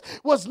 years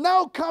was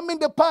now coming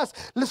to pass.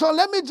 So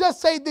let me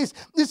just say this.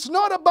 It's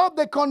not about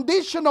the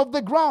condition of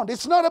the ground.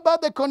 It's not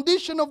about the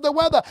condition of the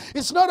weather.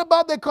 It's not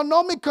about the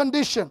economic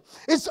condition.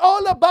 It's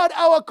all about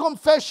our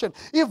confession.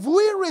 If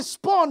we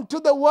respond to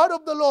the word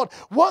of the Lord,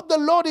 what the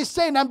Lord is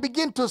saying, and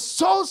begin to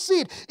sow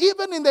seed,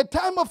 even in the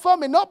time of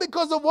famine, not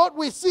because of what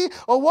we see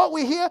or what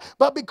we hear,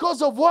 but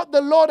because of what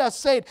the Lord has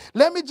said.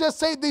 Let me just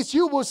say this.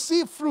 You will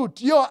see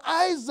fruit. Your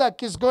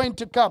Isaac is going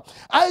to come.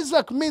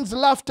 Isaac means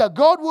laughter.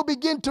 God will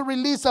begin to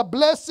release a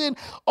blessing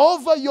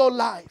over your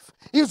life.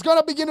 He's going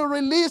to begin to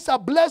release a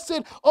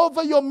blessing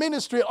over your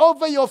ministry,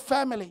 over your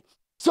family.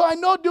 So I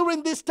know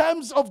during these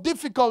times of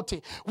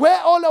difficulty,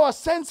 where all our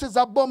senses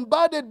are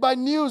bombarded by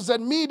news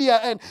and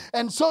media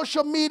and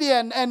social media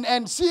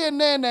and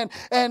CNN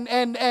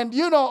and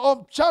you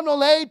know,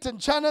 Channel 8 and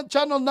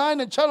Channel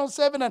 9 and Channel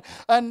 7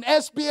 and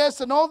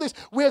SBS and all this,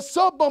 we're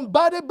so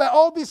bombarded by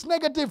all this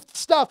negative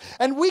stuff,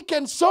 and we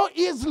can so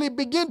easily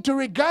begin to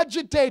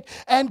regurgitate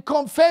and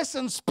confess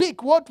and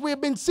speak what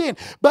we've been seeing.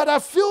 But I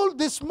feel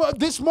this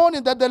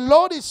morning that the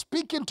Lord is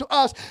speaking to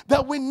us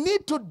that we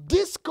need to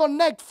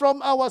disconnect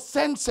from our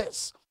senses.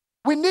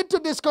 We need to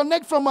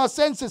disconnect from our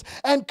senses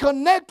and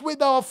connect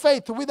with our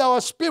faith, with our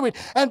spirit,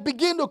 and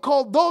begin to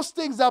call those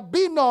things that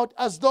be not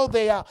as though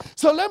they are.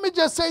 So let me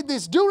just say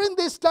this. During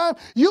this time,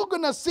 you're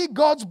going to see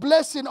God's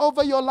blessing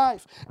over your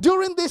life.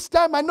 During this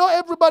time, I know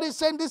everybody's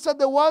saying these are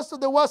the worst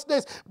of the worst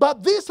days,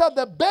 but these are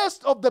the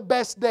best of the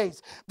best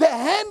days. The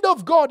hand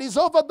of God is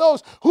over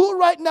those who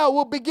right now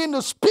will begin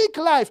to speak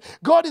life.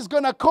 God is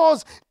going to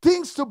cause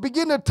things to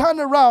begin to turn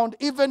around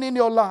even in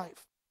your life.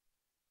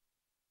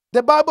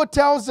 The Bible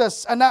tells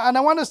us, and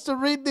I want us to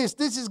read this.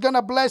 This is going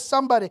to bless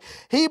somebody.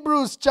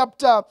 Hebrews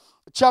chapter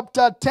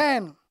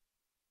 10.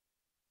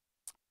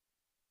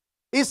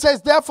 It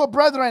says, therefore,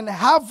 brethren,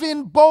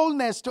 having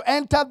boldness to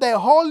enter the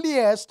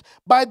holiest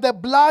by the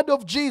blood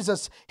of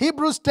Jesus.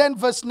 Hebrews 10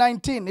 verse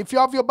 19. If you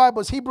have your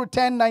Bibles, Hebrews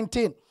 10,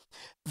 19.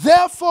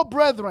 Therefore,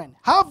 brethren,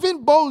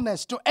 having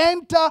boldness to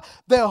enter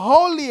the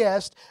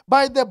holiest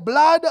by the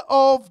blood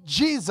of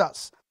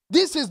Jesus.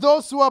 This is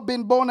those who have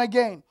been born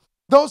again.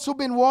 Those who've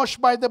been washed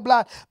by the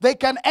blood. They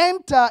can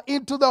enter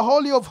into the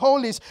Holy of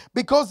Holies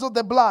because of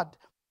the blood.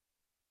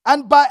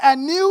 And by a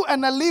new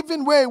and a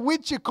living way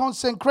which he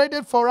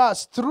consecrated for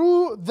us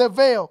through the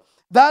veil,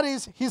 that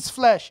is his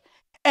flesh.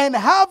 And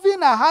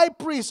having a high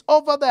priest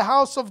over the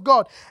house of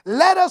God,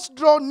 let us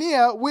draw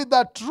near with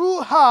a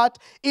true heart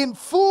in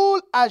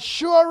full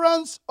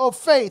assurance of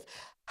faith,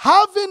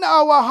 having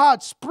our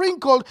hearts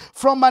sprinkled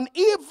from an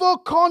evil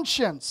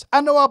conscience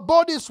and our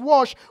bodies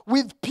washed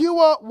with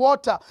pure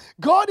water.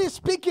 God is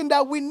speaking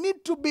that we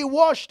need to be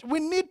washed. We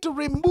need to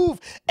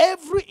remove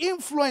every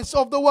influence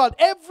of the world,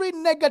 every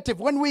negative.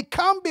 When we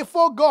come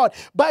before God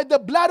by the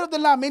blood of the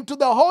Lamb into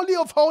the Holy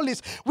of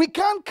Holies, we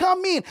can't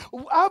come in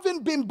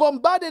having been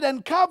bombarded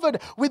and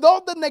covered with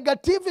all the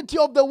negativity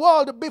of the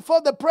world before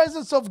the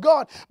presence of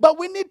God. But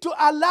we need to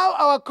allow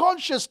our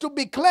conscience to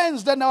be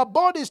cleansed and our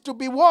bodies to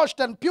be washed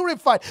and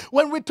purified.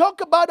 When we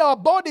talk about our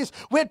bodies,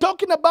 we're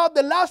talking about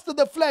the lust of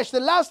the flesh, the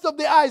lust of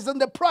the eyes,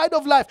 and the pride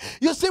of life.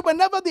 You see,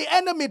 whenever the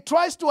enemy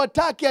tries to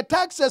attack, he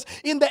attacks us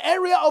in the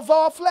area of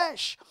our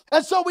flesh.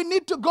 And so we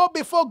need to go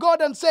before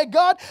God and say,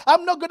 God,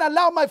 I'm not going to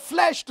allow my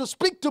flesh to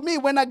speak to me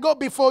when I go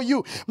before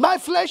you. My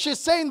flesh is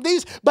saying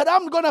this, but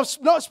I'm not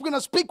going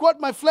to speak what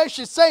my flesh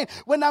is saying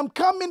when I'm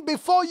coming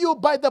before you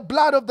by the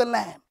blood of the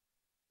Lamb.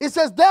 It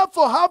says,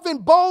 therefore, having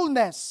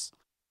boldness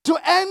to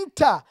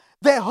enter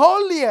the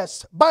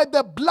holiest by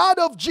the blood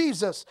of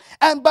Jesus,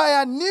 and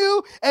by a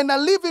new and a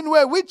living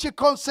way which he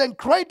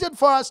consecrated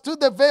for us to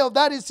the veil,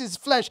 that is his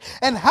flesh,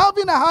 and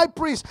having a high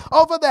priest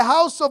over the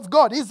house of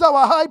God, he's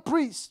our high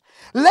priest.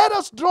 Let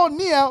us draw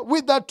near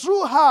with a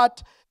true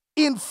heart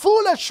in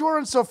full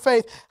assurance of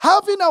faith,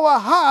 having our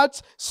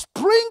hearts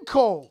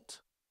sprinkled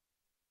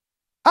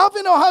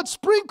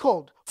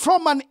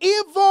from an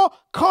evil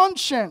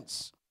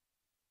conscience,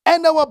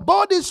 and our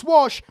bodies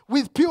washed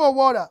with pure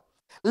water.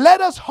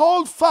 Let us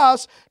hold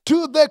fast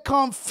to the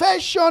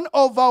confession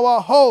of our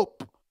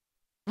hope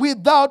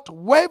without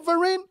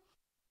wavering,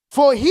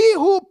 for he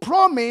who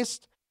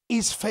promised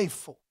is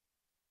faithful.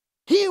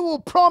 He who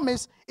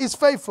promised is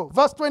faithful.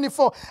 Verse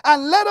 24.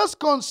 And let us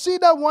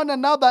consider one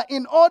another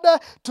in order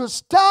to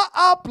stir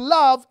up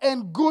love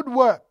and good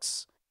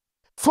works,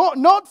 For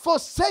not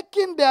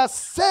forsaking the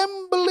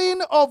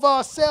assembling of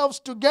ourselves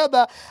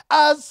together,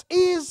 as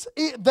is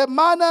the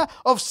manner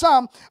of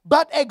some,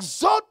 but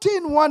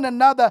exhorting one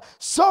another,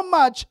 so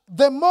much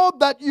the more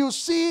that you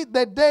see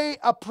the day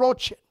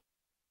approaching.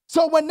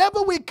 So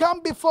whenever we come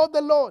before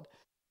the Lord,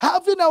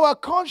 having our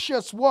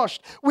conscience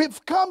washed,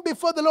 we've come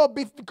before the Lord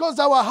because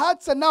our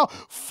hearts are now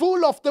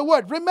full of the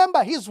word.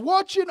 Remember, He's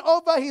watching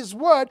over His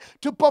word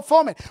to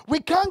perform it. We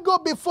can't go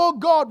before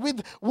God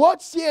with what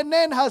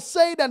CNN has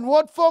said and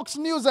what Fox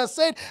News has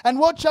said and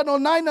what Channel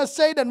 9 has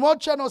said and what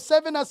Channel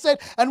 7 has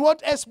said and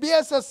what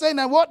SBS has said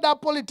and what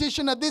that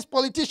politician and this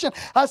politician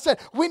has said.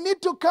 We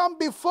need to come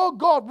before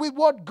God with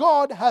what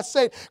God has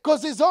said,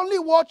 because He's only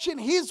watching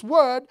His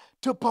word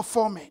to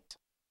perform it.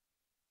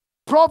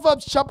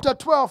 Proverbs chapter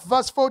 12,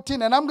 verse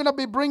 14, and I'm going to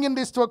be bringing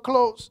this to a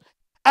close.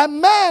 A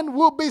man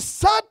will be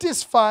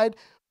satisfied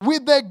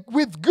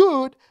with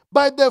good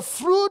by the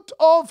fruit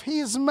of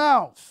his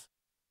mouth,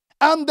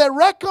 and the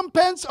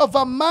recompense of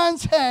a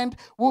man's hand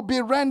will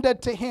be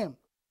rendered to him.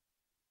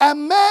 A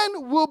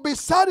man will be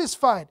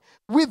satisfied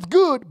with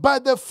good by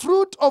the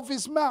fruit of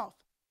his mouth.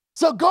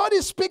 So God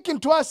is speaking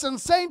to us and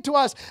saying to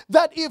us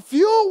that if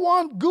you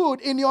want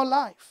good in your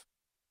life,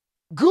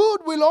 good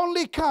will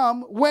only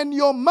come when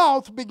your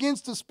mouth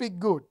begins to speak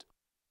good.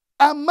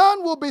 A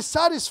man will be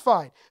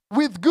satisfied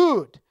with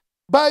good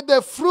by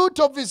the fruit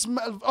of his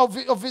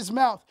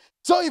mouth.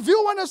 So if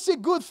you want to see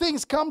good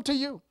things come to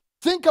you,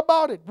 think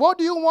about it. What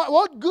do you want?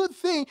 What good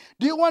thing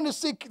do you want to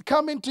see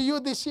come into you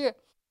this year?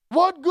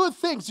 What good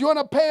things? You want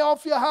to pay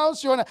off your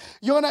house? You want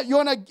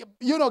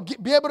to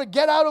be able to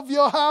get out of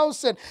your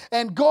house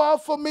and go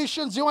out for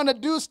missions? You want to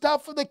do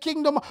stuff for the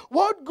kingdom?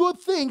 What good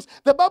things?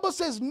 The Bible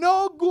says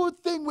no good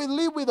thing will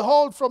He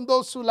withhold from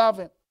those who love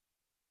Him.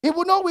 He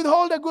will not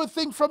withhold a good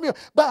thing from you.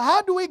 But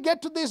how do we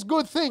get to these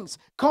good things?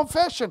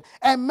 Confession.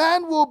 A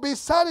man will be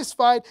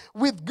satisfied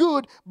with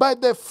good by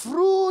the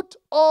fruit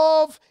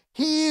of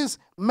his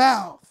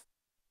mouth.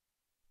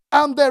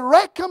 And the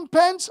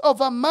recompense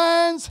of a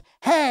man's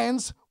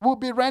hands will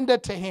be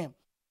rendered to him.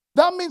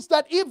 That means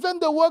that even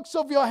the works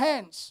of your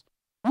hands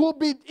will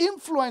be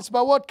influenced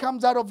by what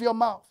comes out of your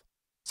mouth.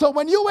 So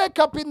when you wake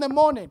up in the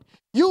morning,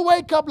 you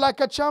wake up like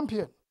a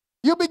champion.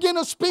 You begin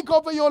to speak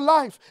over your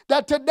life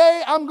that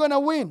today I'm going to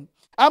win.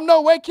 I'm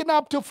not waking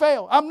up to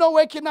fail. I'm not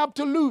waking up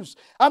to lose.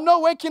 I'm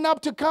not waking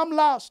up to come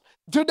last.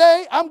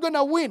 Today, I'm going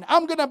to win.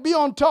 I'm going to be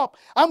on top.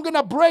 I'm going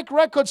to break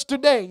records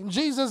today. In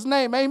Jesus'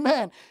 name,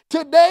 amen.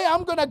 Today,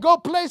 I'm going to go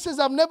places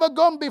I've never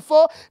gone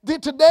before.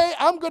 Today,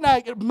 I'm going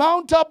to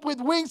mount up with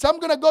wings. I'm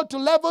going to go to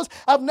levels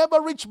I've never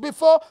reached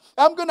before.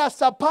 I'm going to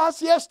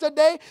surpass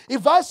yesterday.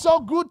 If I saw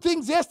good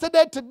things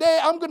yesterday, today,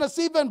 I'm going to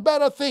see even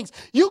better things.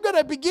 You're going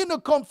to begin to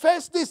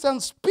confess this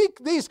and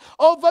speak this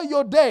over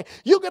your day.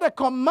 You're going to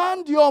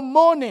command your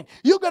morning.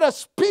 You're going to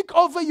speak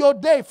over your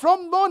day.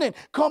 From morning,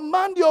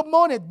 command your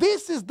morning.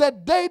 This is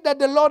the day that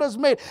the Lord has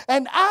made,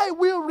 and I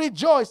will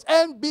rejoice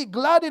and be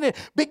glad in it.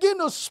 Begin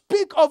to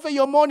speak over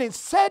your morning.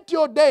 Set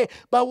your day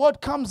by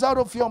what comes out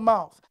of your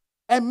mouth.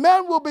 A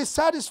man will be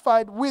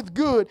satisfied with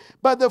good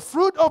by the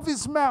fruit of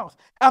his mouth,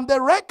 and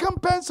the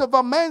recompense of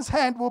a man's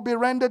hand will be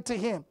rendered to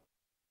him.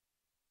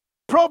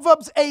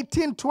 Proverbs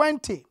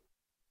 18:20.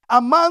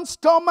 A man's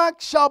stomach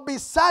shall be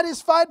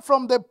satisfied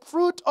from the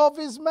fruit of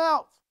his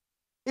mouth.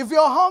 If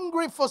you're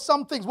hungry for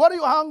some things, what are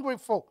you hungry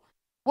for?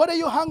 What are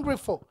you hungry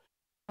for?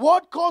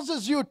 What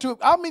causes you to,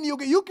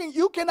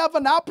 you can have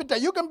an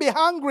appetite. You can be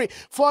hungry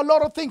for a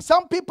lot of things.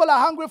 Some people are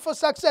hungry for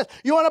success.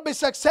 You want to be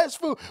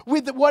successful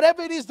with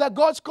whatever it is that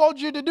God's called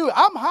you to do.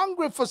 I'm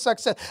hungry for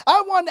success.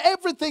 I want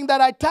everything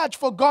that I touch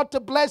for God to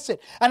bless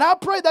it. And I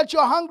pray that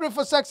you're hungry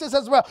for success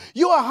as well.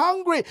 You are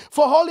hungry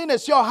for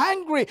holiness. You're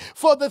hungry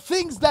for the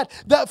things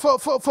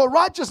for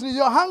righteousness.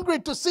 You're hungry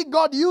to see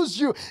God use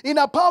you in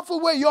a powerful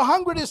way. You're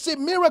hungry to see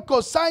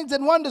miracles, signs,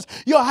 and wonders.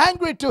 You're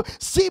hungry to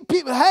see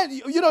people,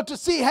 to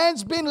see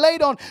hands being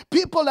laid on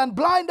people and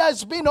blind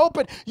eyes being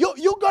opened.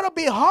 You got to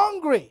be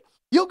hungry.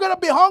 You got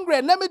to be hungry.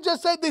 And let me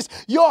just say this.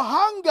 Your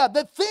hunger,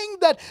 the thing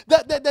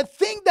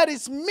that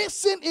is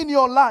missing in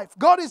your life.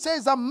 God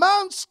says a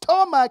man's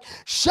stomach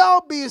shall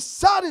be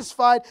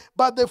satisfied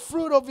by the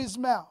fruit of his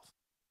mouth.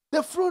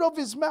 The fruit of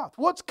his mouth.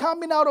 What's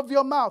coming out of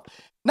your mouth?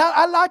 Now,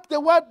 I like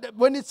the word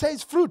when it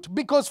says fruit,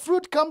 because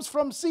fruit comes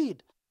from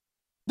seed.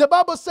 The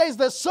Bible says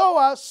the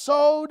sower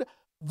sowed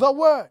the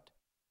word.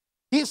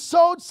 He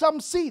sowed some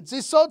seeds.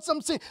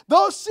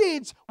 Those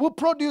seeds will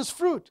produce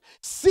fruit.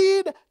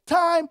 Seed,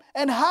 time,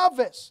 and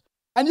harvest.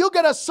 And you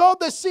got to sow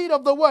the seed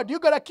of the word. You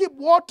got to keep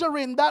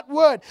watering that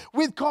word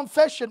with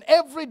confession.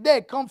 Every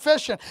day,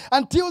 confession.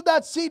 Until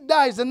that seed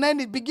dies and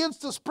then it begins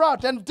to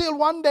sprout. Until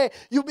one day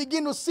you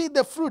begin to see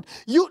the fruit.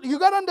 You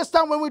got to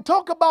understand, when we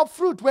talk about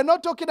fruit, we're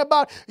not talking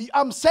about,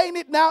 I'm saying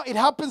it now, it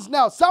happens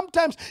now.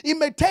 Sometimes it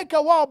may take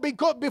a while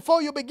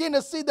before you begin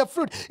to see the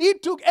fruit.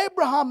 It took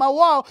Abraham a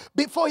while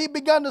before he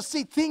began to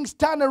see things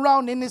turn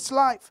around in his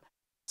life.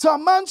 So a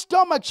man's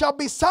stomach shall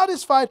be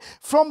satisfied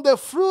from the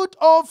fruit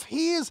of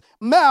his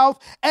mouth,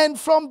 and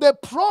from the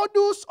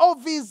produce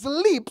of his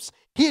lips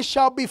he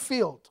shall be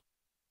filled.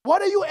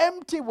 What are you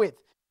empty with?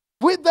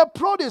 With the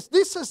produce,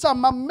 this is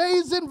some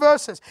amazing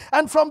verses.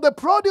 And from the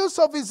produce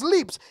of his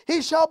lips,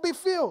 he shall be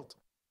filled.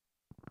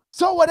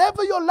 So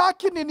whatever you're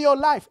lacking in your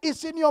life,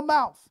 it's in your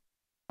mouth.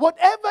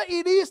 Whatever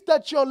it is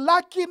that you're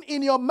lacking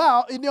in your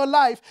mouth, in your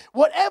life,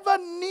 whatever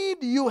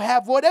need you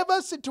have,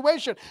 whatever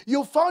situation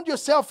you found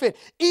yourself in,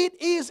 it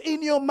is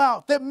in your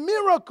mouth. The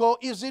miracle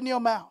is in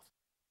your mouth.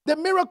 The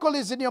miracle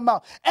is in your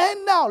mouth.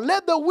 And now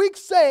let the weak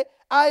say,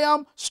 I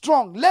am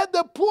strong. Let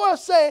the poor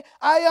say,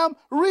 I am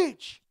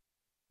rich.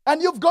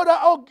 And you've got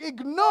to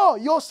ignore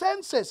your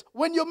senses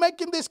when you're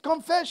making these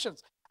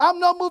confessions. I'm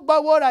not moved by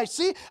what I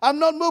see. I'm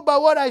not moved by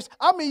what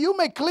I mean, you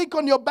may click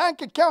on your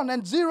bank account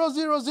and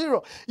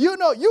 000. You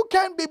know, you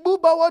can't be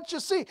moved by what you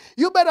see.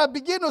 You better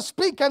begin to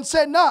speak and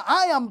say, no,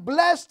 I am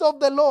blessed of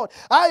the Lord.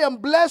 I am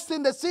blessed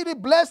in the city,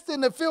 blessed in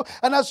the field.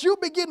 And as you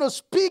begin to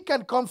speak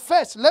and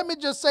confess, let me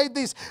just say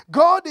this.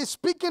 God is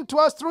speaking to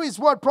us through his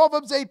word.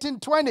 Proverbs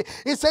 18:20.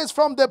 It says,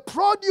 from the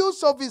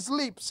produce of his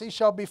lips he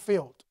shall be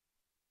filled.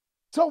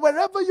 So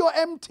wherever you're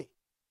empty,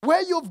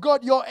 where you've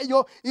got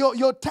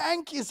your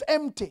tank is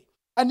empty,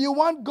 and you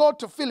want God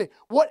to fill it,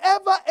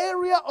 whatever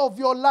area of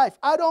your life,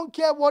 I don't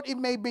care what it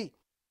may be,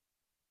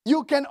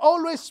 you can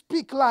always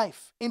speak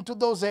life into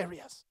those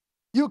areas.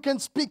 You can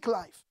speak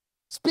life.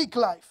 Speak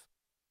life.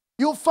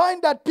 You'll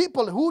find that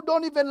people who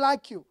don't even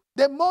like you,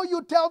 the more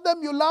you tell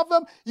them you love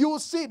them, you will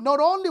see. Not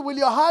only will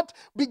your heart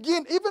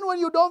begin, even when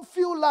you don't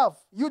feel love,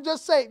 you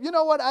just say, you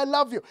know what, I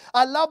love you.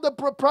 I love the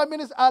Prime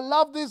Minister. I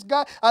love this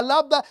guy. I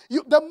love that.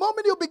 The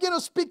moment you begin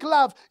to speak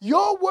love,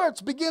 your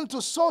words begin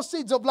to sow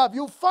seeds of love.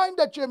 You'll find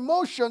that your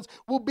emotions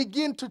will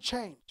begin to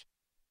change.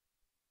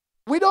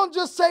 We don't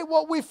just say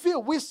what we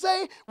feel. We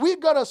say we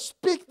got to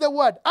speak the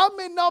word. I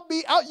may not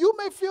be out. You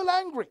may feel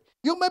angry.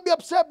 You may be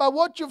upset by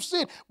what you've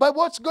seen, by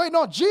what's going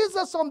on.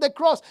 Jesus on the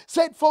cross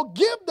said,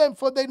 forgive them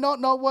for they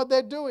don't know what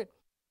they're doing.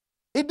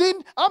 He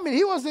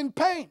was in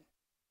pain,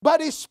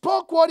 but he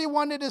spoke what he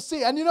wanted to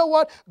see. And you know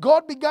what?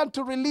 God began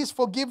to release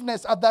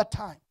forgiveness at that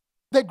time.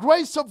 The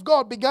grace of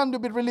God began to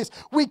be released.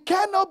 We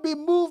cannot be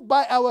moved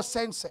by our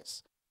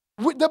senses.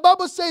 The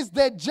Bible says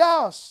the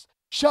just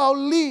shall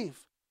live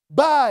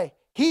by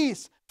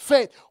his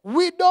faith.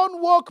 We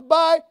don't walk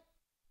by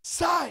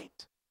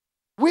sight.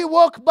 We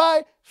walk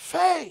by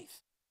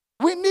faith.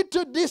 We need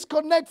to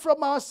disconnect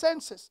from our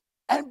senses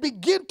and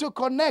begin to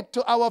connect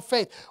to our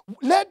faith.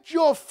 Let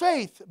your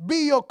faith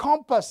be your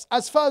compass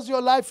as far as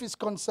your life is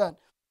concerned.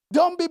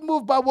 Don't be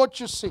moved by what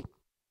you see.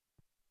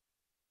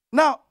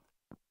 Now,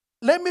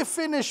 let me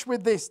finish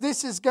with this.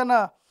 This is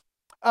gonna,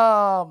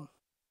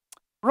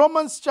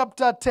 Romans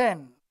chapter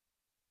 10.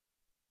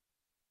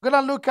 I'm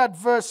gonna look at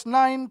verse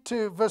 9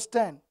 to verse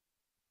 10.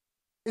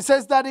 It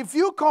says that if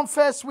you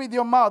confess with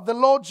your mouth the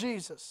Lord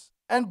Jesus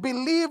and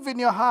believe in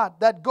your heart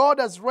that God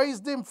has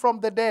raised him from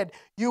the dead,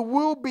 you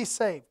will be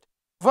saved.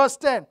 Verse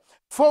 10,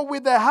 for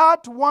with the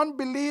heart one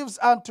believes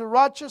unto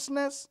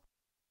righteousness,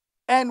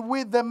 and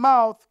with the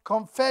mouth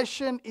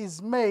confession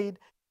is made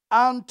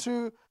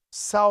unto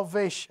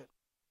salvation.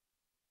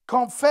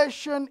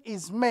 Confession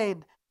is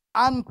made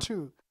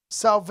unto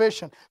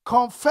salvation.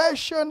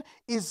 Confession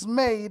is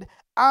made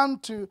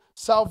unto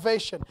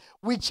salvation.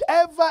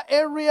 Whichever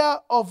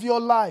area of your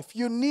life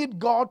you need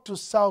God to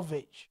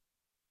salvage.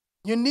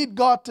 You need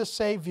God to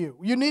save you.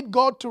 You need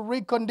God to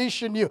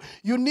recondition you.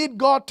 You need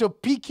God to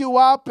pick you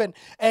up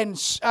and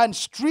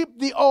strip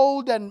the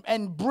old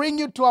and bring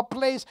you to a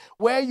place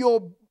where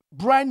you're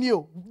brand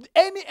new.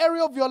 Any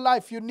area of your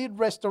life you need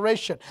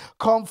restoration.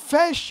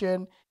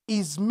 Confession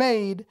is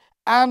made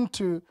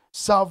unto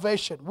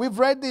salvation. We've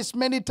read this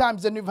many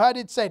times and we've heard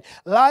it said,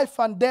 life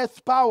and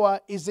death power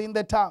is in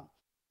the tongue.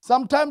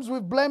 Sometimes we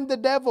blame the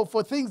devil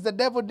for things the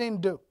devil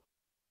didn't do.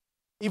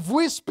 If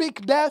we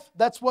speak death,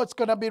 that's what's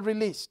going to be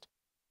released.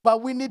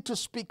 But we need to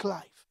speak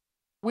life.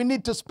 We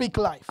need to speak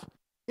life.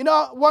 You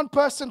know, one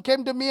person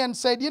came to me and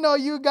said, you know,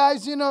 you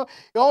guys, you know,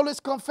 you always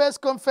confess.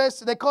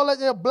 They call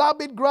it a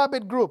blab it, grab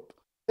it group.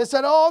 They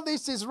said, all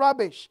this is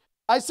rubbish.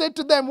 I said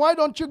to them, why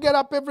don't you get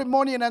up every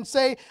morning and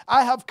say,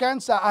 I have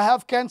cancer, I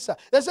have cancer.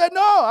 They said,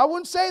 no, I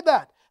wouldn't say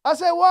that. I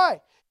said,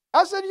 why?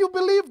 I said, you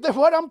believe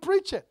what I'm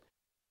preaching.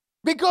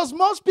 Because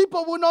most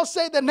people will not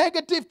say the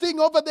negative thing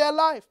over their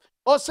life.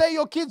 Or say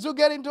your kids will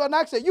get into an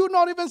accident. You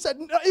not even said,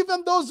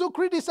 even those who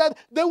criticize,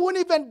 they won't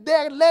even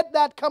dare let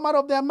that come out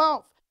of their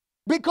mouth.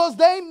 Because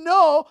they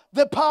know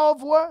the power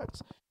of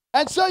words.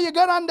 And so you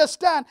got to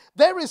understand,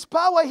 there is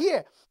power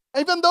here.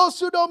 Even those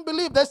who don't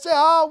believe, they say,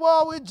 oh,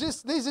 well,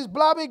 this is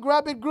blabby,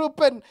 grab it group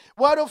and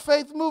word of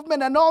faith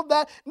movement and all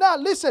that. Now,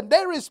 listen,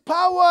 there is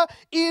power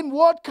in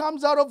what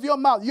comes out of your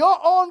mouth. Your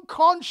own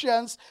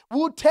conscience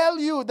will tell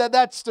you that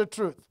that's the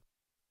truth.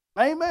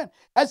 Amen.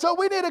 And so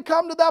we need to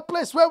come to that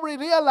place where we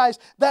realize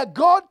that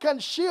God can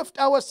shift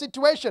our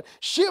situation,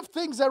 shift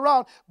things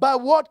around by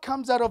what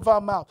comes out of our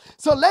mouth.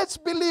 So let's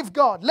believe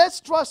God. Let's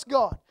trust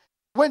God.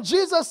 When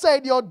Jesus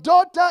said, your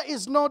daughter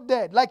is not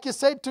dead, like he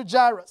said to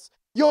Jairus,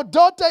 your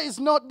daughter is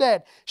not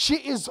dead. She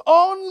is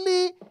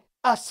only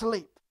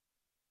asleep.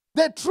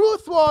 The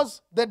truth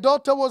was the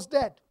daughter was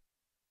dead.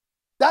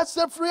 That's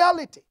the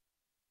reality.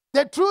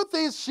 The truth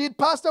is, she'd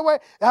passed away.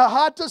 Her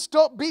heart had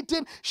stopped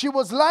beating. She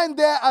was lying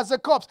there as a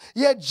corpse.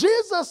 Yet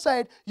Jesus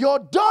said, your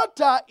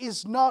daughter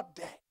is not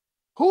dead.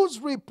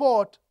 Whose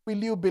report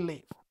will you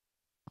believe?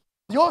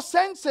 Your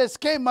senses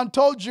came and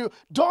told you,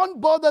 don't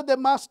bother the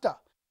master.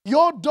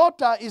 Your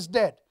daughter is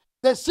dead.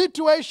 The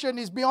situation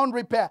is beyond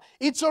repair.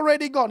 It's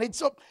already gone.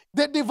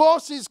 The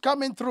divorce is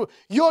coming through.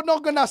 You're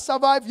not going to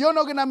survive. You're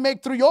not going to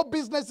make through. Your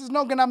business is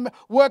not going to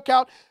work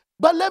out.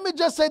 But let me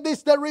just say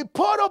this. The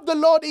report of the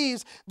Lord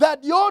is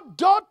that your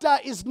daughter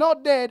is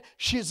not dead.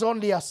 She's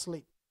only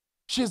asleep.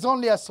 She's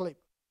only asleep.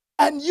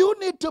 And you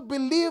need to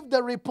believe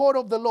the report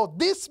of the Lord.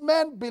 This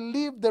man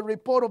believed the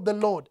report of the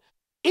Lord,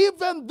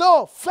 even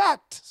though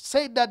fact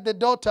said that the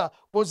daughter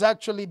was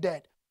actually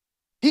dead.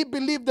 He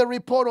believed the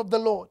report of the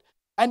Lord.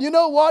 And you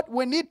know what?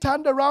 When he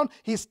turned around,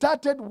 he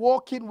started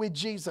walking with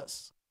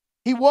Jesus.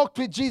 He walked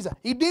with Jesus.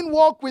 He didn't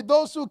walk with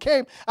those who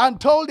came and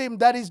told him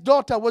that his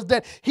daughter was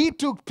dead. He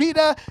took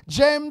Peter,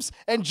 James,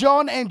 and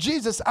John and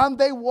Jesus, and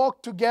they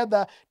walked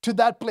together to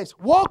that place.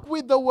 Walk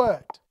with the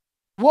word.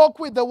 Walk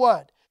with the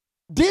word.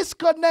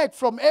 Disconnect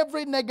from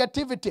every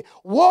negativity.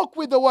 Walk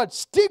with the word.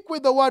 Stick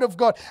with the word of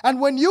God.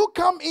 And when you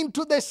come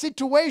into the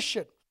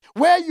situation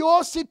where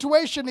your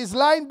situation is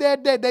lying there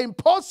dead, the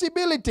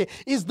impossibility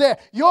is there.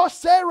 Your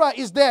Sarah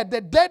is there.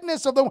 The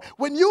deadness of the...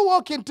 When you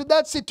walk into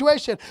that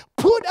situation,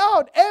 put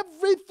out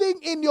everything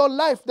in your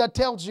life that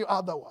tells you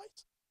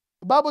otherwise.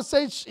 The Bible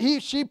says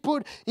he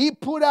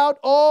put out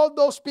all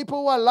those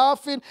people who are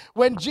laughing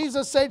when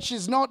Jesus said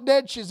she's not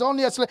dead, she's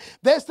only asleep.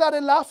 They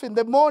started laughing,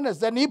 the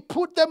mourners, and he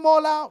put them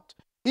all out.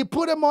 He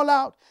put them all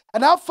out.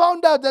 And I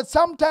found out that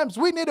sometimes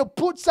we need to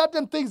put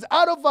certain things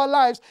out of our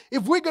lives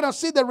if we're going to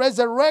see the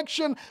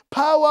resurrection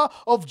power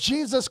of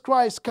Jesus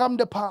Christ come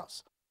to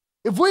pass.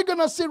 If we're going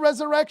to see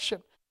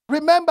resurrection,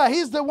 remember,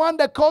 he's the one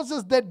that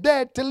causes the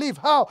dead to live.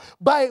 How?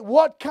 By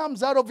what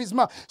comes out of his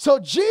mouth. So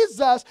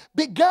Jesus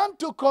began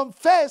to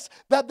confess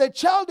that the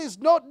child is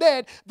not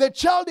dead, the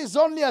child is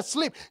only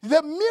asleep.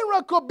 The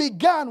miracle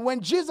began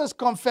when Jesus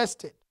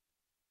confessed it.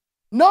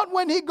 Not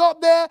when he got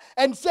there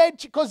and said,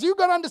 because you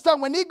got to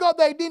understand, when he got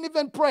there, he didn't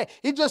even pray.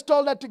 He just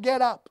told her to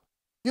get up.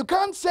 You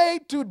can't say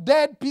to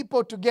dead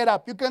people to get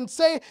up. You can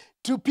say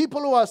to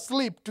people who are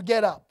asleep to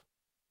get up.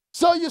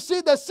 So you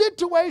see, the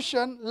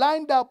situation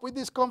lined up with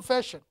his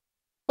confession.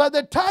 By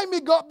the time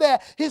he got there,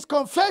 his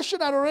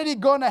confession had already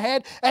gone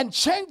ahead and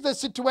changed the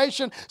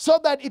situation so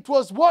that it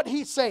was what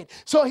he said.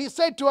 So he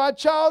said to our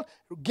child,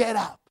 get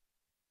up.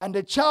 And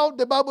the child,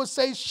 the Bible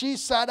says, she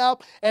sat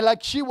up and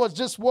like she was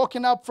just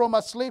waking up from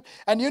her sleep.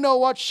 And you know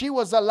what? She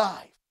was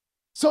alive.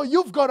 So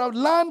you've got to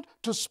learn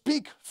to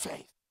speak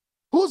faith.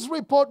 Whose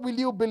report will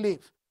you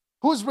believe?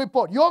 Whose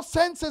report? Your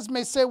senses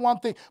may say one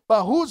thing,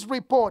 but whose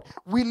report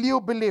will you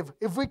believe?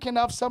 If we can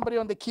have somebody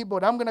on the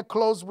keyboard, I'm going to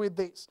close with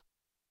this.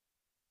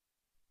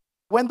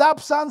 When the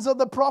sons of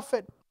the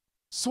prophet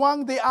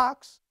swung the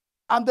axe,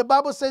 and the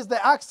Bible says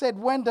the axe head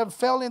went and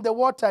fell in the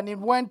water, and it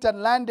went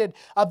and landed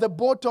at the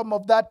bottom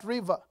of that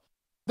river.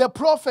 The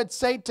prophet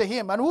said to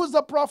him, and who's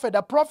the prophet?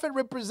 A prophet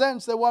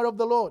represents the word of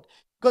the Lord,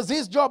 because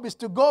his job is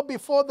to go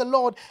before the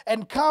Lord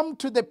and come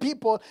to the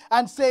people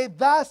and say,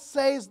 thus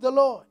says the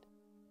Lord.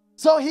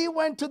 So he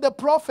went to the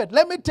prophet.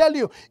 Let me tell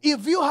you,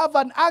 if you have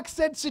an axe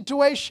head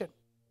situation,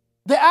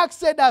 the axe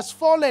head has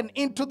fallen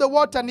into the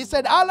water. And he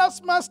said,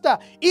 alas, master,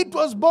 it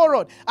was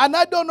borrowed. And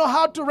I don't know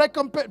how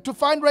to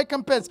find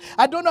recompense.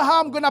 I don't know how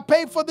I'm going to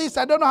pay for this.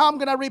 I don't know how I'm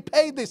going to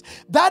repay this.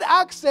 That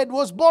axe head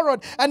was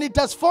borrowed and it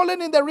has fallen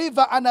in the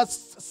river and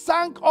has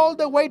sunk all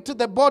the way to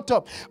the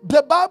bottom.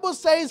 The Bible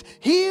says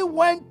he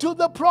went to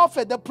the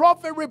prophet. The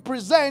prophet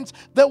represents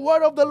the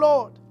word of the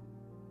Lord.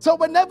 So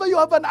whenever you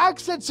have an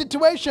axe head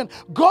situation,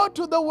 go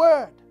to the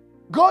word.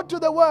 Go to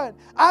the word.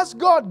 Ask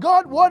God,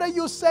 God, what are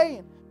you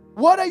saying?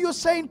 What are you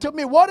saying to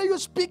me? What are you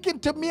speaking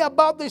to me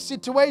about this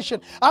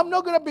situation? I'm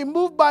not going to be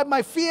moved by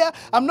my fear.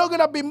 I'm not going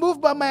to be moved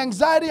by my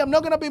anxiety. I'm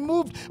not going to be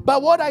moved by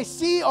what I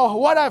see or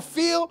what I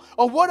feel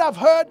or what I've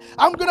heard.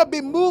 I'm going to be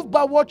moved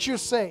by what you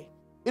say.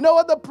 You know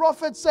what the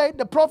prophet said?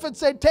 The prophet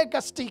said, take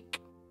a stick.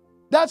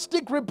 That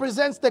stick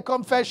represents the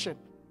confession,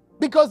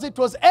 because it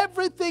was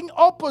everything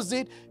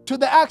opposite to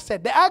the axe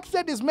head. The axe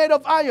head is made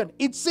of iron.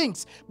 It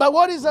sinks. But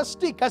what is a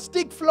stick? A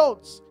stick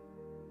floats.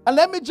 And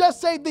let me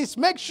just say this.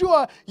 Make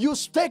sure you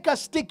take a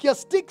stick. Your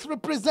stick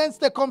represents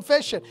the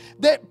confession.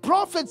 The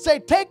prophet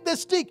said, take the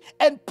stick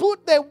and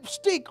put the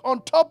stick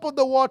on top of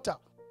the water.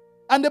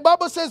 And the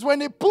Bible says when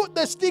he put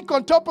the stick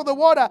on top of the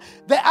water,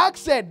 the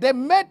axe head, the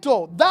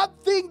metal, that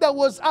thing that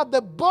was at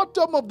the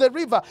bottom of the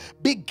river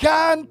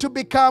began to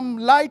become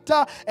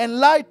lighter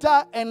and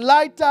lighter and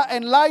lighter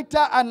and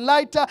lighter and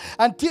lighter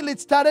until it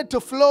started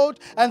to float,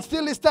 and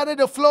still it started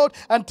to float,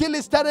 until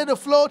it started to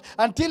float,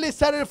 until it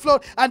started to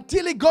float,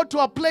 until it got to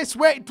a place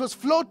where it was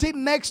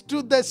floating next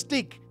to the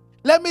stick.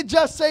 Let me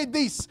just say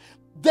this.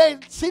 The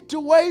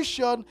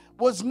situation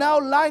was now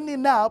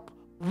lining up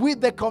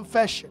with the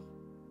confession.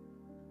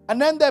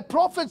 And then the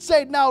prophet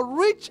said, now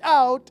reach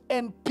out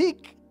and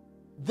pick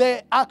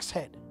the axe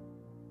head.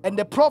 And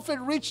the prophet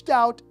reached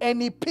out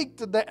and he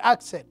picked the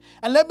accent.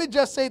 And let me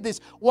just say this.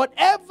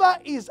 Whatever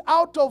is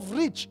out of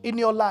reach in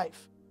your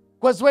life,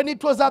 because when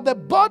it was at the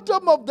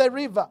bottom of the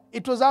river,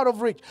 it was out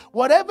of reach.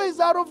 Whatever is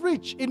out of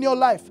reach in your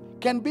life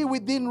can be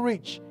within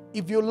reach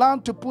if you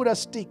learn to put a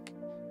stick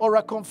or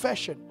a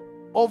confession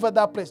over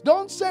that place.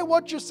 Don't say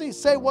what you see.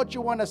 Say what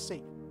you want to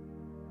see.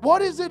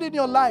 What is it in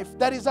your life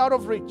that is out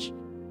of reach?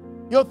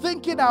 You're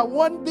thinking, I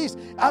want this,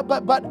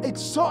 but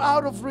it's so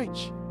out of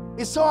reach.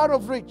 It's so out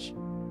of reach.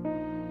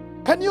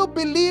 Can you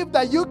believe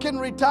that you can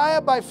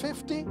retire by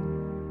 50?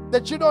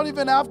 That you don't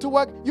even have to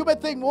work? You may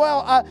think,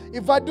 well,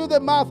 if I do the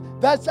math,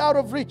 that's out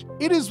of reach.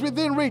 It is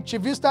within reach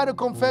if you start to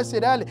confess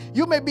it early.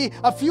 You may be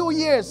a few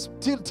years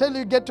till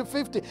you get to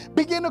 50.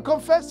 Begin to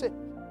confess it.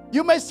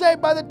 You may say,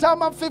 by the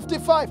time I'm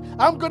 55,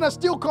 I'm going to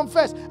still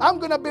confess. I'm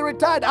going to be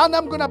retired and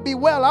I'm going to be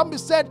well. I'm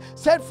set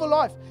for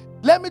life.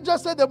 Let me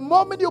just say, the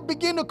moment you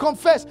begin to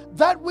confess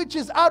that which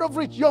is out of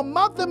reach, your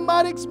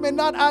mathematics may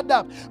not add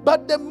up.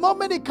 But the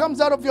moment it comes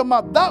out of your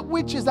mouth, that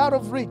which is out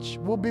of reach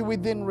will be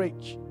within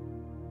reach.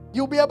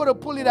 You'll be able to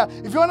pull it out.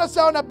 If you want to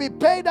say, I want to be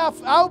paid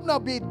off, I want to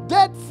be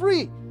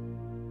debt-free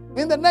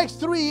in the next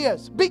 3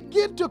 years,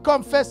 begin to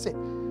confess it.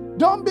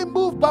 Don't be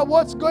moved by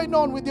what's going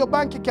on with your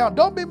bank account.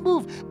 Don't be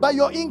moved by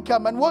your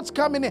income and what's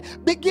coming in.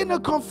 Begin to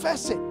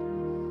confess it.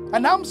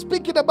 And I'm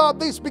speaking about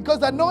this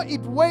because I know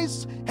it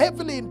weighs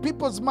heavily in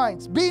people's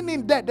minds. Being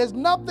in debt, there's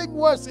nothing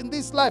worse in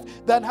this life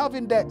than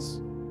having debts.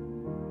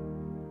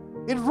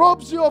 It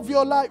robs you of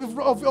your life,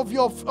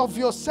 of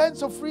your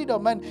sense of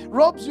freedom, and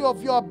robs you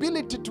of your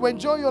ability to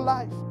enjoy your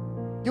life.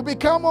 You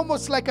become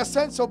almost like a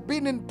sense of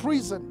being in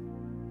prison.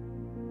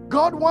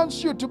 God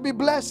wants you to be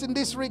blessed in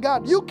this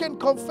regard. You can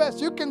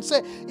confess. You can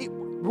say,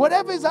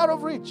 whatever is out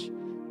of reach,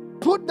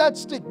 put that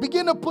stick.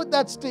 Begin to put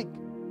that stick.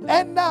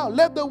 And now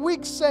let the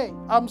weak say,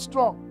 I'm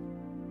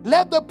strong.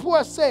 Let the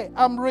poor say,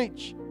 I'm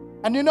rich.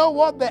 And you know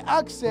what? The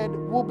accent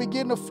will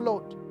begin to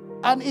float.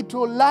 And it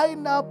will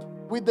line up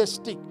with the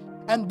stick.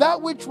 And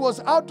that which was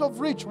out of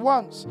reach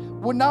once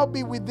will now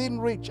be within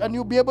reach. And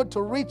you'll be able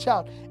to reach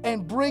out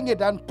and bring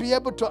it and be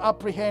able to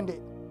apprehend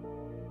it.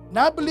 And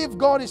I believe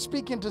God is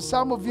speaking to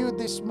some of you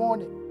this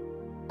morning.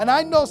 And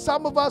I know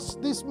some of us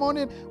this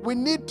morning, we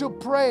need to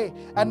pray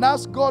and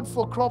ask God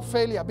for crop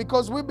failure,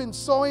 because we've been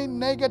sowing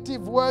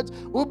negative words.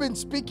 We've been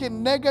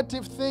speaking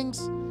negative things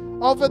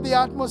over the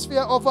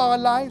atmosphere of our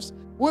lives.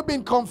 We've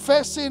been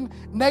confessing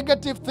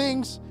negative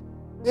things.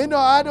 You know,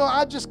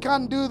 I just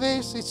can't do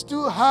this. It's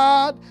too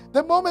hard.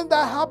 The moment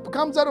that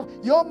comes out of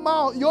your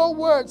mouth, your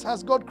words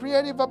has got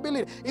creative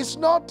ability. It's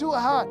not too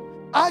hard.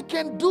 I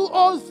can do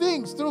all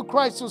things through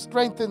Christ who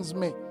strengthens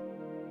me.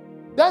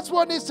 That's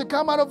what needs to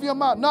come out of your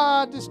mouth.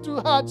 No, it's too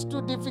hard, it's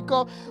too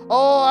difficult.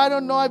 Oh, I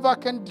don't know if I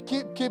can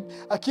keep.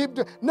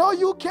 No,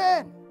 you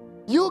can.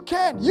 You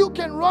can. You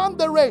can run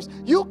the race.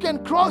 You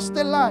can cross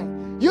the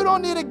line. You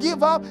don't need to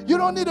give up. You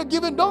don't need to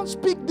give in. Don't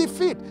speak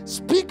defeat.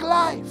 Speak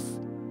life.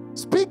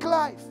 Speak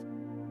life.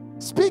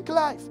 Speak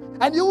life.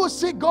 And you will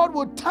see God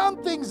will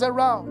turn things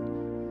around.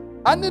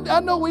 I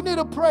know we need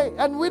to pray,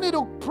 and we need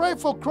to pray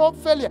for crop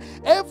failure.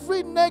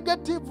 Every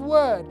negative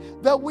word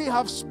that we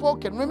have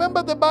spoken.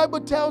 Remember, the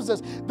Bible tells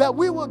us that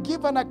we will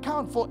give an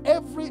account for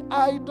every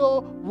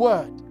idle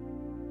word.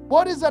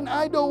 What is an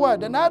idle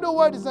word? An idle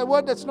word is a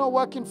word that's not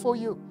working for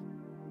you.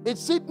 It's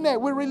sitting there.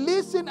 We're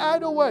releasing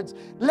idle words.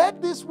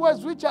 Let these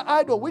words which are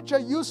idle, which are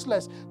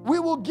useless, we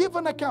will give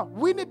an account.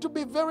 We need to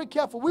be very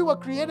careful. We were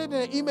created in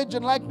the image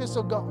and likeness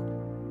of God.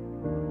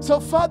 So,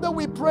 Father,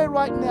 we pray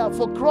right now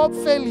for crop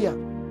failure.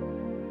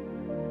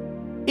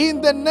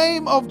 In the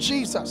name of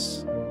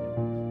Jesus.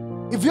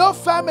 If your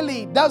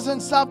family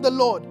doesn't serve the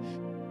Lord,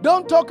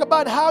 don't talk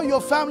about how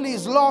your family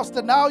is lost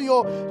and how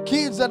your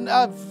kids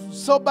are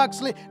so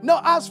backslid.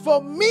 No, as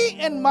for me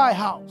and my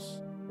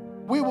house,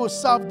 we will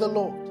serve the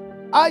Lord.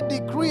 I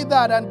decree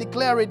that and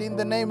declare it in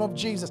the name of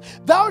Jesus.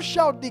 Thou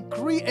shalt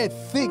decree a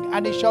thing,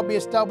 and it shall be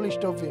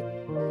established of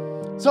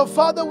you. So,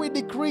 Father, we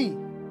decree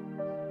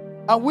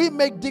and we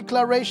make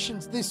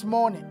declarations this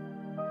morning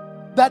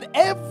that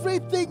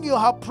everything you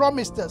have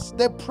promised us,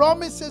 the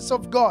promises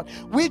of God,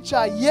 which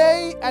are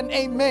yea and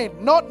amen,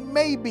 not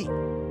maybe.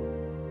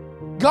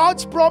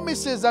 God's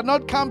promises are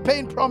not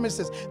campaign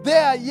promises. They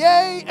are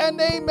yea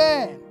and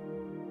amen.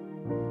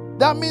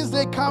 That means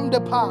they come to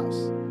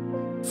pass.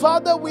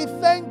 Father, we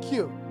thank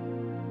you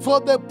for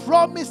the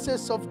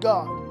promises of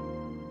God,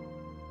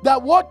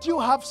 that what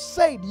you have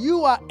said,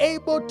 you are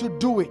able to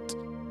do it.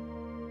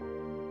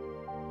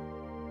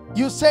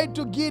 You said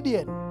to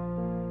Gideon,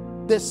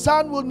 the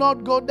sun will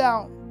not go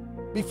down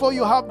before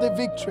you have the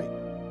victory.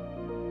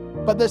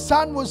 But the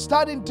sun was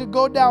starting to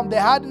go down. They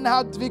hadn't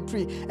had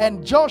victory.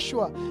 And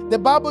Joshua, the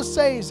Bible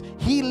says,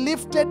 he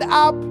lifted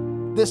up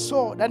the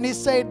sword. And he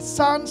said,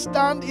 sun,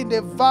 stand in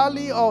the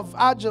valley of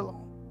Ajalon.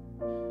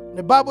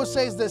 The Bible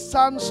says the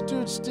sun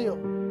stood still.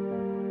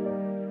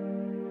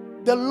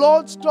 The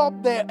Lord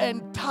stopped the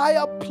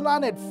entire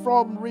planet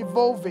from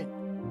revolving.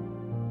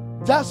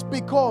 Just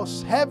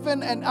because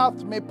heaven and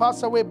earth may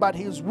pass away, but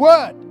his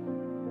word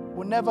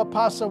will never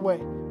pass away.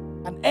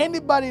 And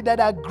anybody that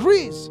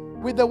agrees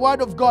with the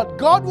word of God,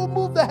 God will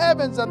move the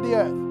heavens and the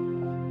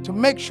earth to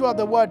make sure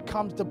the word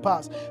comes to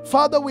pass.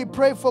 Father, we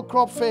pray for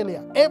crop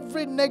failure.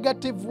 Every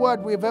negative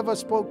word we've ever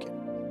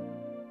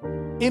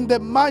spoken, in the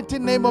mighty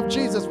name of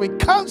Jesus, we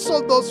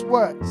cancel those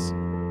words.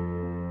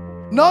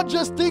 Not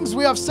just things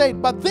we have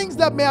said, but things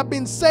that may have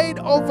been said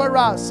over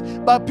us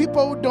by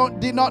people who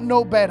did not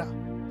know better.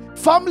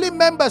 Family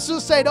members who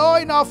said, oh,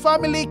 in our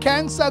family,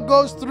 cancer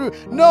goes through.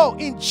 No,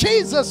 in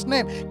Jesus'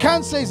 name,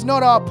 cancer is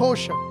not our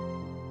portion.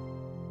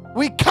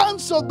 We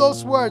cancel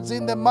those words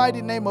in the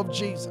mighty name of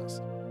Jesus.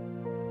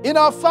 In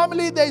our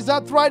family, there is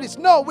arthritis.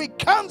 No, we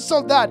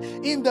cancel that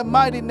in the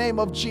mighty name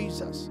of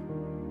Jesus.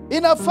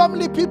 In our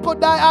family, people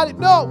die early.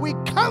 No, we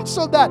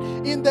cancel that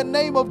in the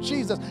name of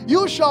Jesus.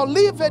 You shall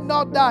live and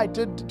not die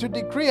to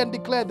decree and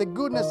declare the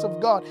goodness of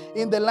God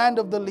in the land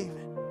of the living.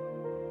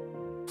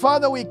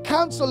 Father, we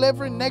cancel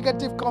every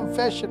negative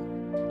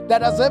confession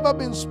that has ever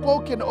been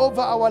spoken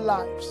over our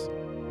lives.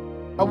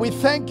 And we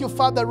thank you,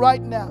 Father,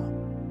 right now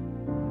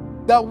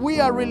that we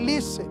are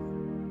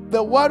releasing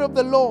the word of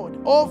the Lord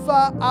over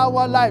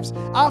our lives.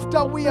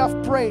 After we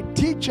have prayed,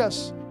 teach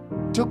us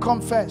to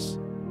confess,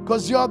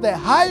 because you're the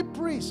high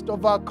priest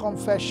of our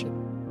confession.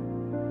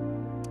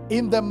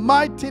 In the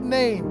mighty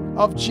name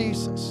of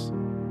Jesus.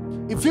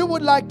 If you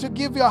would like to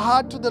give your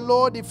heart to the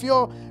Lord, if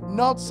you're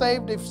not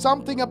saved, if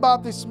something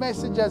about this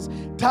message has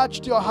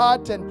touched your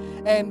heart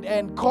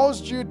and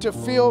caused you to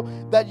feel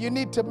that you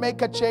need to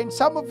make a change.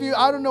 Some of you,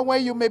 I don't know where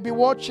you may be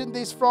watching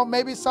this from.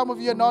 Maybe some of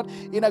you are not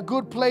in a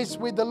good place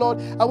with the Lord.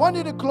 I want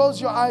you to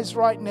close your eyes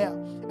right now.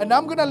 And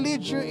I'm going to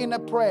lead you in a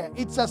prayer.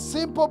 It's a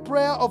simple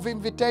prayer of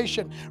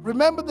invitation.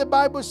 Remember, the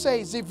Bible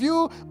says, if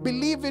you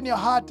believe in your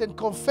heart and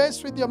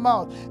confess with your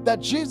mouth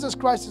that Jesus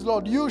Christ is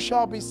Lord, you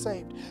shall be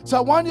saved. So I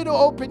want you to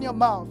open your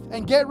mouth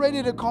and get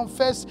ready to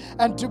confess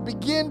and to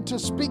begin to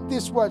speak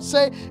this word.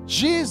 Say,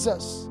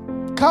 Jesus,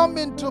 come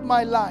into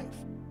my life.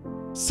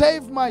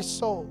 Save my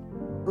soul.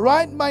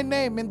 Write my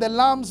name in the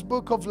Lamb's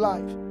book of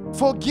life.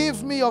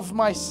 Forgive me of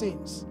my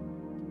sins.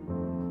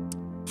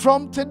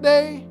 From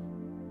today,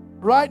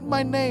 write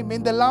my name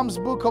in the Lamb's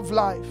book of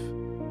life.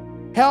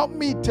 Help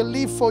me to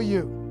live for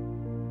you.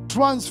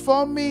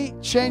 Transform me,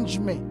 change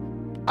me.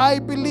 I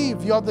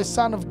believe you're the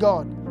Son of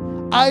God.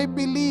 I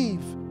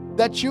believe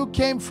that you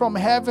came from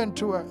heaven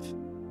to earth.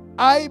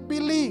 I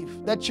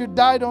believe that you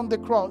died on the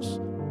cross.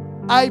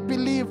 I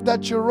believe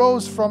that you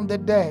rose from the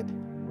dead.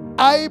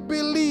 I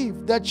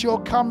believe that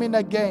you're coming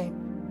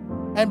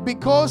again. And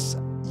because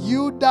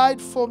you died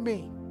for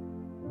me,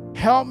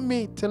 help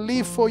me to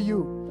live for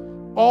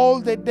you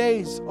all the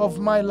days of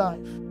my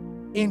life.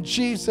 In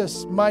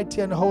Jesus'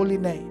 mighty and holy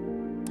name.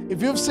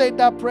 If you've said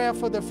that prayer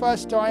for the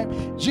first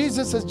time,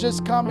 Jesus has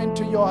just come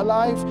into your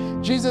life.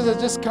 Jesus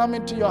has just come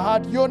into your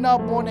heart. You're now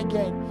born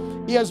again.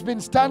 He has been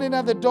standing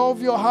at the door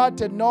of your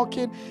heart and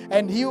knocking.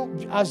 And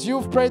as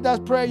you've prayed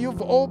that prayer,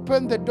 you've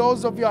opened the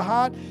doors of your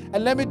heart.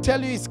 And let me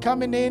tell you, He's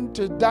coming in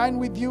to dine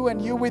with you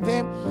and you with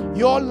Him.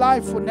 Your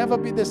life will never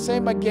be the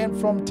same again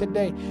from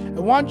today. I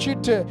want you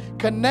to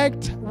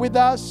connect with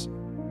us.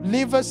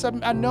 Leave us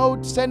a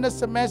note, send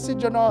us a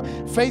message on our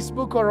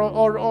Facebook or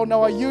on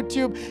our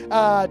YouTube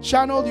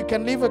channel. You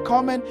can leave a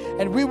comment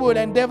and we will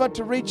endeavor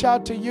to reach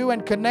out to you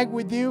and connect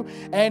with you.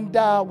 And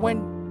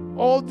when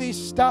all this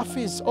stuff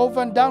is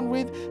over and done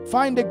with,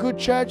 find a good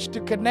church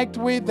to connect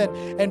with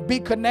and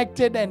be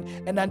connected.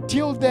 And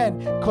until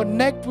then,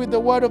 connect with the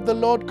word of the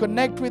Lord.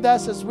 Connect with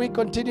us as we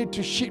continue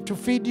to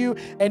feed you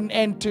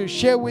and to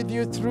share with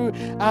you through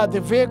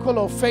the vehicle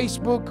or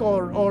Facebook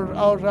or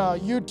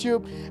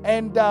YouTube.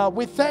 And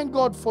we thank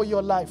God for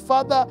your life.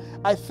 Father,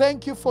 I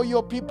thank you for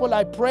your people.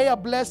 I pray a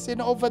blessing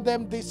over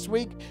them this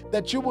week,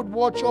 that you would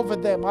watch over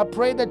them. I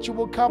pray that you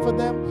will cover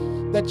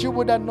them, that you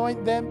would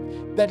anoint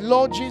them, that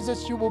Lord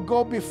Jesus, you will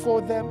go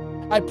before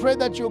them. I pray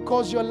that you'll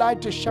cause your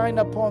light to shine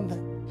upon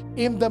them.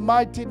 In the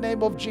mighty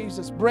name of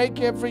Jesus, break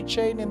every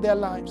chain in their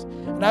lives.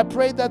 And I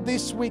pray that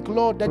this week,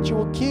 Lord, that you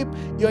will keep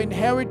your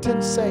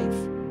inheritance safe.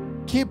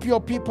 Keep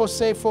your people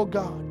safe, oh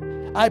God.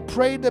 I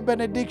pray the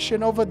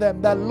benediction over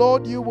them, that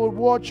Lord, you will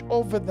watch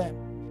over them.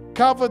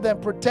 Cover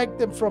them, protect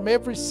them from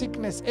every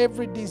sickness,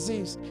 every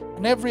disease,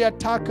 and every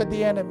attack of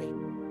the enemy.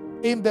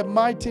 In the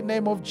mighty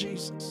name of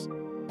Jesus.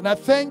 And I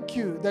thank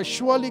you that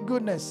surely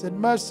goodness and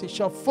mercy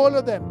shall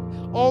follow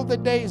them all the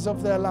days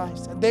of their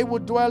lives. And they will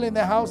dwell in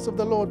the house of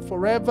the Lord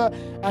forever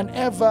and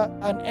ever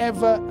and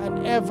ever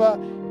and ever.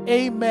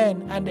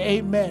 Amen and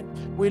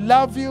amen. We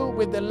love you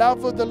with the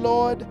love of the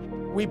Lord.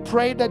 We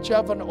pray that you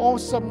have an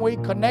awesome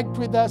week. Connect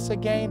with us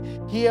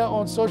again here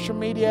on social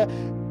media.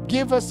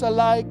 Give us a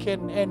like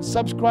and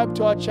subscribe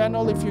to our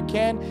channel if you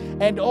can.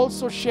 And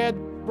also share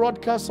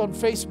broadcast on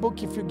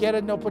Facebook if you get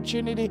an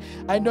opportunity.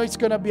 I know it's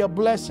going to be a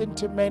blessing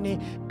to many.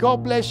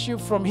 God bless you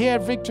from here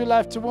at Victory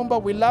Life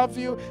Toowoomba. We love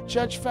you,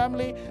 church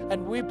family,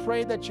 and we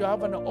pray that you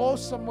have an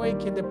awesome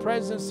week in the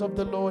presence of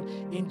the Lord.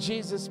 In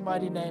Jesus'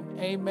 mighty name,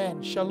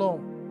 amen.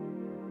 Shalom.